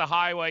it, hit the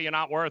highway, you're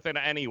not worth it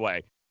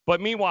anyway.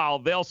 But meanwhile,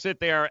 they'll sit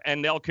there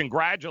and they'll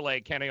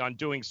congratulate Kenny on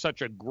doing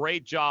such a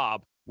great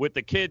job with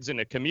the kids in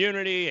the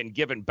community and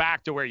giving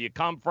back to where you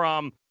come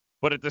from.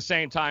 But at the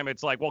same time,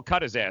 it's like, well,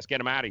 cut his ass, get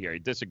him out of here. He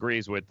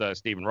disagrees with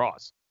Stephen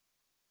Ross.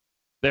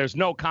 There's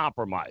no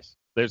compromise.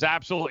 There's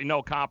absolutely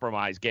no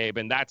compromise, Gabe,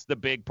 and that's the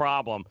big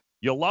problem.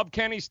 You'll love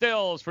Kenny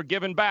Stills for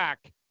giving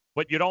back,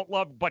 but you don't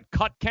but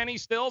cut Kenny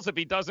Stills if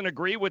he doesn't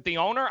agree with the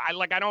owner.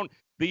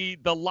 The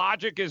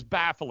logic is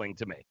baffling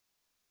to me.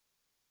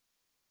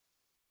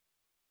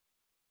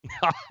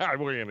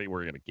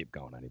 We're gonna keep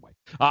going anyway.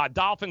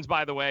 Dolphins,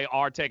 by the way,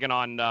 are taking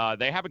on.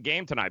 They have a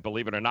game tonight,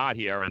 believe it or not,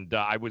 here. And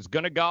I was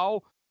gonna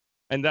go,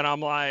 and then I'm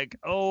like,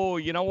 oh,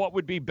 you know what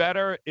would be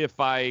better if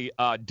I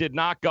did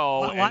not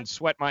go and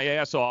sweat my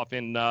ass off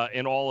in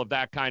all of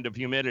that kind of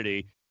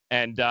humidity.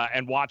 And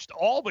watched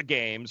all the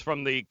games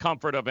from the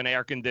comfort of an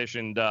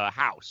air-conditioned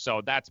house.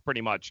 So that's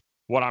pretty much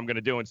what I'm going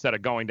to do instead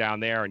of going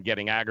down there and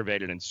getting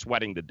aggravated and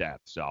sweating to death.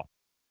 So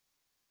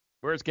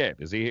where's Gabe?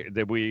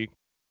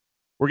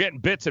 We're getting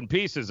bits and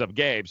pieces of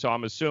Gabe, so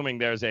I'm assuming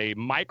there's a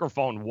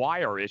microphone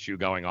wire issue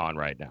going on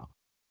right now.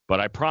 But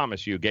I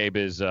promise you, Gabe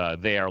is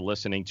there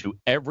listening to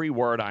every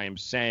word I am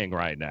saying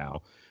right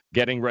now,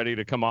 getting ready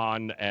to come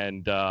on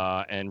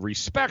and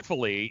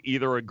respectfully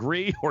either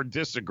agree or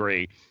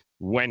disagree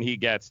when he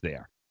gets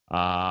there.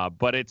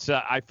 But it's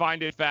I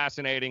find it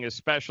fascinating,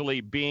 especially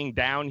being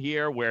down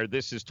here where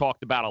this is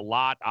talked about a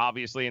lot,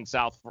 obviously in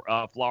South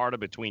Florida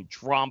between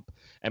Trump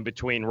and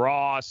between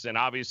Ross and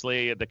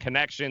obviously the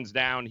connections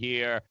down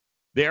here.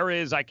 There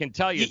is, I can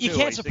tell you, you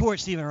can't support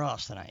Stephen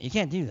Ross tonight. You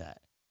can't do that.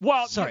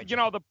 Well, sorry,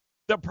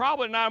 the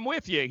problem, and I'm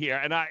with you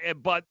here,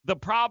 but the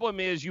problem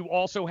is you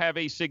also have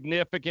a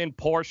significant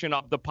portion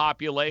of the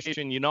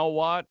population. You know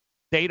what?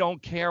 They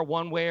don't care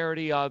one way or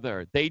the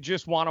other. They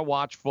just want to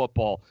watch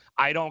football.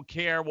 I don't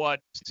care what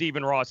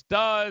Stephen Ross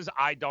does.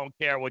 I don't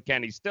care what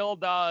Kenny Stills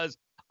does.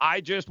 I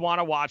just want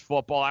to watch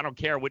football. I don't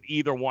care what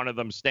either one of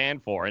them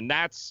stand for. And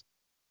that's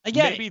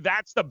Maybe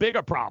that's the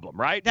bigger problem,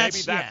 right? Maybe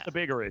that's yeah. the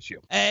bigger issue.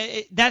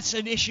 That's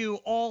an issue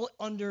all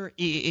under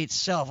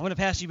itself. I'm going to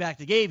pass you back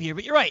to Gabe here,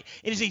 but you're right.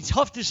 It is a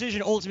tough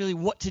decision ultimately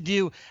what to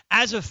do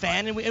as a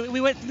fan, and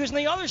we went through this on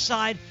the other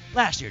side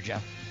last year,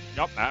 Jeff.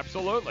 Yep,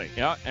 absolutely.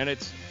 Yeah, and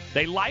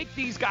they like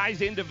these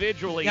guys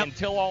individually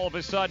until all of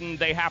a sudden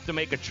they have to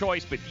make a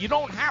choice, but you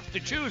don't have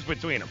to choose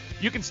between them.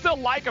 You can still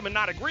like them and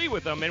not agree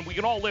with them, and we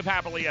can all live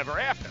happily ever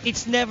after.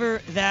 It's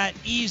never that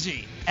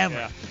easy, ever.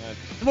 Yeah,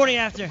 the morning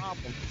after,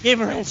 Gabe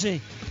Morency,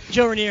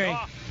 Joe Ranieri.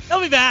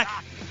 They'll be back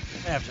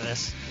after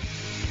this.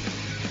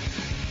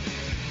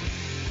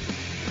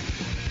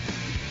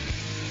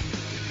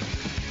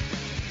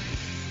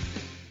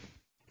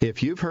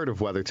 If you've heard of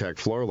WeatherTech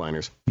floor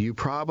liners, you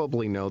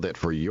probably know that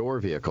for your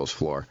vehicle's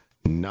floor,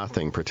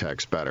 nothing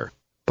protects better.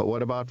 But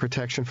what about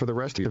protection for the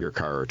rest of your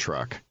car or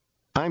truck?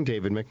 I'm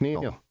David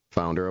McNeil,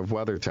 founder of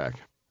WeatherTech.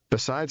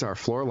 Besides our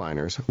floor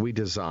liners, we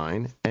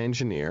design,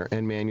 engineer,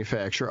 and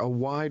manufacture a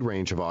wide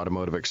range of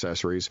automotive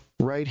accessories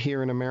right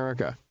here in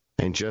America.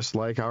 And just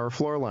like our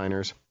floor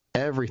liners,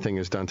 everything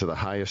is done to the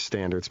highest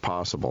standards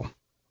possible.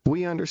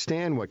 We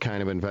understand what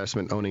kind of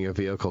investment owning a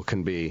vehicle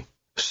can be,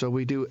 so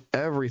we do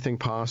everything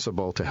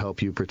possible to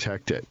help you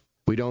protect it.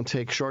 We don't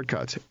take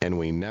shortcuts, and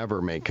we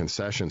never make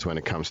concessions when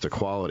it comes to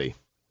quality.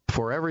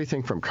 For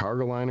everything from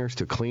cargo liners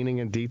to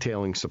cleaning and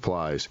detailing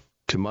supplies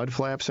to mud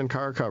flaps and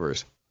car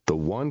covers, the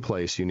one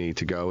place you need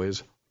to go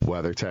is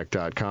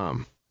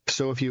WeatherTech.com.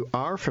 So if you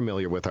are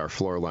familiar with our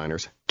floor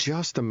liners,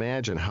 just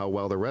imagine how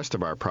well the rest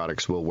of our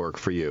products will work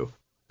for you.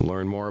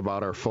 Learn more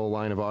about our full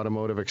line of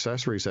automotive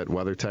accessories at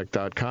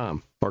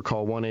WeatherTech.com or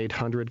call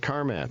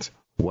 1-800-CarMats.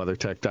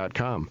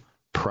 WeatherTech.com.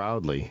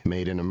 Proudly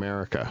made in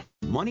America.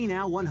 Money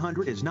Now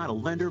 100 is not a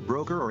lender,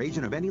 broker, or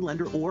agent of any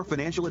lender or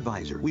financial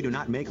advisor. We do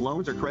not make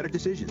loans or credit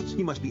decisions.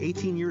 You must be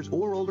 18 years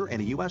or older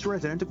and a U.S.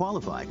 resident to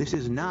qualify. This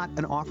is not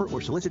an offer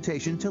or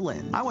solicitation to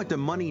lend. I went to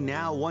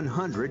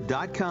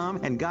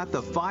MoneyNow100.com and got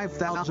the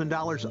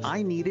 $5,000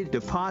 I needed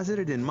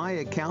deposited in my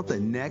account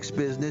the next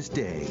business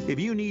day. If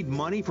you need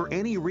money for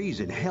any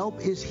reason, help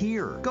is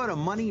here. Go to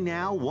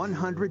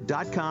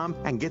MoneyNow100.com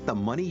and get the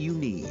money you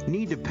need.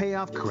 Need to pay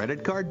off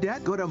credit card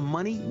debt? Go to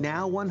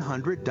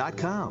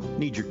MoneyNow100.com.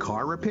 Need your car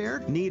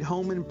repaired? Need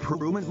home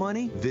improvement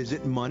money?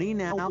 Visit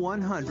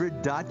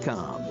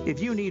MoneyNow100.com.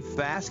 If you need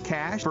fast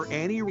cash for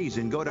any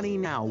reason, go to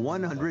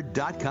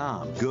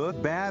MoneyNow100.com.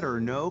 Good, bad, or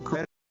no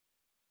credit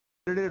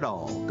at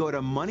all. Go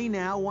to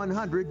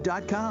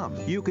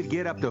MoneyNow100.com. You could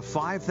get up to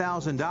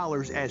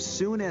 $5,000 as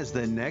soon as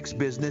the next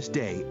business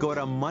day. Go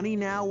to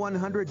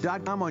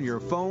MoneyNow100.com on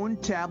your phone,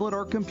 tablet,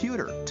 or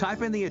computer.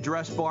 Type in the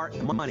address bar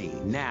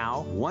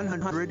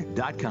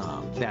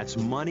MoneyNow100.com. That's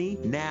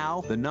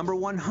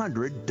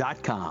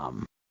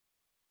MoneyNow100.com.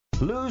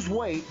 Lose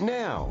weight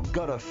now.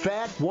 Go to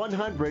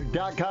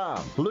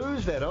fat100.com.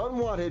 Lose that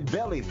unwanted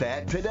belly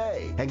fat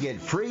today and get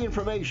free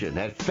information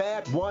at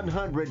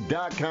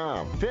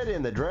fat100.com. Fit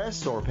in the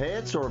dress or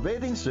pants or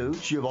bathing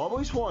suits you've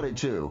always wanted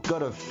to. Go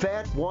to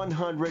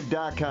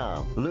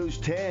fat100.com. Lose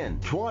 10,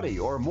 20,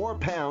 or more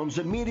pounds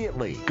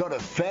immediately. Go to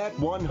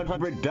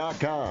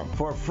fat100.com.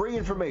 For free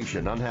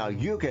information on how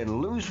you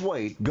can lose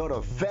weight, go to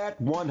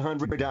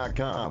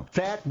fat100.com.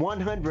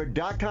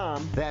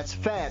 Fat100.com. That's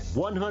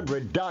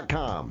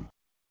fat100.com.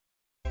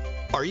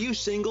 Are you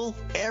single?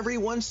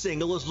 Everyone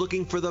single is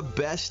looking for the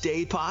best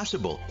date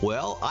possible.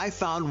 Well, I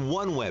found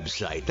one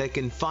website that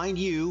can find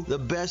you the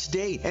best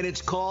date, and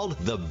it's called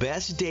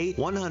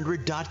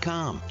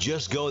thebestdate100.com.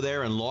 Just go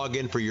there and log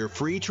in for your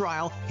free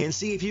trial and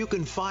see if you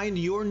can find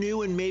your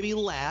new and maybe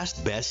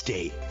last best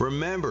date.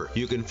 Remember,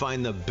 you can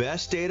find the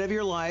best date of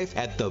your life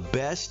at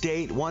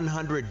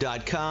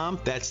thebestdate100.com.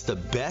 That's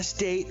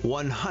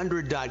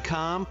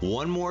thebestdate100.com.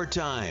 One more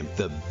time,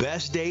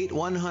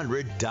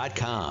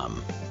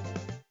 thebestdate100.com.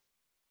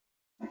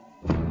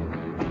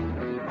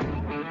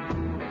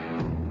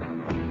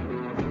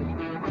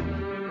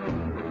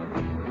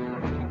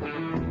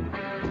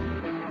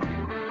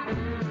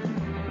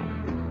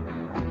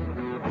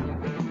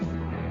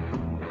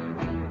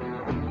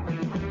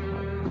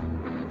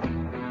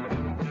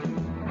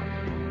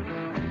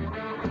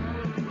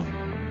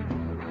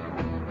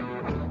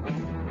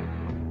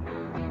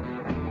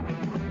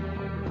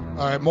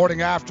 All right,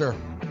 morning after.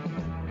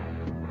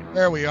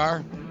 There we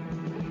are.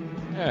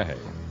 Hey.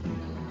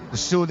 The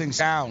soothing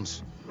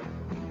sounds.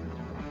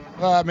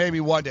 Maybe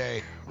one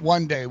day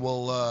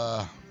we'll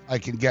I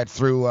can get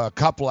through a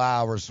couple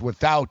hours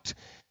without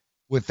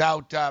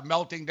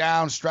melting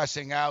down,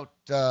 stressing out,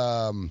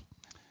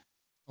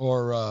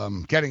 or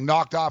getting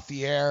knocked off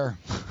the air,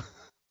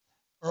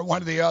 or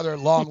one of the other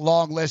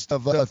long list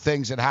of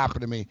things that happen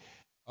to me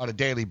on a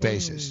daily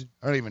basis.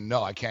 I don't even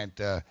know. I can't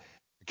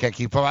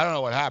keep up. I don't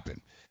know what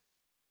happened.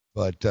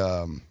 But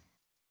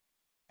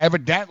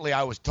evidently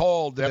I was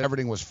told that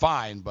everything was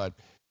fine. But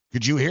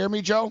could you hear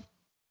me, Joe?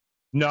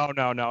 No.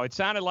 It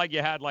sounded like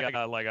you had like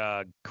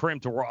a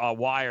crimped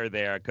wire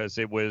there because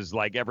it was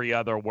like every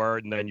other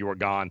word and then you were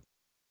gone.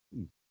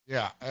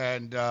 Yeah,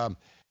 and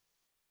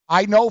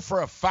I know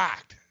for a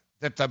fact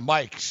that the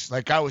mics,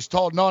 like I was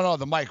told, no,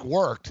 the mic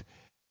worked.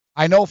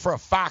 I know for a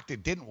fact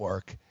it didn't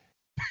work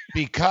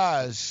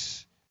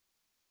because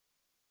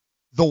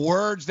the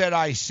words that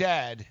I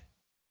said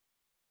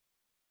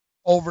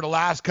over the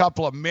last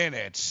couple of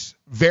minutes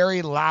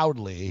very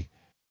loudly,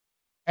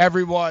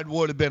 everyone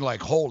would have been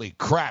like, holy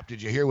crap,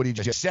 did you hear what he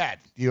just said?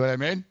 You know what I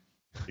mean?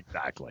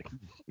 Exactly.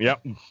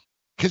 Yep.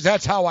 Because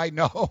that's how I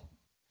know.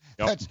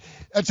 Yep.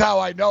 That's how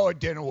I know it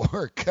didn't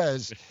work.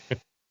 Because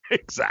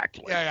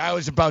exactly. Yeah, I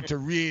was about to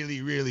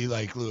really, really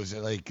lose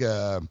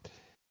it.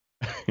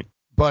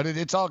 But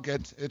it's all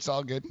good. It's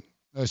all good.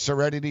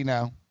 Serenity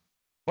now.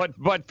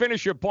 But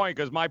finish your point,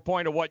 because my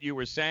point of what you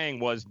were saying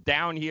was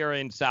down here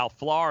in South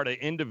Florida,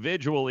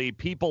 individually,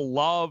 people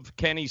love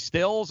Kenny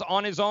Stills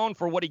on his own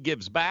for what he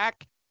gives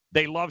back.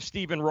 They love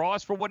Stephen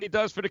Ross for what he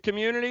does for the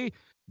community.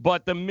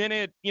 But the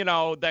minute,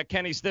 that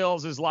Kenny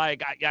Stills is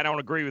like, I don't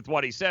agree with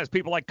what he says,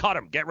 people cut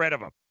him, get rid of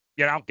him.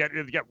 Get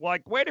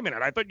wait a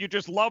minute. I thought you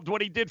just loved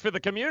what he did for the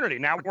community.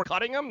 Now we're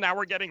cutting him? Now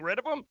we're getting rid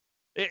of him?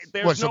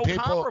 There's no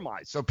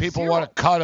compromise. So people Zero. want to cut